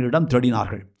 பாதுகாப்பான இடம்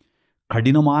தேடினார்கள்.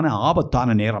 கடினமான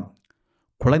ஆபத்தான நேரம்.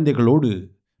 குழந்தைகளோடு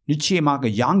நிச்சயமாக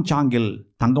யாங்சாங்கில்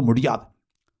தங்க முடியாது.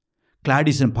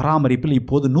 கிளாடிஸின் பராமரிப்பில்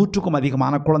இப்போது 100க்கும்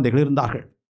அதிகமான குழந்தைகள் இருந்தார்கள்.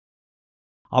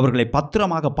 அவர்களை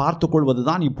பத்திரமாக பார்த்து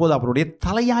கொள்வதுதான் இப்போது அவருடைய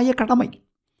தலையாய கடமை.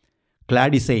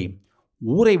 கிளாடிஸை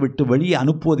ஊரை விட்டு வெளியே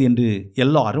அனுப்புவது என்று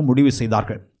எல்லாரும் முடிவு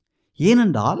செய்தார்கள்.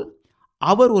 ஏனென்றால்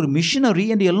அவர் ஒரு மிஷனரி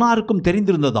என்று எல்லாருக்கும்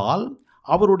தெரிந்திருந்ததால்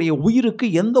அவருடைய உயிருக்கு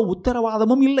எந்த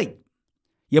உத்தரவாதமும் இல்லை.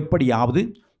 எப்படியாவது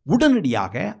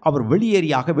உடனடியாக அவர்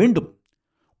வெளியேறியாக வேண்டும்.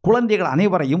 குழந்தைகள்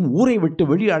அனைவரையும் ஊரை விட்டு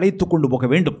வெளியே அழைத்து கொண்டு போக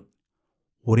வேண்டும்.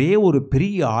 ஒரே ஒரு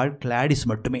பெரிய ஆள் கிளாடிஸ்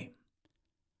மட்டுமே.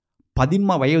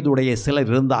 13 வயதுடைய சிலர்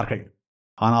இருந்தார்கள்.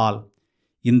 ஆனால்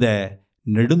இந்த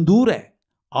நெடுந்தூர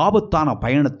ஆபத்தான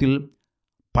பயணத்தில்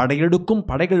படையெடுக்கும்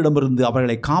படைகளிடமிருந்து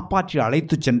அவர்களை காப்பாற்றி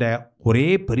அழைத்து சென்ற ஒரே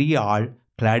பெரிய ஆள்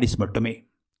கிளாடிஸ் மட்டுமே.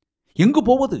 எங்கு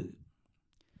போவது?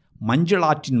 மஞ்சள்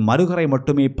ஆற்றின் மறுகரை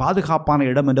மட்டுமே பாதுகாப்பான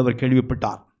இடம் என்று அவர்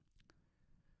கேள்விப்பட்டார்.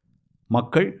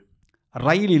 மக்கள்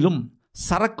ரயிலிலும்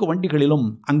சரக்கு வண்டிகளிலும்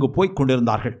அங்கு போய்க்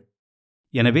கொண்டிருந்தார்கள்.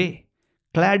 எனவே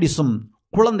கிளாடிஸும்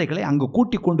குழந்தைகளை அங்கு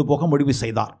கூட்டிக் கொண்டு போக முடிவு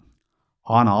செய்தார்.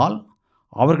 ஆனால்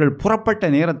அவர்கள் புறப்பட்ட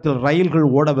நேரத்தில் ரயில்கள்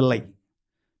ஓடவில்லை,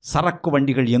 சரக்கு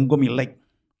வண்டிகள் எங்கும் இல்லை.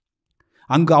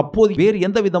 அங்கு அப்போது வேறு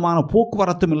எந்த விதமான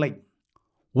போக்குவரத்தும் இல்லை.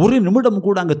 ஒரு நிமிடம்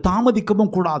கூட அங்கு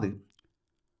தாமதிக்கவும் கூடாது.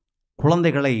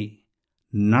 குழந்தைகளை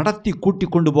நடத்தி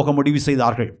கூட்டிக் கொண்டு போக முடிவு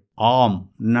செய்தார்கள். ஆம்,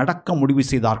 நடக்க முடிவு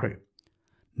செய்தார்கள்.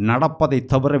 நடப்பதை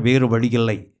தவிர வேறு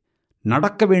வழியில்லை.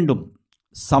 நடக்க வேண்டும்.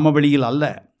 சமவெளியில் அல்ல,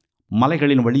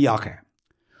 மலைகளின் வழியாக.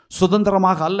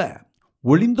 சுதந்திரமாக அல்ல,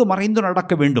 ஒளிந்து மறைந்து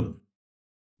நடக்க வேண்டும்.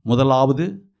 முதலாவது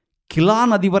கிலா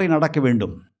நதி வரை நடக்க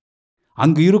வேண்டும்.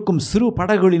 அங்கு இருக்கும் சிறு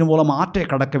படகுகளின் மூலம் ஆற்றை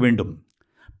கடக்க வேண்டும்.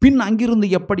 பின் அங்கிருந்து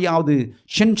எப்படியாவது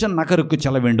ஷென்சன் நகருக்கு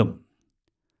செல்ல வேண்டும்.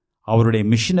 அவருடைய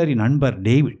மிஷனரி நண்பர்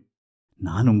டேவிட்,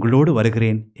 நான் உங்களோடு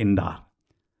வருகிறேன் என்றார்.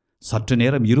 சற்று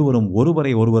நேரம் இருவரும்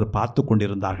ஒருவரை ஒருவர் பார்த்து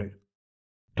கொண்டிருந்தார்கள்.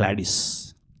 கிளாடிஸ்,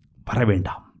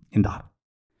 வரவேண்டாம் என்றார்.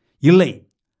 இல்லை,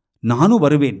 நானும்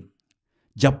வருவேன்.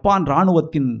 ஜப்பான்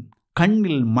இராணுவத்தின்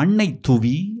கண்ணில் மண்ணை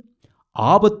தூவி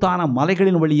ஆபத்தான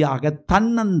மலைகளின் வழியாக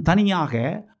தன்னந்தனியாக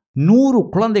 100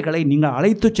 குழந்தைகளை நீங்கள்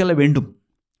அழைத்து செல்ல வேண்டும்.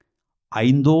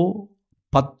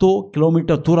 5-10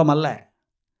 கிலோமீட்டர் தூரம் அல்ல,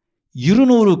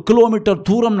 200 கிலோமீட்டர்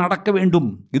தூரம் நடக்க வேண்டும்.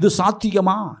 இது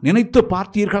சாத்தியமா? நினைத்து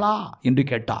பார்த்தீர்களா என்று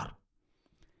கேட்டார்.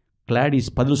 கிளாடிஸ்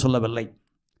பதில் சொல்லவில்லை.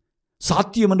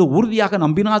 சாத்தியம் என்று உறுதியாக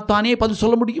நம்பினால்தானே பதில்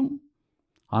சொல்ல முடியும்.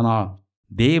 ஆனால்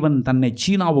தேவன் தன்னை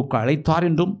சீனாவுக்கு அழைத்தார்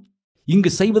என்றும் இங்கு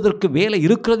செய்வதற்கு வேலை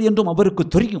இருக்கிறது என்றும் அவருக்கு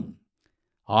தெரியும்.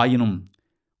 ஆயினும்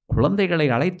குழந்தைகளை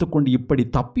அழைத்து கொண்டு இப்படி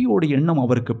தப்பியோடு எண்ணம்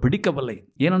அவருக்கு பிடிக்கவில்லை.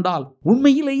 ஏனென்றால்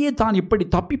உண்மையிலேயே தான் இப்படி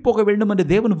தப்பி போக வேண்டும் என்று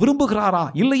தேவன் விரும்புகிறாரா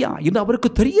இல்லையா என்று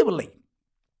அவருக்கு தெரியவில்லை.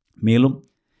 மேலும்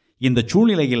இந்த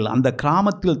சூழ்நிலையில் அந்த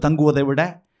கிராமத்தில் தங்குவதை விட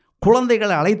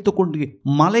குழந்தைகளை அழைத்து கொண்டு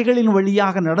மலைகளின்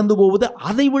வழியாக நடந்து போவது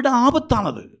அதைவிட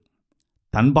ஆபத்தானது.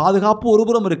 தன் பாதுகாப்பு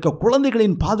ஒருபுறம் இருக்க,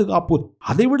 குழந்தைகளின் பாதுகாப்பு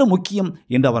அதைவிட முக்கியம்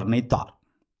என்று அவர் நினைத்தார்.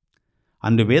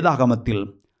 அன்று வேதாகமத்தில்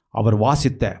அவர்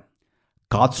வாசித்த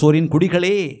காத்சோரின்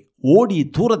குடிகளே, ஓடி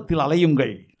தூரத்தில்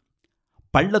அலையுங்கள்,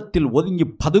 பள்ளத்தில் ஒதுங்கி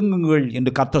பதுங்குங்கள்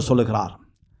என்று கர்த்தர் சொல்லுகிறார்.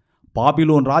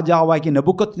 பாபிலோன் ராஜாவாகிய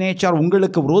நெபுக்கத்நேச்சார்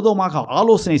உங்களுக்கு விரோதமாக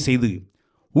ஆலோசனை செய்து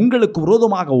உங்களுக்கு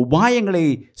விரோதமாக உபாயங்களை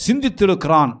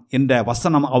சிந்தித்திருக்கிறான் என்ற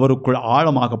வசனம் அவருக்குள்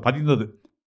ஆழமாக பதிந்தது.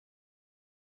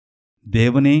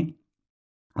 தேவனே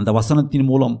அந்த வசனத்தின்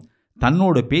மூலம்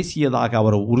தன்னோடு பேசியதாக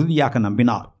அவர் உறுதியாக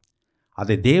நம்பினார்.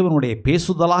 அதை தேவனுடைய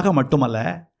பேசுதலாக மட்டுமல்ல,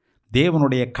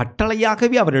 தேவனுடைய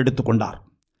கட்டளையாகவே அவர் எடுத்துக்கொண்டார்.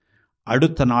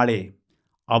 அடுத்த நாளே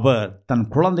அவர் தன்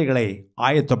குழந்தைகளை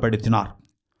ஆயத்தப்படுத்தினார்.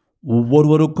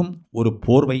 ஒவ்வொருவருக்கும் ஒரு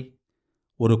போர்வை,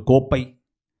 ஒரு கோப்பை,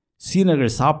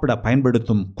 சீனர்கள் சாப்பிட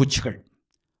பயன்படுத்தும் குச்சிகள்,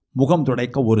 முகம்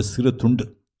துடைக்க ஒரு சிறு துண்டு,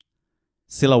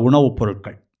 சில உணவுப்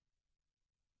பொருட்கள்.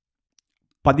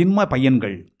 10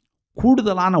 பையன்கள்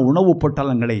கூடுதலான உணவுப்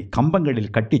பொட்டலங்களை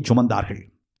கம்பங்களில் கட்டி சுமந்தார்கள்.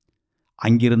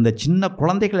 அங்கிருந்த சின்ன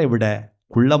குழந்தைகளை விட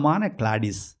குள்ளமான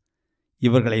கிளாடிஸ்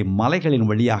இவர்களை மலைகளின்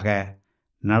வழியாக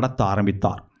நடத்த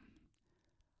ஆரம்பித்தார்.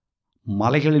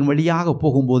 மலைகளின் வழியாக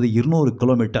போகும்போது 200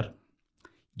 கிலோமீட்டர்.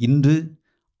 இன்று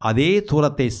அதே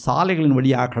தூரத்தை சாலைகளின்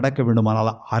வழியாக கடக்க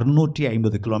வேண்டுமானால்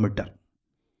 650 கிலோமீட்டர்.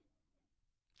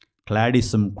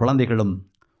 கிளாடிஸும் குழந்தைகளும்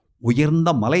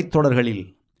உயர்ந்த மலைத்தொடர்களில்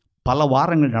பல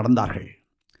வாரங்கள் நடந்தார்கள்.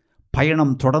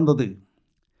 பயணம் தொடர்ந்தது.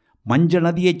 மஞ்சள்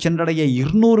நதியை சென்றடைய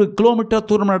 200 கிலோமீட்டர்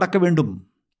தூரம் நடக்க வேண்டும்.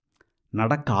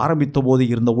 நடக்க ஆரம்பித்த போது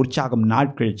இருந்த உற்சாகம்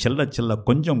நாட்கள் செல்ல செல்ல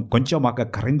கொஞ்சம் கொஞ்சமாக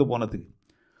கரைந்து போனது.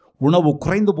 உணவு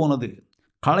குறைந்து போனது.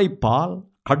 களைப்பால்,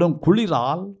 கடும்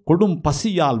குளிரால், கொடும்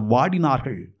பசியால்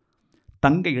வாடினார்கள்.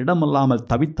 தங்க இடமில்லாமல்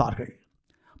தவித்தார்கள்.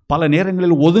 பல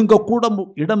நேரங்களில் ஒதுங்கக்கூட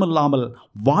இடமில்லாமல்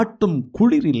வாட்டும்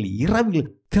குளிரில்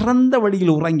இரவில் திறந்த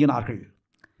வழியில் உறங்கினார்கள்.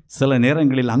 சில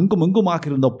நேரங்களில் அங்குமங்குமாக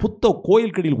இருந்த புத்த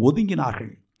கோயில்களில்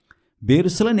ஒதுங்கினார்கள். வேறு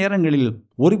சில நேரங்களில்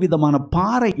ஒரு விதமான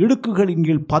பாறை இடுக்குகளின்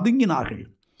கீழ் பதுங்கினார்கள்.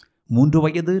 3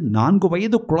 வயது 4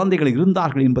 வயது குழந்தைகள்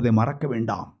இருந்தார்கள் என்பதை மறக்க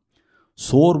வேண்டாம்.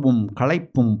 சோர்வும்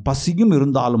களைப்பும் பசியும்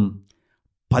இருந்தாலும்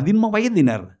 10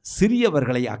 வயதினர்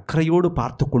சிறியவர்களை அக்கறையோடு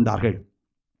பார்த்து கொண்டார்கள்.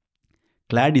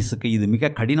 கிளாடிஸுக்கு இது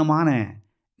மிக கடினமான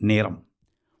நேரம்.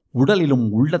 உடலிலும்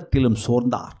உள்ளத்திலும்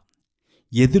சோர்ந்தார்.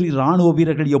 எதிரி இராணுவ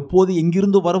வீரர்கள் எப்போது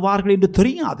எங்கிருந்து வருவார்கள் என்று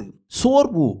தெரியாது.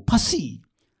 சோர்வு, பசி.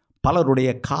 பலருடைய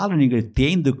காலணிகள்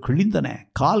தேய்ந்து கிழிந்தன.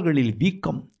 கால்களில்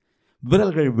வீக்கம்.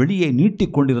 விரல்கள் வெளியே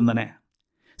நீட்டிக்கொண்டிருந்தன.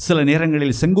 சில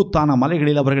நேரங்களில் செங்குத்தான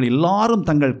மலைகளில் அவர்கள் எல்லாரும்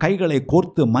தங்கள் கைகளை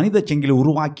கோர்த்து மனித செங்கில்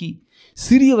உருவாக்கி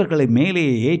சிறியவர்களை மேலே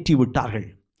ஏற்றி விட்டார்கள்.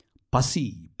 பசி,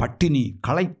 பட்டினி,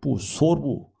 களைப்பு,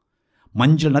 சோர்வு.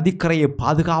 மஞ்சள் நதிக்கரையை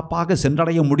பாதுகாப்பாக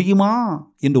சென்றடைய முடியுமா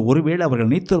என்று ஒருவேளை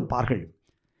அவர்கள் நினைத்திருப்பார்கள்.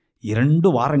 2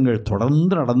 வாரங்கள்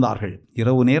தொடர்ந்து நடந்தார்கள்.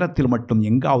 இரவு நேரத்தில் மட்டும்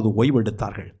எங்காவது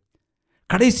ஓய்வெடுத்தார்கள்.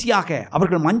 கடைசியாக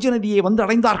அவர்கள் மஞ்சள் நதியை வந்து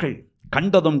அடைந்தார்கள்.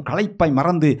 கண்டதும் களைப்பை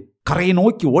மறந்து கரையை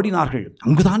நோக்கி ஓடினார்கள்.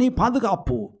 அங்குதானே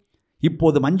பாதுகாப்பு.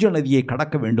 இப்போது மஞ்சள் நதியை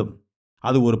கடக்க வேண்டும்.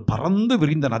 அது ஒரு பறந்து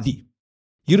விரிந்த நதி.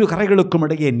 2 கரைகளுக்கும்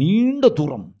இடையே நீண்ட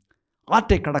தூரம்.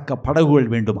 ஆற்றை கடக்க படகுகள்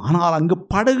வேண்டும். ஆனால் அங்கு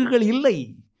படகுகள் இல்லை.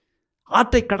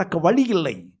 ஆற்றை கடக்க வழி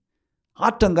இல்லை.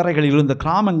 ஆற்றங்கரைகளில் இருந்த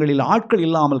கிராமங்களில் ஆட்கள்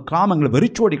இல்லாமல் கிராமங்கள்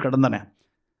வெறிச்சோடி கிடந்தன.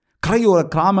 கரையோர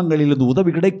கிராமங்களிலிருந்து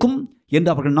உதவி கிடைக்கும் என்று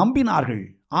அவர்கள் நம்பினார்கள்.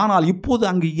 ஆனால் இப்போது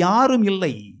அங்கு யாரும்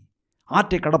இல்லை.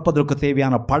 ஆற்றை கடப்பதற்கு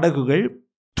தேவையான படகுகள்,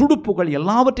 துடுப்புகள்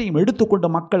எல்லாவற்றையும் எடுத்துக்கொண்டு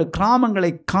மக்கள்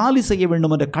கிராமங்களை காலி செய்ய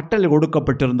வேண்டும் என்ற கட்டளை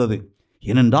கொடுக்கப்பட்டிருந்தது.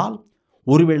 ஏனென்றால்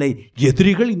ஒருவேளை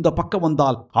எதிரிகள் இந்த பக்கம்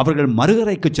வந்தால் அவர்கள்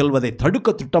மறுகரைக்கு செல்வதை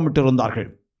தடுக்க திட்டமிட்டிருந்தார்கள்.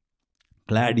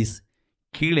 கிளாடிஸ்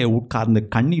கீழே உட்கார்ந்து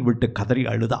கண்ணீர் விட்டு கதறி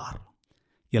அழுதார்.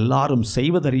 எல்லாரும்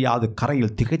செய்வதறியாது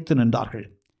கரையில் திகைத்து நின்றார்கள்.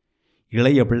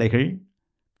 இளைய பிள்ளைகள்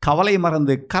கவலை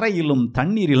மறந்து கரையிலும்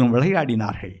தண்ணீரிலும்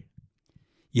விளையாடினார்கள்.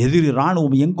 எதிரி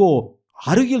இராணுவம் எங்கோ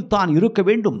அருகில் தான் இருக்க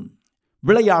வேண்டும்.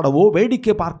 விளையாடவோ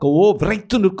வேடிக்கை பார்க்கவோ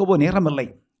விரைத்து நிற்கவோ நேரமில்லை.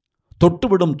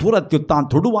 தொட்டுவிடும் தூரத்தில் தான்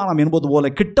தொடுவானம் என்பது போல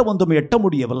கிட்ட வந்தும் எட்ட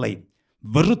முடியவில்லை.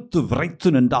 வெறுத்து விரைத்து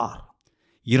நின்றார்.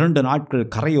 2 நாட்கள்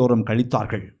கரையோரம்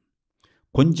கழித்தார்கள்.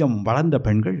 கொஞ்சம் வளர்ந்த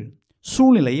பெண்கள்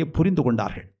சூழ்நிலையை புரிந்து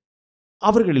கொண்டார்கள்.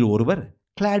 அவர்களில் ஒருவர்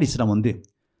கிளாடிஸிடம் வந்து,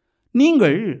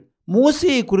 நீங்கள்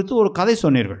மோசேயை குறித்து ஒரு கதை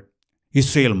சொன்னீர்கள்.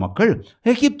 இஸ்ரேல் மக்கள்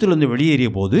எகிப்திலிருந்து வெளியேறிய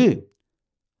போது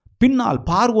பின்னால்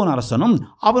பார்வோன் அரசனும்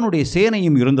அவனுடைய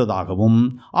சேனையும் இருந்ததாகவும்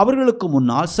அவர்களுக்கு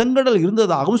முன்னால் செங்கடல்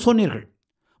இருந்ததாகவும் சொன்னீர்கள்.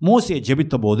 மோசே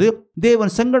ஜெபித்த போது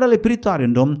தேவன் செங்கடலை பிரித்தார்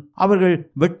என்றும் அவர்கள்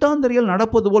வெட்டாந்தரையில்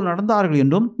நடப்பது போல் நடந்தார்கள்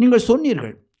என்றும் நீங்கள்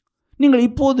சொன்னீர்கள். நீங்கள்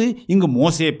இப்போது இங்கு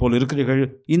மோசே போல் இருக்கிறீர்கள்.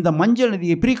 இந்த மஞ்சள்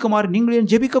நதியை பிரிக்குமாறு நீங்கள்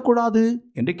ஏன் ஜெபிக்கக்கூடாது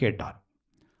என்று கேட்டார்.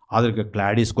 அதற்கு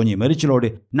கிளாடிஸ் கொஞ்சம் எரிச்சலோடு,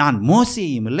 நான்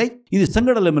மோசேயும் இல்லை, இது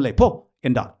செங்கடலும் இல்லை, போ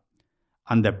என்றார்.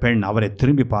 அந்த பெண் அவரை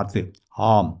திரும்பி பார்த்து,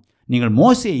 ஆம், நீங்கள்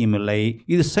மோசேயும் இல்லை,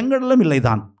 இது செங்கடலும்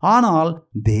இல்லைதான், ஆனால்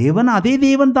தேவன் அதே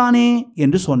தேவன் தானே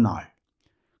என்று சொன்னாள்.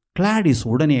 கிளாடிஸ்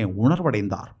உடனே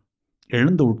உணர்வடைந்தார்.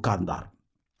 எழுந்து உட்கார்ந்தார்.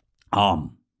 ஆம்,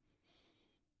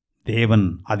 தேவன்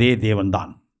அதே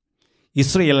தேவன்தான்.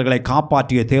 இஸ்ரேலர்களை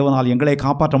காப்பாற்றிய தேவனால் எங்களை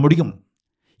காப்பாற்ற முடியும்.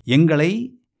 எங்களை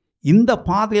இந்த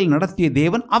பாதையில் நடத்திய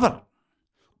தேவன் அவர்.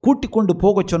 கூட்டிக் கொண்டு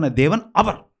போகச் சொன்ன தேவன்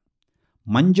அவர்.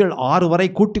 மஞ்சள் ஆறு வரை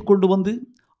கூட்டிக் கொண்டு வந்து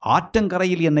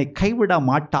ஆற்றங்கரையில் என்னை கைவிட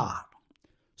மாட்டார்.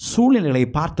 சூழ்நிலைகளை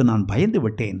பார்த்து நான் பயந்து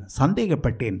விட்டேன்,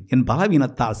 சந்தேகப்பட்டேன், என்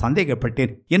பலவீனத்தால்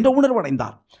சந்தேகப்பட்டேன் என்ற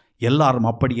உணர்வடைந்தார். எல்லாரும்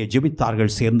அப்படியே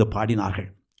ஜெபித்தார்கள், சேர்ந்து பாடினார்கள்.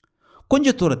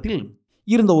 கொஞ்ச தூரத்தில்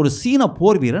இருந்த ஒரு சீன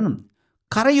போர் வீரன்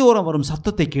கரையோரம் வரும்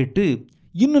சத்தத்தை கேட்டு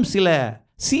இன்னும் சில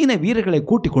சீன வீரர்களை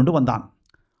கூட்டிக் கொண்டு வந்தான்.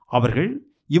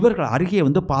 இவர்கள் அருகே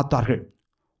வந்து பார்த்தார்கள்.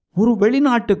 ஒரு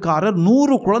வெளிநாட்டுக்காரர்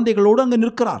 100 குழந்தைகளோடு அங்கு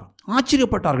நிற்கிறார்.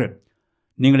 ஆச்சரியப்பட்டார்கள்.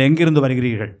 நீங்கள் எங்கிருந்து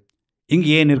வருகிறீர்கள்? இங்கு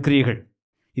ஏன் நிற்கிறீர்கள்?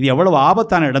 இது எவ்வளவு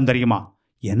ஆபத்தான இடம் தெரியுமா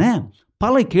என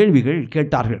பல கேள்விகள்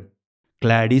கேட்டார்கள்.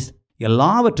 கிளாடிஸ்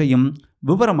எல்லாவற்றையும்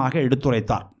விவரமாக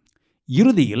எடுத்துரைத்தார்.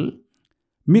 இறுதியில்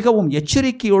மிகவும்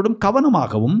எச்சரிக்கையோடும்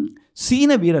கவனமாகவும்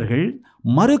சீன வீரர்கள்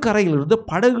மறுகரையிலிருந்து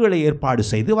படகுகளை ஏற்பாடு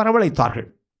செய்து வரவழைத்தார்கள்.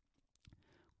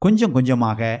 கொஞ்சம்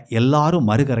கொஞ்சமாக எல்லாரும்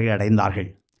மறுகரை அடைந்தார்கள்.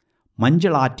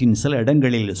 மஞ்சள் ஆற்றின் சில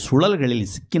இடங்களில் சுழல்களில்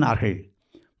சிக்கினார்கள்.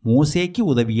 மோசேக்கு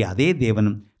உதவிய அதே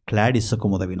தேவன்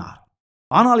கிளாடிஸுக்கும் உதவினார்.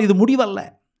 ஆனால் இது முடிவல்ல.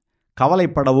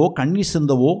 கவலைப்படவோ, கண்ணீர்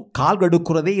சிந்தவோ, கால்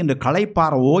கடுக்கிறதே என்று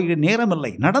களைப்பாறவோ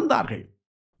நேரமில்லை. நடந்தார்கள்.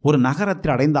 ஒரு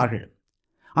நகரத்தில் அடைந்தார்கள்.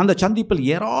 அந்த சந்திப்பில்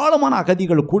ஏராளமான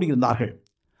அகதிகள் கூடியிருந்தார்கள்.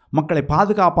 மக்களை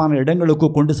பாதுகாப்பான இடங்களுக்கு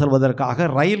கொண்டு செல்வதற்காக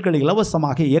ரயில்கள்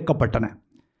இலவசமாக இயக்கப்பட்டன.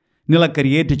 நிலக்கரி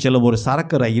ஏற்றிச் செல்லும் ஒரு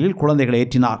சரக்கு ரயிலில் குழந்தைகளை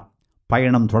ஏற்றினார்.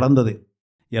 பயணம் தொடர்ந்தது.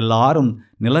 எல்லாரும்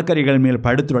நிலக்கரிகள் மேல்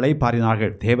படுத்து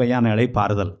இளைப்பாறினார்கள். தேவையான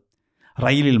இளைப்பாறுதல்.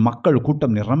 ரயிலில் மக்கள்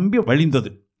கூட்டம் நிரம்பி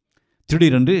வழிந்தது.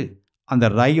 திடீரென்று அந்த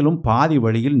ரயிலும் பாதி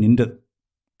வழியில் நின்றது.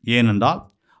 ஏனென்றால்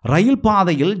ரயில்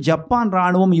பாதையில் ஜப்பான்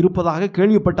இராணுவம் இருப்பதாக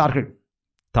கேள்விப்பட்டார்கள்.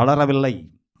 தளரவில்லை,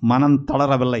 மனம்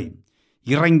தளரவில்லை.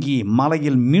 இறங்கி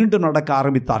மலையில் மீண்டும் நடக்க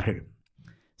ஆரம்பித்தார்கள்.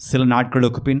 சில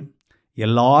நாட்களுக்கு பின்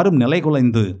எல்லாரும்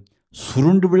நிலைகுலைந்து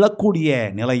சுருண்டு விழக்கூடிய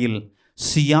நிலையில்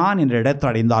சியான் என்ற இடத்தை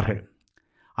அடைந்தார்கள்.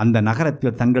 அந்த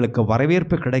நகரத்தில் தங்களுக்கு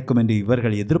வரவேற்பு கிடைக்கும் என்று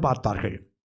இவர்கள் எதிர்பார்த்தார்கள்.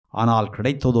 ஆனால்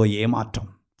கிடைத்ததோ ஏமாற்றம்.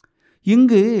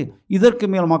 இங்கு இதற்கு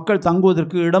மேல் மக்கள்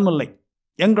தங்குவதற்கு இடமில்லை.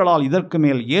 எங்களால் இதற்கு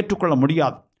மேல் ஏற்றுக்கொள்ள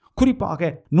முடியாது.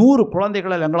 குறிப்பாக 100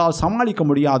 குழந்தைகளை எங்களால் சமாளிக்க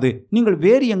முடியாது. நீங்கள்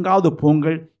வேறு எங்காவது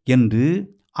போங்கள் என்று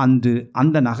அன்று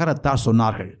அந்த நகரத்தார்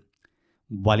சொன்னார்கள்.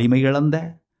 வலிமை இழந்த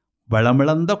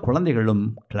வளமிழந்த குழந்தைகளும்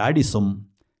கிளாடிஸும்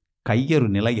கையறு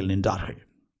நிலையில் நின்றார்கள்.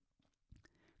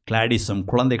 கிளாடிஸும்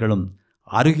குழந்தைகளும்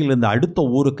அருகிலிருந்து அடுத்த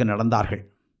ஊருக்கு நடந்தார்கள்.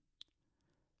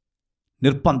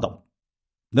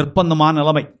 நிர்பந்தமான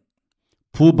நிலைமை.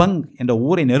 பூபங் என்ற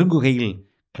ஊரை நெருங்குகையில்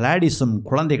கிளாடிஸும்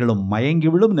குழந்தைகளும் மயங்கி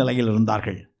விழும் நிலையில்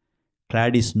இருந்தார்கள்.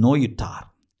 கிளாடிஸ் நோயுற்றார்.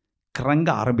 கிறங்க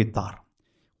ஆரம்பித்தார்.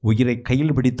 உயிரை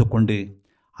கையில் பிடித்து கொண்டு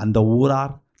அந்த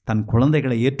ஊரார் தன்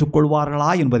குழந்தைகளை ஏற்றுக்கொள்வார்களா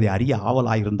என்பதை அறிய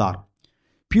ஆவலாயிருந்தார்.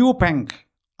 பியூபெங்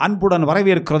அன்புடன்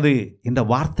வரவேற்கிறது என்ற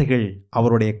வார்த்தைகள்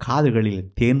அவருடைய காதுகளில்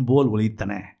தேன்போல்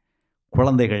ஒலித்தன.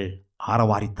 குழந்தைகள்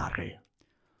ஆரவாரித்தார்கள்.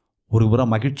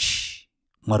 ஒருபுறம் மகிழ்ச்சி,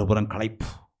 மறுபுறம் களைப்பு.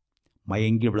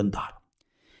 மயங்கி விழுந்தார்.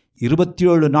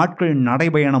 27 நாட்கள்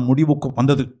நடைபயணம் முடிவுக்கு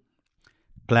வந்தது.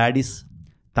 கிளாடிஸ்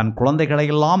தன்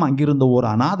குழந்தைகளையெல்லாம் அங்கிருந்த ஒரு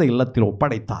அநாத இல்லத்தில்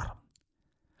ஒப்படைத்தார்.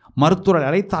 மருத்துவரை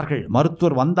அழைத்தார்கள்.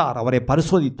 மருத்துவர் வந்தார். அவரை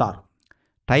பரிசோதித்தார்.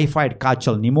 டைஃபாய்டு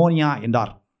காய்ச்சல், நிமோனியா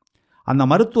என்றார். அந்த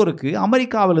மருத்துவருக்கு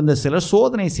அமெரிக்காவில் இருந்த சிலர்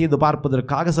சோதனை செய்து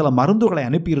பார்ப்பதற்காக சில மருந்துகளை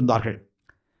அனுப்பியிருந்தார்கள்.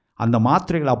 அந்த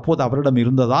மாத்திரைகள் அப்போது அவரிடம்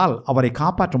இருந்ததால் அவரை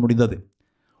காப்பாற்ற முடிந்தது.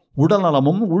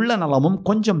 உடல்நலமும் உள்ள நலமும்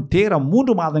கொஞ்சம் தேர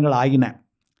 3 மாதங்கள் ஆகின.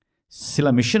 சில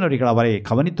மிஷனரிகள் அவரை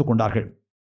கவனித்து கொண்டார்கள்.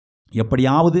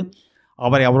 எப்படியாவது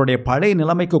அவரை அவருடைய பழைய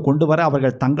நிலைமைக்கு கொண்டு வர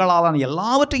அவர்கள் தங்களாலான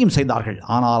எல்லாவற்றையும் செய்தார்கள்.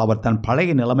 ஆனால் அவர் தன்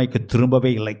பழைய நிலைமைக்கு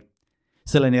திரும்பவே இல்லை.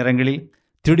 சில நேரங்களில்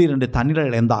திடீரென்று தண்ணீரை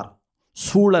இழந்தார்.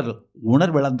 சூழல்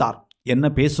உணர்விழந்தார். என்ன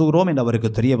பேசுகிறோம் என்று அவருக்கு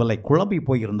தெரியவில்லை. குழம்பி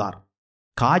போயிருந்தார்.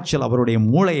 காய்ச்சல் அவருடைய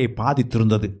மூளையை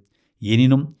பாதித்திருந்தது.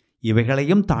 எனினும்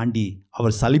இவைகளையும் தாண்டி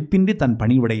அவர் சலிப்பின்றி தன்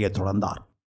பணிவிடையை தொடர்ந்தார்.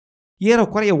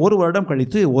 ஏறக்குறைய 1 வருடம்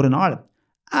கழித்து ஒரு நாள்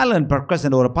ஆலன் பர்கஸ்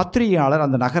என்ற ஒரு பத்திரிகையாளர்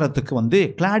அந்த நகரத்துக்கு வந்து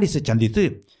கிளாடிஸை சந்தித்து,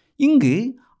 இங்கு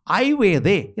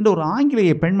ஐவேதே என்ற ஒரு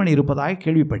ஆங்கிலேய பெண்மணி இருப்பதாக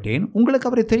கேள்விப்பட்டேன். உங்களுக்கு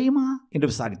அவரை தெரியுமா என்று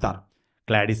விசாரித்தார்.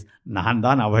 கிளாடிஸ், நான்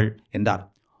தான் அவள் என்றார்.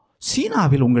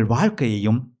 சீனாவில் உங்கள்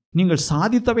வாழ்க்கையையும் நீங்கள்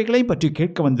சாதித்தவைகளையும் பற்றி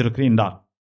கேட்க வந்திருக்கிறேன் என்றார்.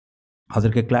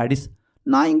 அதற்கு கிளாடிஸ்,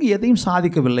 நான் இங்கு எதையும்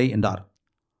சாதிக்கவில்லை என்றார்.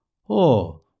 ஓ,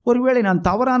 ஒருவேளை நான்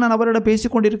தவறான நபரிடம்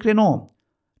பேசிக்கொண்டிருக்கிறேனோ?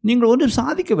 நீங்கள் ஒன்றும்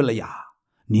சாதிக்கவில்லையா?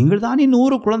 நீங்கள் தானே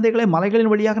 100 குழந்தைகளை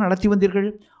மலைகளின் வழியாக நடத்தி வந்தீர்கள்.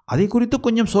 அதை குறித்து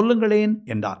கொஞ்சம் சொல்லுங்களேன்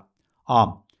என்றார்.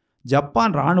 ஆம்,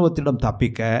 ஜப்பான் இராணுவத்திடம்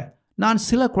தப்பிக்க நான்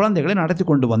சில குழந்தைகளை நடத்தி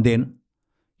கொண்டு வந்தேன்.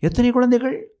 எத்தனை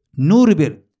குழந்தைகள்? 100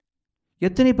 பேர்.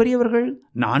 எத்தனை பெரியவர்கள்?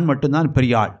 நான் மட்டும்தான்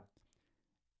பெரிய ஆள்.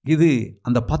 இது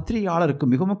அந்த பத்திரிகையாளருக்கு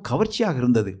மிகவும் கவர்ச்சியாக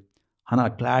இருந்தது.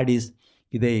 ஆனால் கிளாடிஸ்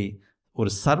இதை ஒரு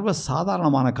சர்வ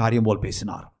சாதாரணமான காரியம் போல்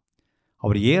பேசினார்.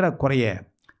 அவர் ஏறக்குறைய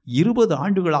 20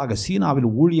 ஆண்டுகளாக சீனாவில்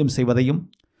ஊழியம் செய்வதையும்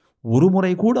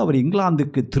ஒருமுறை கூட அவர்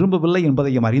இங்கிலாந்துக்கு திரும்பவில்லை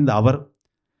என்பதையும் அறிந்த அவர்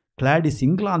கிளாடிஸ்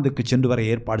இங்கிலாந்துக்கு சென்று வர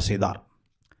ஏற்பாடு செய்தார்.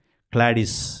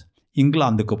 கிளாடிஸ்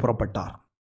இங்கிலாந்துக்கு புறப்பட்டார்.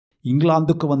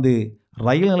 இங்கிலாந்துக்கு வந்து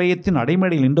ரயில் நிலையத்தின்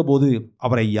அடைமேடையில் நின்றபோது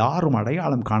அவரை யாரும்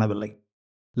அடையாளம் காணவில்லை.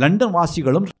 லண்டன்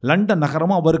வாசிகளும் லண்டன்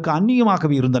நகரமும் அவருக்கு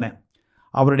அந்நியமாகவே இருந்தன.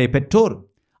 அவருடைய பெற்றோர்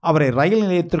அவரை ரயில்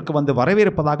நிலையத்திற்கு வந்து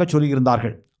வரவேற்பதாக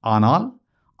சொல்லியிருந்தார்கள். ஆனால்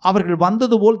அவர்கள்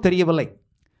வந்தது போல் தெரியவில்லை.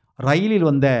 ரயிலில்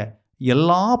வந்த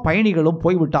எல்லா பயணிகளும்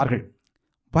போய்விட்டார்கள்.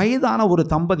 வயதான ஒரு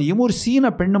தம்பதியும் ஒரு சீன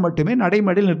பெண்ணு மட்டுமே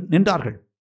நடைமேடையில் நின்றார்கள்.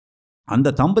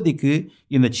 அந்த தம்பதிக்கு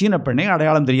இந்த சீன பெண்ணை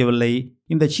அடையாளம் தெரியவில்லை.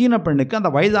 இந்த சீன பெண்ணுக்கு அந்த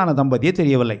வயதான தம்பதியே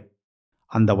தெரியவில்லை.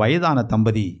 அந்த வயதான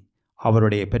தம்பதி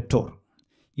அவருடைய பெற்றோர்.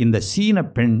 இந்த சீன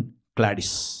பெண்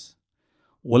கிளாடிஸ்.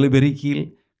 ஒலிபெருக்கியில்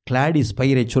கிளாடிஸ்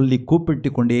பெயரை சொல்லி கூப்பிட்டு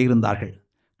கொண்டே இருந்தார்கள்.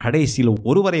 கடைசியில்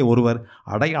ஒருவரை ஒருவர்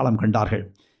அடையாளம் கண்டார்கள்.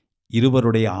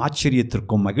 இருவருடைய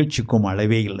ஆச்சரியத்திற்கும் மகிழ்ச்சிக்கும்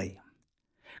அளவே இல்லை.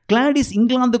 கிளாடிஸ்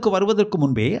இங்கிலாந்துக்கு வருவதற்கு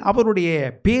முன்பே அவருடைய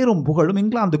பேரும் புகழும்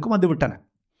இங்கிலாந்துக்கு வந்துவிட்டன.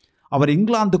 அவர்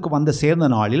இங்கிலாந்துக்கு வந்து சேர்ந்த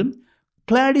நாளில்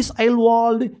கிளாடிஸ்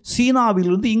ஐல்வால்டு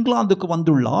சீனாவிலிருந்து இங்கிலாந்துக்கு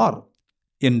வந்துள்ளார்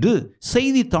என்று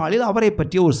செய்தித்தாளில் அவரை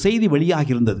பற்றிய ஒரு செய்தி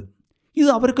வெளியாகியிருந்தது. இது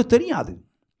அவருக்கு தெரியாது.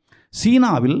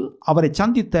 சீனாவில் அவரை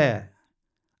சந்தித்த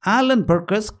ஆலன்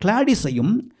பெர்கஸ்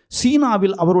கிளாடிஸையும்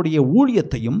சீனாவில் அவருடைய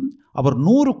ஊழியத்தையும் அவர்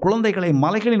 100 குழந்தைகளை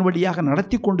மலைகளின் வழியாக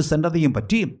நடத்தி கொண்டு சென்றதையும்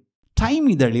பற்றி டைம்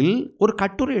இதழில் ஒரு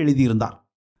கட்டுரை எழுதியிருந்தார்.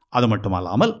 அது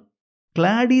மட்டுமல்லாமல்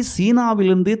கிளாடிஸ்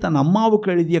சீனாவிலிருந்து தன் அம்மாவுக்கு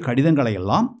எழுதிய கடிதங்களை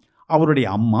எல்லாம் அவருடைய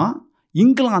அம்மா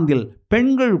இங்கிலாந்தில்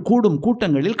பெண்கள் கூடும்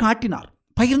கூட்டங்களில் காட்டினார்,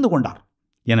 பகிர்ந்து கொண்டார்.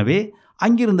 எனவே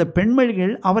அங்கிருந்த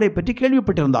பெண்மணிகள் அவரை பற்றி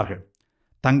கேள்விப்பட்டிருந்தார்கள்.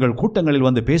 தங்கள் கூட்டங்களில்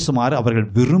வந்து பேசுமாறு அவர்கள்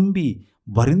விரும்பி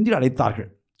வருந்தி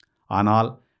அழைத்தார்கள். ஆனால்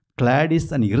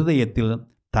கிளாடிஸ் தன் இருதயத்தில்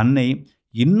தன்னை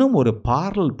இன்னும் ஒரு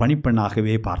பார்லல்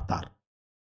பணிப்பெண்ணாகவே பார்த்தார்.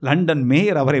 லண்டன்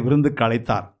மேயர் அவரை விருந்துக்கு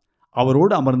அழைத்தார்.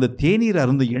 அவரோடு அமர்ந்து தேநீர்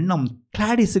அருந்து எண்ணம்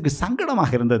கிளாடிஸுக்கு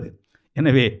சங்கடமாக இருந்தது.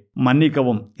 எனவே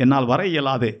மன்னிக்கவும், என்னால் வர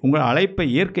இயலாது, உங்கள் அழைப்பை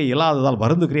ஏற்க இயலாததால்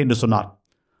வருந்துகிறேன் என்று சொன்னார்.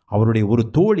 அவருடைய ஒரு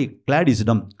தோழி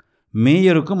கிளாடிஸிடம்,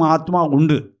 மேயருக்கும் ஆத்மா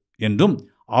உண்டு என்றும்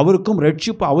அவருக்கும்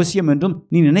ரட்சிப்பு அவசியம் என்றும்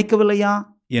நீ நினைக்கவில்லையா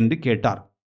என்று கேட்டார்.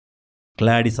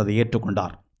 கிளாடிஸ் அதை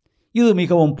ஏற்றுக்கொண்டார். இது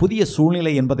மிகவும் புதிய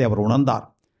சூழ்நிலை என்பதை அவர் உணர்ந்தார்.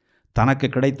 தனக்கு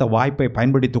கிடைத்த வாய்ப்பை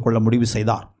பயன்படுத்திக் கொள்ள முடிவு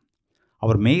செய்தார்.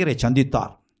 அவர் மேயரை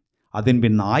சந்தித்தார்.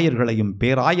 அதன்பின் ஆயர்களையும்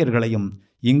பேராயர்களையும்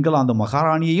இங்கிலாந்து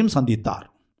மகாராணியையும் சந்தித்தார்.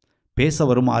 பேச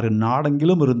வருமாறு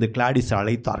நாடெங்கிலும் இருந்து கிளாடிஸை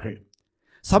அழைத்தார்கள்.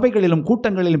 சபைகளிலும்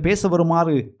கூட்டங்களிலும் பேச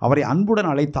வருமாறு அவரை அன்புடன்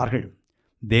அழைத்தார்கள்.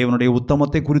 தேவனுடைய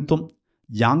உத்தமத்தை குறித்தும்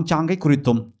யாங்சாங்கை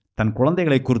குறித்தும் தன்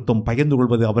குழந்தைகளை குறித்தும் பகிர்ந்து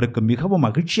கொள்வது அவருக்கு மிகவும்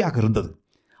மகிழ்ச்சியாக இருந்தது.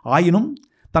 ஆயினும்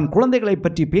தன் குழந்தைகளை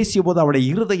பற்றி பேசியபோது அவருடைய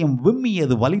இருதயம்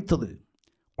விம்மியது, வலித்தது.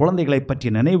 குழந்தைகளை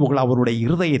பற்றிய நினைவுகள் அவருடைய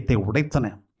இருதயத்தை உடைத்தன.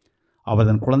 அவர்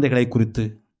தன் குழந்தைகளை குறித்து,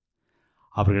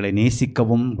 அவர்களை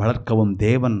நேசிக்கவும் வளர்க்கவும்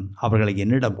தேவன் அவர்களை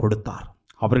என்னிடம் கொடுத்தார்.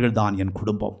 அவர்கள்தான் என்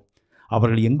குடும்பம்.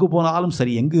 அவர்கள் எங்கு போனாலும்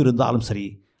சரி, எங்கு இருந்தாலும் சரி,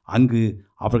 அங்கு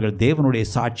அவர்கள் தேவனுடைய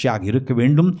சாட்சியாக இருக்க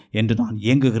வேண்டும் என்று நான்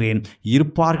ஏங்குகிறேன்.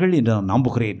 இருப்பார்கள் என்று நான்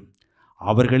நம்புகிறேன்.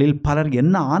 அவர்களில் பலர்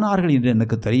என்ன ஆனார்கள் என்று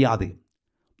எனக்கு தெரியாது.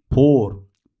 போர்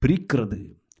பிரிக்கிறது,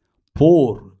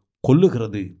 போர்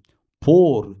கொல்லுகிறது,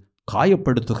 போர்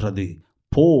காயப்படுத்துகிறது,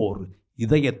 போர்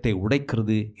இதயத்தை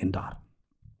உடைக்கிறது என்றார்.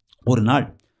 ஒரு நாள்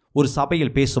ஒரு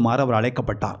சபையில் பேசுமாறு அவர்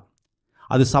அழைக்கப்பட்டார்.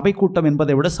 அது சபை கூட்டம்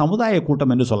என்பதை விட சமுதாய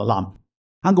கூட்டம் என்று சொல்லலாம்.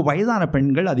 அங்கு வயதான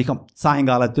பெண்கள் அதிகம்.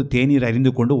 சாயங்காலத்தில் தேநீர்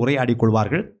அறிந்து கொண்டு உரையாடி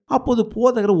கொள்வார்கள். அப்போது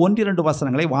போதகர் 1-2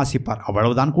 வசனங்களை வாசிப்பார்.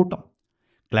 அவ்வளவுதான் கூட்டம்.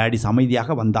 கிளாடிஸ்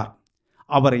அமைதியாக வந்தார்.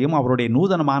 அவரையும் அவருடைய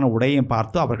நூதனமான உடையையும்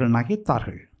பார்த்து அவர்கள்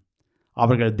நகைத்தார்கள்.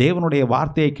 அவர்கள் தேவனுடைய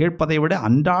வார்த்தையை கேட்பதை விட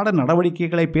அன்றாட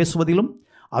நடவடிக்கைகளை பேசுவதிலும்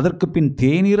அதற்கு பின்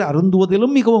தேநீர்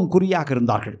அருந்துவதிலும் மிகவும் குறியாக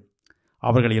இருந்தார்கள்.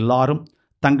 அவர்கள் எல்லாரும்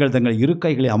தங்கள்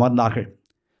இருக்கைகளில் அமர்ந்தார்கள்.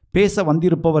 பேச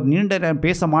வந்திருப்பவர் நீண்ட நேரம்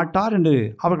பேச மாட்டார் என்று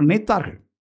அவர்கள் நினைத்தார்கள்.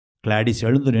 கிளாடிஸ்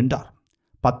எழுந்து நின்றார்.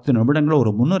 10 நிமிடங்கள்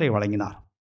ஒரு முன்னுரை வழங்கினார்.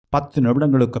 10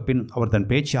 நிமிடங்களுக்கு பின் அவர் தன்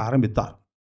பேச்சை ஆரம்பித்தார்.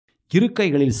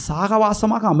 இருக்கைகளில்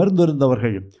சாகவாசமாக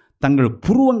அமர்ந்திருந்தவர்கள் தங்கள்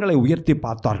புருவங்களை உயர்த்தி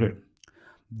பார்த்தார்கள்.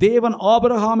 தேவன்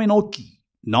ஆபிரகாமை நோக்கி,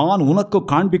 நான் உனக்கு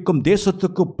காண்பிக்கும்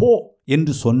தேசத்துக்கு போ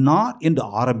என்று சொன்னார் என்று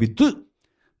ஆரம்பித்து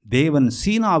தேவன்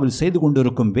சீனாவில் செய்து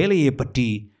கொண்டிருக்கும் வேலையை பற்றி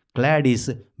கிளாடிஸ்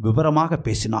விவரமாக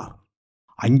பேசினார்.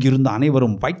 அங்கிருந்த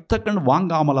அனைவரும் வைத்த கண்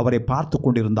வாங்காமல் அவரை பார்த்து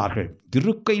கொண்டிருந்தார்கள்.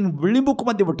 இருக்கையின் விளிம்புக்கு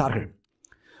வந்து விட்டார்கள்.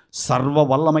 சர்வ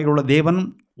வல்லமையுள்ள தேவன்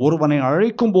ஒருவனை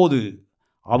அழைக்கும் போது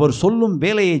அவர் சொல்லும்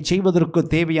வேலையை செய்வதற்கு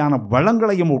தேவையான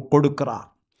வளங்களையும் கொடுக்கிறார்.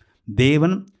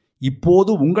 தேவன்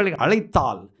இப்போது உங்களை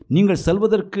அழைத்தால் நீங்கள்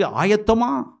செல்வதற்கு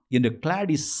ஆயத்தமா என்று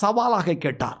கிளாடிஸ் சவாலாக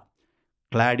கேட்டார்.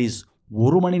 கிளாடிஸ்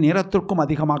 1 மணி நேரத்திற்கும்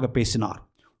அதிகமாக பேசினார்.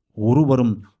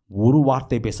 ஒருவரும் ஒரு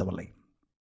வார்த்தை பேசவில்லை.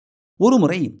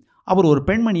 ஒருமுறை அவர் ஒரு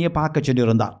பெண்மணியை பார்க்க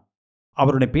சென்றிருந்தார்.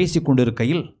 அவருடன் பேசிக்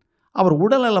கொண்டிருக்கையில் அவர்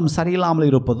உடல்நலம் சரியில்லாமல்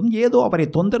இருப்பதும் ஏதோ அவரை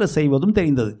தொந்தரவு செய்வதும்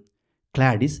தெரிந்தது.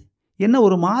 கிளாடிஸ், என்ன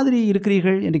ஒரு மாதிரி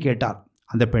இருக்கிறீர்கள் என்று கேட்டார்.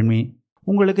 அந்த பெண்மணி,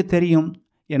 உங்களுக்கு தெரியும்,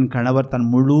 என் கணவர் தன்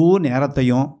முழு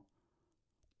நேரத்தையும்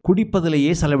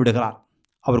குடிப்பதிலேயே செலவிடுகிறார்.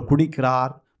 அவர்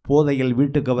குடிக்கிறார், போதையில்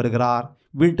வீட்டுக்கு வருகிறார்,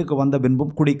 வீட்டுக்கு வந்த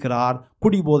பின்பும் குடிக்கிறார்,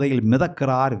 குடி போதையில்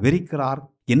மிதக்கிறார், வெறிக்கிறார்,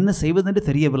 என்ன செய்வதென்று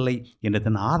தெரியவில்லை என்று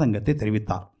தன் ஆதங்கத்தை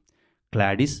தெரிவித்தார்.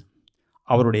 கிளாடிஸ்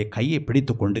அவருடைய கையை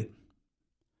பிடித்து கொண்டு,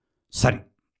 சரி,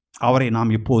 அவரை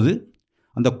நாம் இப்போது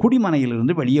அந்த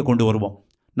குடிமனையிலிருந்து வெளியே கொண்டு வருவோம்.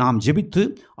 நாம் ஜெபித்து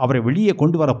அவரை வெளியே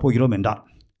கொண்டு வரப்போகிறோம் என்றார்.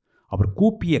 அவர்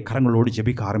கூப்பிய கரங்களோடு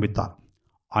ஜெபிக்க ஆரம்பித்தார்.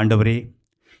 ஆண்டவரே,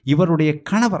 இவருடைய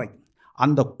கணவரை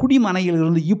அந்த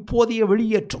குடிமனையிலிருந்து இப்போதைய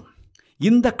வெளியேற்றும்.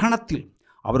 இந்த கணத்தில்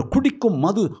அவர் குடிக்கும்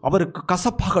மது அவருக்கு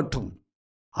கசப்பாகட்டும்.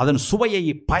 அதன் சுவையை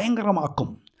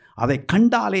பயங்கரமாக்கும். அதை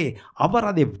கண்டாலே அவர்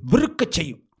அதை வெறுக்கச்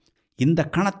செய்யும். இந்த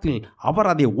கணத்தில் அவர்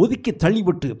அதை ஒதுக்கி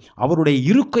தள்ளிவிட்டு அவருடைய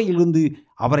இருக்கையிலிருந்து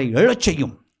அவரை எழச்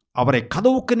செய்யும். அவரை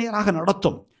கதவுக்கு நேராக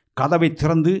நடத்தும். கதவை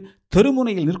திறந்து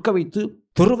தெருமுனையில் நிற்க வைத்து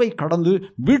தெருவை கடந்து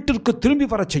வீட்டிற்கு திரும்பி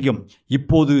வரச் செய்யும்.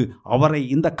 இப்போது அவரை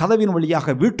இந்த கதவின்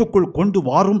வழியாக வீட்டுக்குள் கொண்டு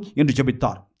வாரும் என்று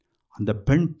ஜெபித்தார். அந்த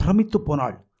பெண் பிரமித்து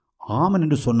போனாள். ஆமன்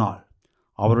என்று சொன்னாள்.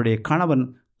 அவருடைய கணவன்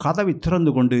கதவை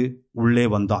திறந்து கொண்டு உள்ளே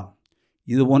வந்தான்.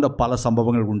 இது போன்ற பல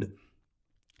சம்பவங்கள் உண்டு.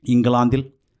 இங்கிலாந்தில்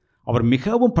அவர்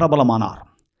மிகவும் பிரபலமானார்.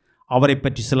 அவரை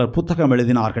பற்றி சிலர் புத்தகம்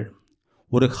எழுதினார்கள்.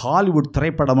 ஒரு ஹாலிவுட்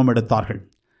திரைப்படமும் எடுத்தார்கள்.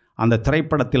 அந்த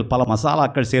திரைப்படத்தில் பல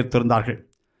மசாலாக்கள் சேர்த்திருந்தார்கள்.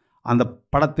 அந்த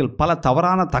படத்தில் பல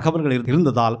தவறான தகவல்கள்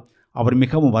இருந்ததால் அவர்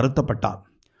மிகவும் வருத்தப்பட்டார்.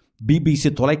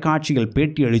 BBC தொலைக்காட்சியில்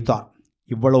பேட்டி அளித்தார்.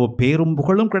 இவ்வளவு பேரும்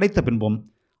புகழும் கிடைத்த பின்பும்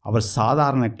அவர்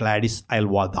சாதாரண கிளாடிஸ்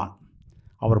அயல்வாள் தான்.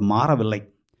 அவர் மாறவில்லை,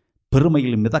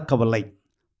 பெருமையில் மிதக்கவில்லை,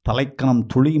 தலைக்கணம்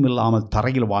துளியும் இல்லாமல்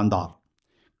தரையில் வாழ்ந்தார்.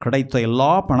 கிடைத்த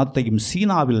எல்லா பணத்தையும்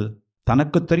சீனாவில்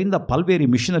தனக்கு தெரிந்த பல்வேறு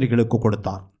மிஷனரிகளுக்கு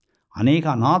கொடுத்தார். அநேக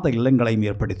அநாத இல்லங்களையும்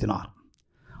ஏற்படுத்தினார்.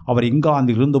 அவர்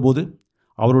இங்கிலாந்தில் இருந்தபோது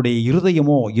அவருடைய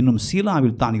இருதயமோ இன்னும்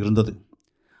சீனாவில் தான் இருந்தது.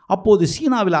 அப்போது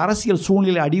சீனாவில் அரசியல்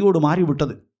சூழ்நிலை அடியோடு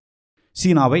மாறிவிட்டது.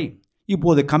 சீனாவை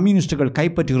இப்போது கம்யூனிஸ்டுகள்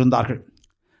கைப்பற்றியிருந்தார்கள்.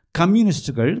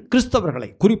 கம்யூனிஸ்டுகள் கிறிஸ்தவர்களை,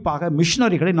 குறிப்பாக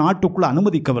மிஷனரிகளை நாட்டுக்குள்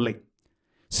அனுமதிக்கவில்லை.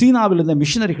 சீனாவில் இருந்த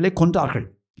மிஷனரிகளை கொன்றார்கள்.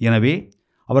 எனவே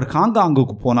அவர்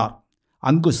ஹாங்காங்குக்கு போனார்.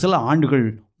 அங்கு சில ஆண்டுகள்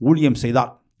ஊழியம்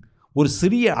செய்தார். ஒரு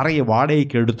சிறிய அறையை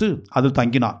வாடகைக்கு எடுத்து அதில்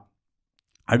தங்கினார்.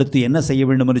 அடுத்து என்ன செய்ய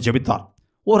வேண்டும் என்று ஜெபித்தார்.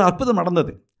 ஒரு அற்புதம்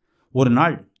நடந்தது. ஒரு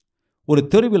நாள் ஒரு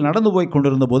தெருவில் நடந்து போய்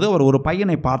கொண்டிருந்த போது அவர் ஒரு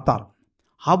பையனை பார்த்தார்.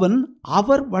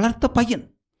 அவர் வளர்த்த பையன்.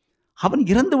 அவன்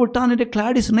இறந்து விட்டான் என்று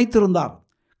கிளாடிஸ் நினைத்திருந்தார்.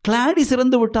 கிளாடிஸ்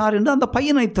இறந்து விட்டார் என்று அந்த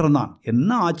பையன் நினைத்திருந்தான். என்ன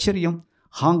ஆச்சரியம்!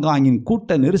 ஹாங்காங்கின்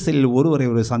கூட்ட நெரிசலில்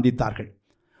ஒருவரை சந்தித்தார்கள்.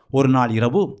 ஒரு நாள்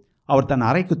இரவு அவர் தன்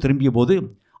அறைக்கு திரும்பிய போது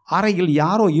அறையில்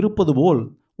யாரோ இருப்பது போல்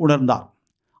உணர்ந்தார்.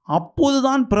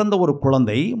 அப்போதுதான் பிறந்த ஒரு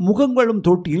குழந்தை முகங்களும்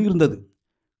தொட்டியில் இருந்தது.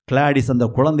 கிளாடிஸ் அந்த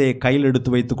குழந்தையை கையில் எடுத்து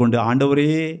வைத்துக்கொண்டு,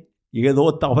 ஆண்டவரே, ஏதோ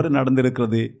தவறு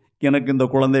நடந்திருக்கிறது, எனக்கு இந்த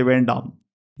குழந்தை வேண்டாம்.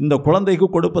 இந்த குழந்தைக்கு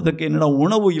கொடுப்பதற்கு என்னிடம்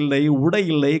உணவு இல்லை, உடை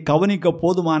இல்லை, கவனிக்க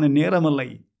போதுமான நேரமில்லை.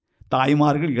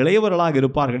 தாய்மார்கள் இளையவர்களாக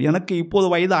இருப்பார்கள். எனக்கு இப்போது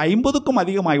வயது 50க்கும்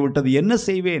அதிகமாகிவிட்டது. என்ன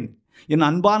செய்வேன்? என்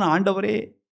அன்பான ஆண்டவரே,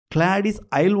 கிளாடிஸ்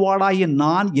அயல்வாடாகிய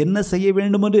நான் என்ன செய்ய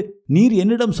வேண்டும் என்று நீர்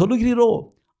என்னிடம் சொல்லுகிறீரோ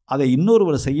அதை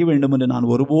இன்னொருவர் செய்ய வேண்டும் என்று நான்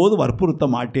ஒருபோது வற்புறுத்த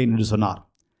மாட்டேன் என்று சொன்னார்.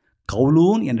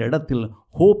 கவுலூன் என்ற இடத்தில்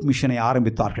ஹோப் மிஷனை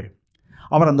ஆரம்பித்தார்கள்.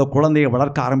 அவர் அந்த குழந்தையை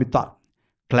வளர்க்க ஆரம்பித்தார்.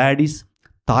 கிளாடிஸ்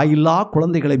தாயில்லா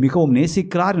குழந்தைகளை மிகவும்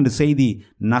நேசிக்கிறார் என்ற செய்தி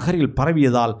நகரில்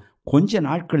பரவியதால் கொஞ்ச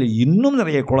நாட்களில் இன்னும்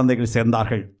நிறைய குழந்தைகள்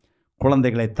சேர்ந்தார்கள்.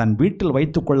 குழந்தைகளை தன் வீட்டில்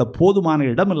வைத்துக்கொள்ள போதுமான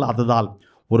இடமில்லாததால்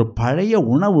ஒரு பழைய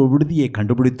உணவு விடுதியை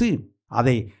கண்டுபிடித்து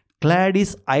அதை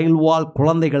கிளாடிஸ் அயல்வாழ்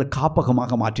குழந்தைகள்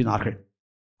காப்பகமாக மாற்றினார்கள்.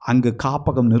 அங்கு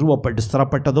காப்பகம் நிறுவப்பட்டு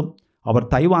ஸ்திரப்பட்டதும் அவர்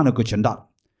தைவானுக்கு சென்றார்.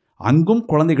 அங்கும்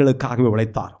குழந்தைகளுக்காகவே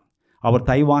உழைத்தார். அவர்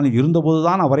தைவானில்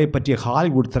இருந்தபோதுதான் அவரை பற்றிய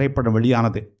ஹாலிவுட் திரைப்படம்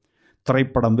வெளியானது.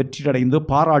 திரைப்படம் வெற்றியடைந்து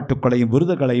பாராட்டுக்களையும்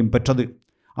விருதுகளையும் பெற்றது.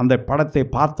 அந்த படத்தை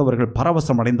பார்த்தவர்கள்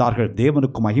பரவசம் அடைந்தார்கள்.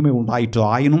 தேவனுக்கு மகிமை உண்டாயிற்று.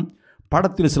 ஆயினும்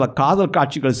படத்தில் சில காதல்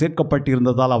காட்சிகள்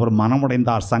சேர்க்கப்பட்டிருந்ததால் அவர்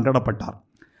மனமுடைந்தார், சங்கடப்பட்டார்.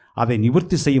 அதை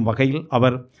நிவர்த்தி செய்யும் வகையில்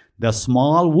அவர் த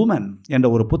ஸ்மால் உமன் என்ற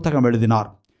ஒரு புத்தகம் எழுதினார்.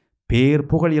 பேர்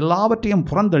புகழ் எல்லாவற்றையும்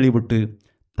புறந்தள்ளிவிட்டு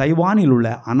தைவானில் உள்ள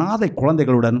அநாதை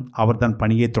குழந்தைகளுடன் அவர் தன்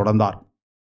பணியை தொடர்ந்தார்.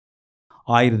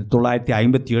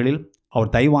 1957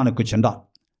 அவர் தைவானுக்கு சென்றார்.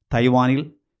 தைவானில்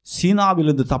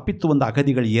சீனாவிலிருந்து தப்பித்து வந்த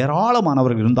அகதிகள்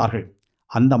ஏராளமானவர்கள் இருந்தார்கள்.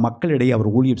 அந்த மக்களிடையே அவர்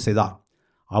ஊழியம் செய்தார்.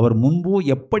 அவர் முன்பு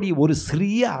எப்படி ஒரு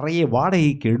சிறிய அறையை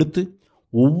வாடகைக்கு எடுத்து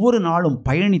ஒவ்வொரு நாளும்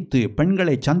பயணித்து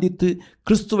பெண்களை சந்தித்து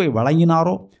கிறிஸ்துவை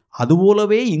வழங்கினாரோ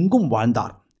அதுபோலவே இங்கும்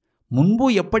வாழ்ந்தார். முன்பு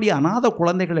எப்படி அநாத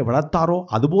குழந்தைகளை வளர்த்தாரோ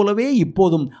அதுபோலவே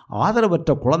இப்போதும்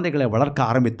ஆதரவற்ற குழந்தைகளை வளர்க்க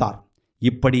ஆரம்பித்தார்.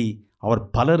 இப்படி அவர்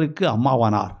பலருக்கு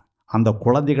அம்மாவானார். அந்த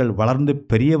குழந்தைகள் வளர்ந்து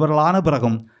பெரியவர்களான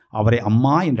பிறகும் அவரை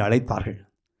அம்மா என்று அழைத்தார்கள்.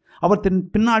 அவர்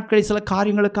பின்னாட்களில் சில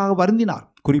காரியங்களுக்காக வருந்தினார்.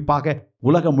 குறிப்பாக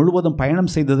உலகம் முழுவதும்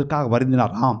பயணம் செய்ததற்காக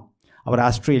வருந்தினார். அவர்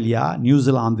Australia,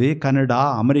 New Zealand, Canada,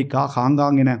 America,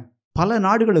 Hong Kong என பல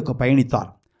நாடுகளுக்கு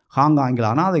பயணித்தார். ஹாங்காங்கில்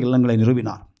அநாத இல்லங்களை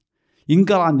நிறுவினார்.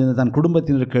 இங்கிலாந்தில் தன்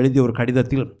குடும்பத்தினருக்கு எழுதிய ஒரு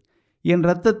கடிதத்தில், என்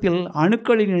இரத்தத்தில்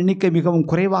அணுக்களின் எண்ணிக்கை மிகவும்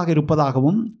குறைவாக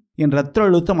இருப்பதாகவும் என் இரத்த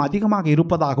அழுத்தம் அதிகமாக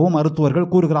இருப்பதாகவும்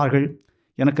மருத்துவர்கள் கூறுகிறார்கள்.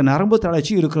 எனக்கு நரம்பு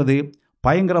தளர்ச்சி இருக்கிறது.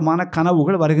 பயங்கரமான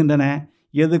கனவுகள் வருகின்றன.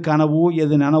 எது கனவு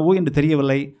எது நனவு என்று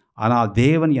தெரியவில்லை. ஆனால்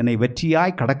தேவன் என்னை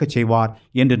வெற்றியாய் கடக்கச் செய்வார்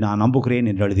என்று நான் நம்புகிறேன்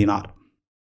என்று எழுதினார்.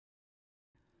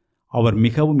 அவர்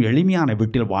மிகவும் எளிமையான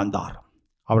வீட்டில் வாழ்ந்தார்.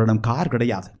 அவரிடம் கார்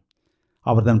கிடையாது.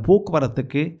 அவர் தன்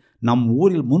போக்குவரத்துக்கு நம்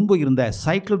ஊரில் முன்பு இருந்த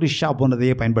சைக்கிள் ரிக்ஷா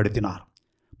போன்றதையே பயன்படுத்தினார்.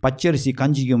 பச்சரிசி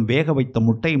கஞ்சியும் வேக வைத்த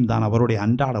முட்டையும் தான் அவருடைய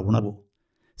அன்றாட உணவு.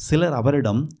 சிலர்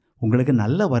அவரிடம், உங்களுக்கு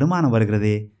நல்ல வருமானம்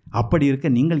வருகிறதே, அப்படி இருக்க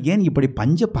நீங்கள் ஏன் இப்படி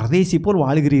பஞ்ச பரதேசி போல்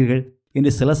வாழுகிறீர்கள்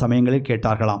என்று சில சமயங்களில்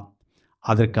கேட்டார்களாம்.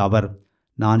 அதற்கு அவர்,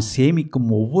 நான் சேமிக்கும்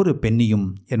ஒவ்வொரு பென்னியும்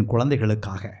என்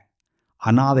குழந்தைகளுக்காக,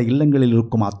 அநாத இல்லங்களில்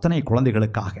இருக்கும் அத்தனை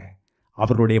குழந்தைகளுக்காக,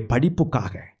 அவர்களுடைய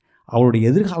படிப்புக்காக, அவருடைய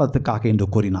எதிர்காலத்துக்காக என்று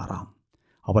கூறினாராம்.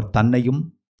 அவர் தன்னையும்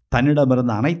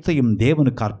தன்னிடமிருந்த அனைத்தையும்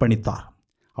தேவனுக்கு அர்ப்பணித்தார்.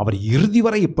 அவர் இறுதி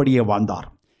வரை இப்படியே வாழ்ந்தார்.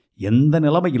 எந்த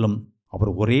நிலைமையிலும்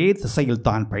அவர் ஒரே திசையில்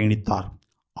தான் பயணித்தார்.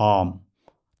 ஆம்,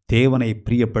 தேவனை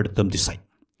பிரியப்படுத்தும் திசை.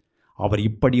 அவர்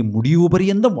இப்படி முடிவு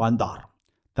பரியந்தம் வாழ்ந்தார்.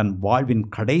 தன் வாழ்வின்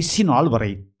கடைசி நாள்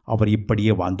வரை அவர்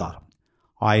இப்படியே வாழ்ந்தார்.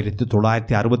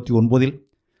 1969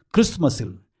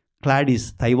 கிறிஸ்துமஸில் கிளாடிஸ்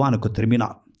தைவானுக்கு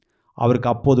திரும்பினார்.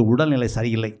 அவருக்கு அப்போது உடல்நிலை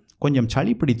சரியில்லை, கொஞ்சம்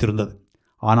சளி பிடித்திருந்தது.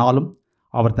 ஆனாலும்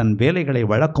அவர் தன் வேலைகளை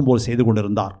வழக்கம் போல் செய்து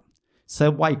கொண்டிருந்தார்.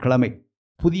 செவ்வாய்க்கிழமை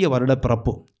புதிய வருட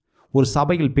பிறப்பு. ஒரு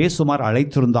சபையில் பேசுமாறு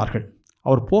அழைத்திருந்தார்கள்.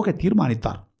 அவர் போக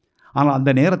தீர்மானித்தார். ஆனால்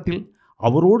அந்த நேரத்தில்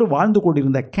அவரோடு வாழ்ந்து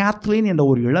கொண்டிருந்த கேத்லின் என்ற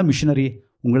ஒரு இளம் மிஷனரி,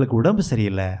 உங்களுக்கு உடம்பு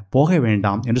சரியில்லை, போக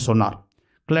வேண்டாம் என்று சொன்னார்.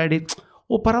 கிளாடிஸ்,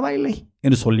 ஓ பரவாயில்லை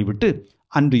என்று சொல்லிவிட்டு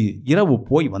அன்று இரவு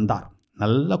போய் வந்தார்.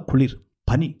 நல்ல குளிர்,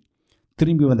 பனி.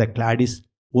 திரும்பி வந்த கிளாடிஸ்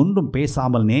ஒன்றும்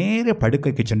பேசாமல் நேரே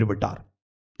படுக்கைக்கு சென்று விட்டார்.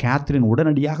 கேத்ரின்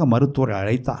உடனடியாக மருத்துவரை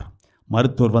அழைத்தார்.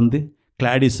 மருத்துவர் வந்து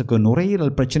கிளாடிஸுக்கு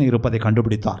நுரையீரல் பிரச்சனை இருப்பதை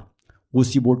கண்டுபிடித்தார்.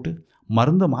 ஊசி போட்டு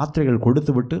மருந்து மாத்திரைகள்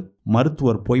கொடுத்துவிட்டு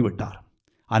மருத்துவர் போய்விட்டார்.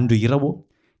 அன்று இரவு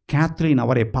கேத்ரின்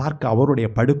அவரை பார்க்க அவருடைய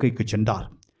படுக்கைக்கு சென்றார்.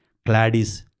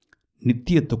 கிளாடிஸ்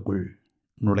நித்தியத்துக்குள்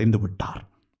நுழைந்து விட்டார்.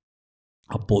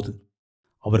 அப்போது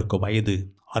அவருக்கு வயது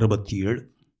 67.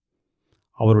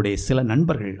 அவருடைய சில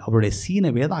நண்பர்கள் அவருடைய சீன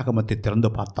வேதாகமத்தை திறந்து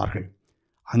பார்த்தார்கள்.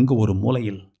 அங்கு ஒரு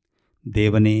மூலையில்,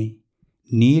 தேவனே,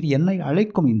 நீர் என்னை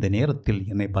அழைக்கும் இந்த நேரத்தில்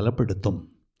என்னை பலப்படுத்தும்.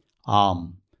 ஆம்,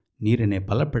 நீர் என்னை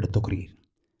பலப்படுத்துகிறீர்.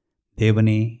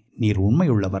 தேவனே, நீர்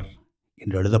உண்மையுள்ளவர்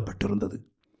என்று எழுதப்பட்டிருந்தது.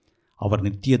 அவர்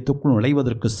நித்தியத்துக்குள்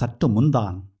நுழைவதற்கு சற்று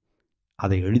முன்தான்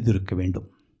அதை எழுதியிருக்க வேண்டும்.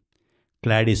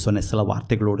 கிளாடிஸ் சொன்ன சில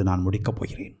வார்த்தைகளோடு நான் முடிக்கப்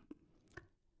போகிறேன்.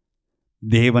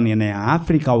 தேவன் என்னை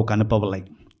ஆப்பிரிக்காவுக்கு அனுப்பவில்லை,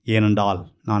 ஏனென்றால்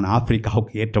நான்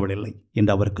ஆப்பிரிக்காவுக்கு ஏற்றவில்லை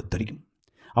என்று அவருக்கு தெரியும்.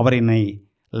 அவர் என்னை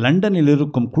லண்டனில்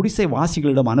இருக்கும் குடிசை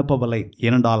வாசிகளிடம் அனுப்பவில்லை,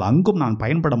 ஏனென்றால் அங்கும் நான்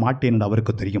பயன்பட மாட்டேன் என்று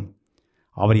அவருக்கு தெரியும்.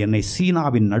 அவர் என்னை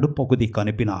சீனாவின் நடுப்பகுதிக்கு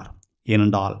அனுப்பினார்,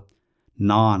 ஏனென்றால்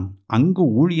நான் அங்கு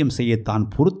ஊழியம் செய்யத்தான்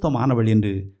பொருத்தமானவள்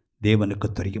என்று தேவனுக்கு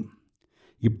தெரியும்.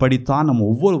 இப்படித்தான் நம்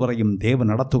ஒவ்வொருவரையும்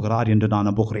தேவன் நடத்துகிறார் என்று நான்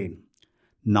நம்புகிறேன்.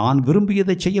 நான்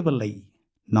விரும்பியதை செய்யவில்லை,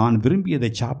 நான் விரும்பியதை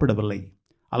சாப்பிடவில்லை,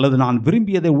 அல்லது நான்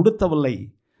விரும்பியதை உடுத்தவில்லை,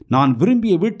 நான்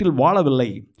விரும்பிய வீட்டில் வாழவில்லை.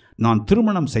 நான்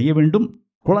திருமணம் செய்ய வேண்டும்,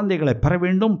 குழந்தைகளை பெற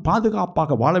வேண்டும்,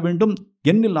 பாதுகாப்பாக வாழ வேண்டும்,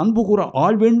 என்னில் அன்பு கூற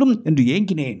ஆள் வேண்டும் என்று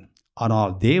ஏங்கினேன்.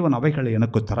 ஆனால் தேவன் அவைகளை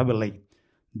எனக்கு தரவில்லை.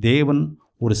 தேவன்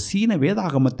ஒரு சீன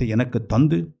வேதாகமத்தை எனக்கு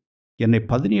தந்து என்னை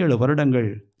 17 வருடங்கள்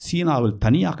சீனாவில்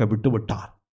தனியாக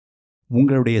விட்டுவிட்டார்.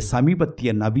 உங்களுடைய சமீபத்திய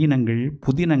நவீனங்கள்,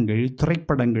 புதினங்கள்,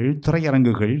 திரைப்படங்கள்,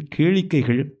 திரையரங்குகள்,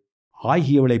 கேளிக்கைகள்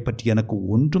ஆகியவளை பற்றி எனக்கு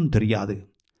ஒன்றும் தெரியாது.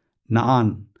 நான்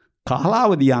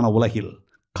காலாவதியான உலகில்,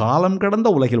 காலம் கடந்த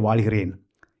உலகில் வாழ்கிறேன்.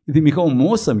 இது மிகவும்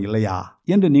மோசம் இல்லையா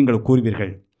என்று நீங்கள்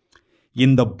கூறுவீர்கள்.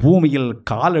 இந்த பூமியில்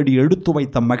காலடி எடுத்து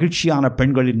வைத்த மகிழ்ச்சியான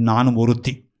பெண்களில் நானும்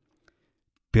ஒருத்தி.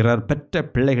 பிறர் பெற்ற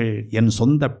பிள்ளைகள் என்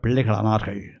சொந்த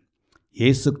பிள்ளைகளானார்கள்.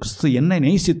 இயேசு கிறிஸ்து என்னை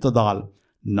நேசித்ததால்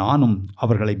நானும்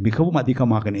அவர்களை மிகவும்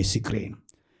அதிகமாக நேசிக்கிறேன்.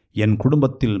 என்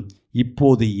குடும்பத்தில்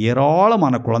இப்போது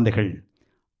ஏராளமான குழந்தைகள்.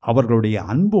 அவர்களுடைய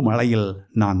அன்பு மழையில்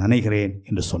நான் நனைகிறேன்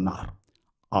என்று சொன்னார்.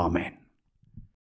 ஆமென்.